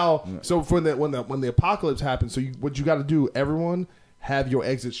then now, so for when the apocalypse happens, what you got to do, everyone, have your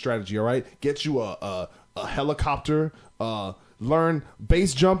exit strategy. All right, get you a helicopter. Learn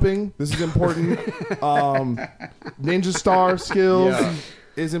base jumping. This is important. Ninja star skills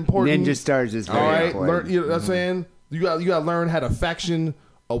is important. Ninja stars is very important. Learn. You know what I'm saying? You got to learn how to faction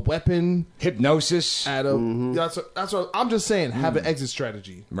a weapon. Hypnosis. That's what I'm just saying. Have an exit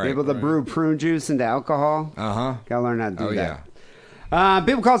strategy. Right. Be able to brew prune juice into alcohol. Gotta learn how to do that. Yeah.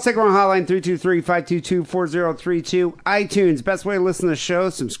 People call Sick Wrong Hotline 323-522-4032. iTunes, best way to listen to the show.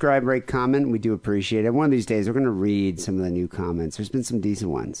 Subscribe, rate, comment. We do appreciate it. One of these days, we're going to read some of the new comments. There's been some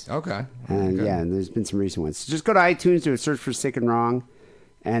decent ones. Okay. And there's been some recent ones. So just go to iTunes, do a search for Sick and Wrong,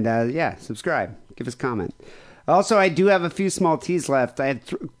 and subscribe. Give us a comment. Also, I do have a few small teas left. I had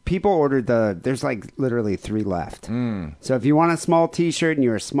people ordered there's like literally 3 left. So if you want a small t-shirt and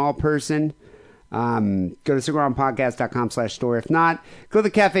you're a small person, go to SickandWrongPodcast.com/store. If not, go to the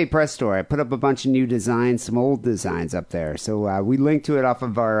Cafe Press store. I put up a bunch of new designs, some old designs up there. So we link to it off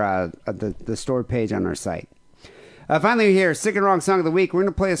of our the store page on our site. Finally, here, Sick and Wrong Song of the Week. We're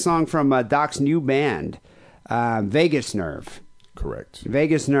going to play a song from Doc's new band, Vegas Nerve. Correct.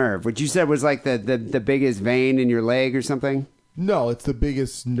 Vegas Nerve, which you said was like the biggest vein in your leg or something? No, it's the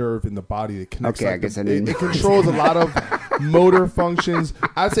biggest nerve in the body that connects. Okay, I guess I didn't know. It controls a lot of motor functions.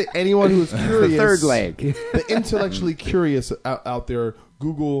 I'd say anyone who is curious, the third leg, the intellectually curious out there,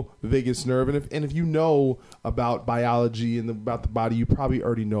 Google vagus nerve, and if you know about biology and about the body, you probably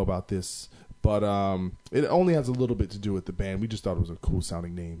already know about this. But it only has a little bit to do with the band. We just thought it was a cool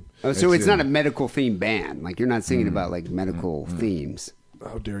sounding name. Oh, so it's not a medical themed band. Like you're not singing about like medical themes.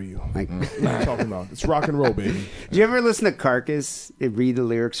 How dare you? Like, what are you talking about? It's rock and roll, baby. Do you ever listen to Carcass? Read the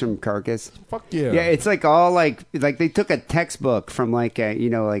lyrics from Carcass? Fuck yeah. Yeah, it's like all like they took a textbook from like a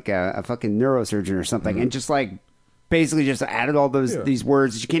fucking neurosurgeon or something and just like basically just added all these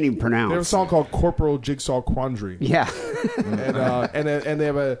words that you can't even pronounce. They have a song called Corporal Jigsaw Quandary. Yeah. and they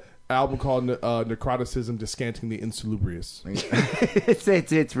have a album called Necroticism Descanting the Insalubrious.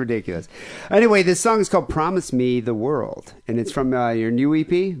 It's ridiculous. Anyway, this song is called Promise Me the World, and it's from your new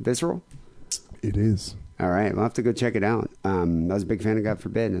EP, Visceral. It is. All right, we'll have to go check it out. I was a big fan of God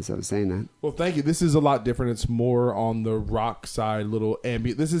Forbid, as I was saying that. Well, thank you. This is a lot different. It's more on the rock side, little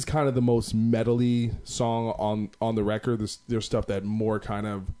ambient. This is kind of the most metal-y song on the record. There's stuff that more kind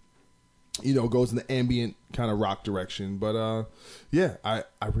of goes in the ambient kind of rock direction. But I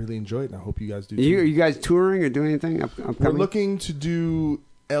really enjoy it, and I hope you guys do too. You guys touring or doing anything upcoming? We're looking to do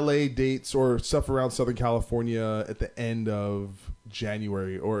LA dates or stuff around Southern California at the end of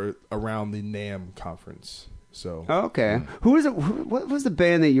January or around the NAMM conference. So okay. Who was it? What was the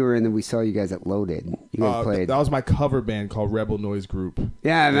band that you were in that we saw you guys at Loaded? You guys played. That was my cover band called Rebel Noise Group.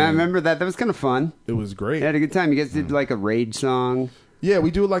 Yeah, I remember that. That was kind of fun. It was great. I had a good time. You guys did like a Rage song. Yeah,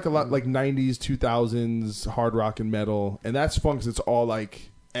 we do like a lot like 90s, 2000s hard rock and metal, and that's fun because it's all like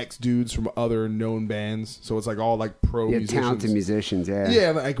ex-dudes from other known bands, so it's like all like pro musicians. Talented musicians,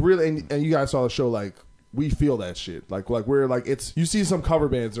 Yeah, like really, and you guys saw the show like we feel that shit. Like we're like, it's, you see some cover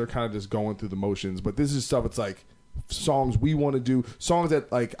bands that are kind of just going through the motions, but this is stuff, it's like songs we want to do, songs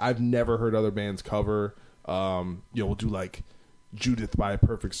that like I've never heard other bands cover. We'll do like Judith by a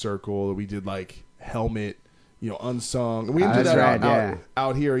Perfect Circle. We did like Helmet, Unsung. And we didn't do that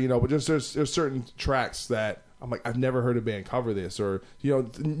out here, but just there's certain tracks that I'm like, I've never heard a band cover this, or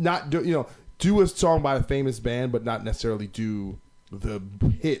do a song by a famous band, but not necessarily do the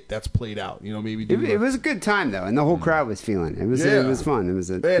hit that's played out. Maybe do it was a good time though, and the whole crowd was feeling it. It was fun. It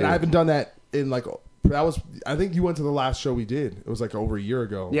was I haven't done that in like, that was, I think you went to the last show we did. It was like over a year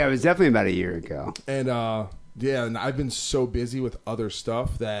ago. Yeah, it was definitely about a year ago. And and I've been so busy with other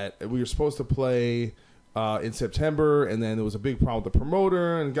stuff that we were supposed to play in September, and then there was a big problem with the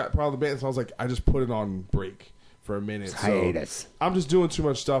promoter and got problem with the band. So I was like, I just put it on break for a minute. Hiatus. So I'm just doing too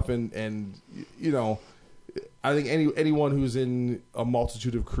much stuff, and I think anyone who's in a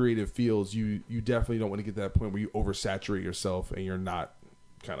multitude of creative fields, you definitely don't want to get to that point where you oversaturate yourself and you're not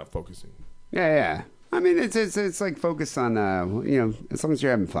kind of focusing. Yeah. I mean, it's like focus on as long as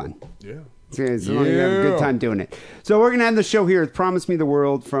you're having fun. Yeah. As long as you have a good time doing it. So we're gonna end the show here with "Promise Me the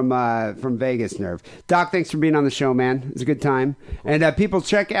World" from Vegas Nerve. Doc, thanks for being on the show, man. It was a good time. And people,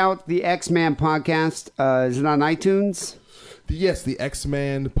 check out the X-Man podcast. Is it on iTunes? Yes, the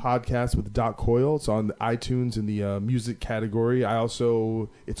X-Man podcast with Doc Coyle. It's on iTunes in the music category. It's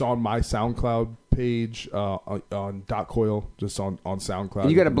on my SoundCloud page on Doc Coyle, just on SoundCloud.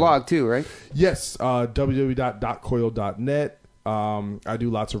 You got a blog too, right? Yes, www.doccoyle.net. I do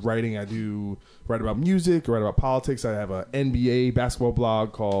lots of writing. I do write about music, I write about politics. I have an NBA basketball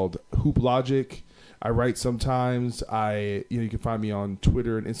blog called Hoop Logic. I write sometimes. You can find me on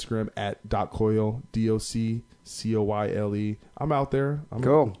Twitter and Instagram at Doc Coyle, DOCCOYLE. I'm out there.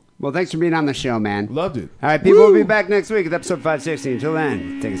 Cool. Well, thanks for being on the show, man. Loved it. All right, people, will be back next week with episode 560. Until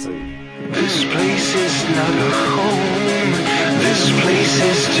then, take a sleep. This place is not a home. This place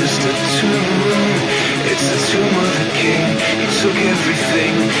is just a tomb. It's the tomb of the king. He took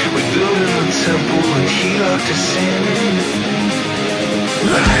everything. We built him a temple and he locked us in.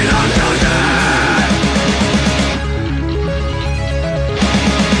 Light on thunder.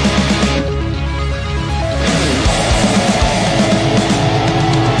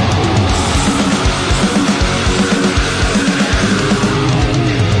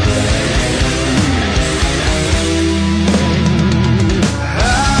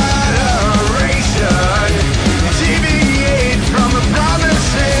 From the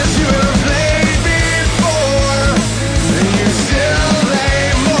promises you have made before, and you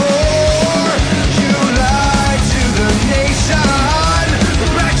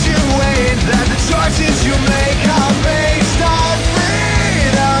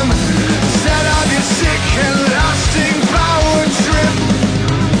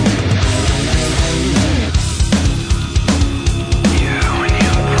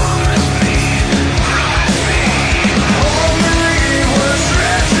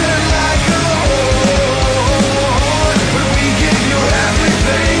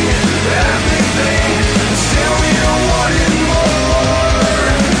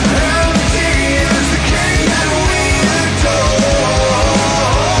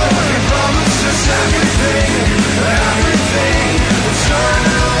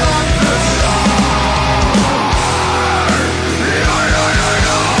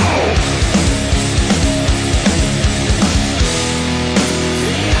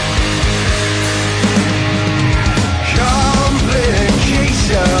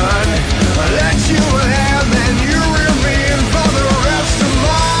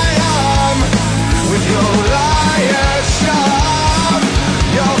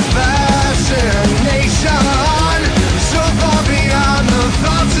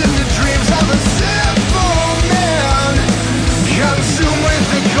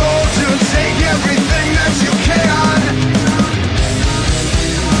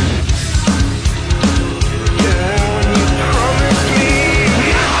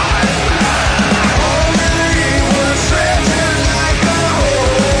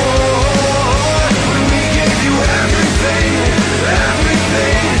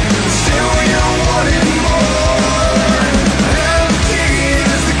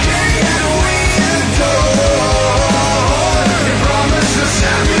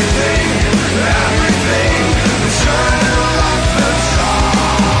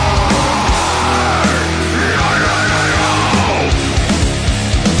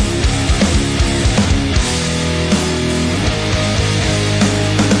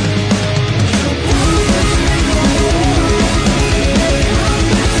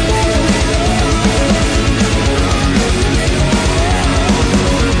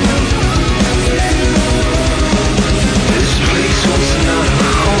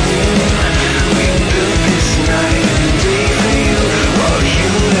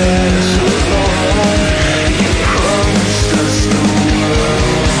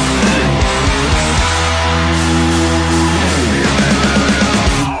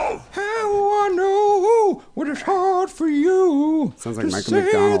Sounds like to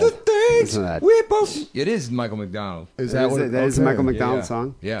Michael say McDonald. the things Listen to that. we both. It is Michael McDonald. Is that what That is a Michael okay. McDonald Yeah.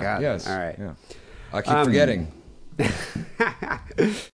 song? Yeah. God. Yes. All right. Yeah. I keep forgetting.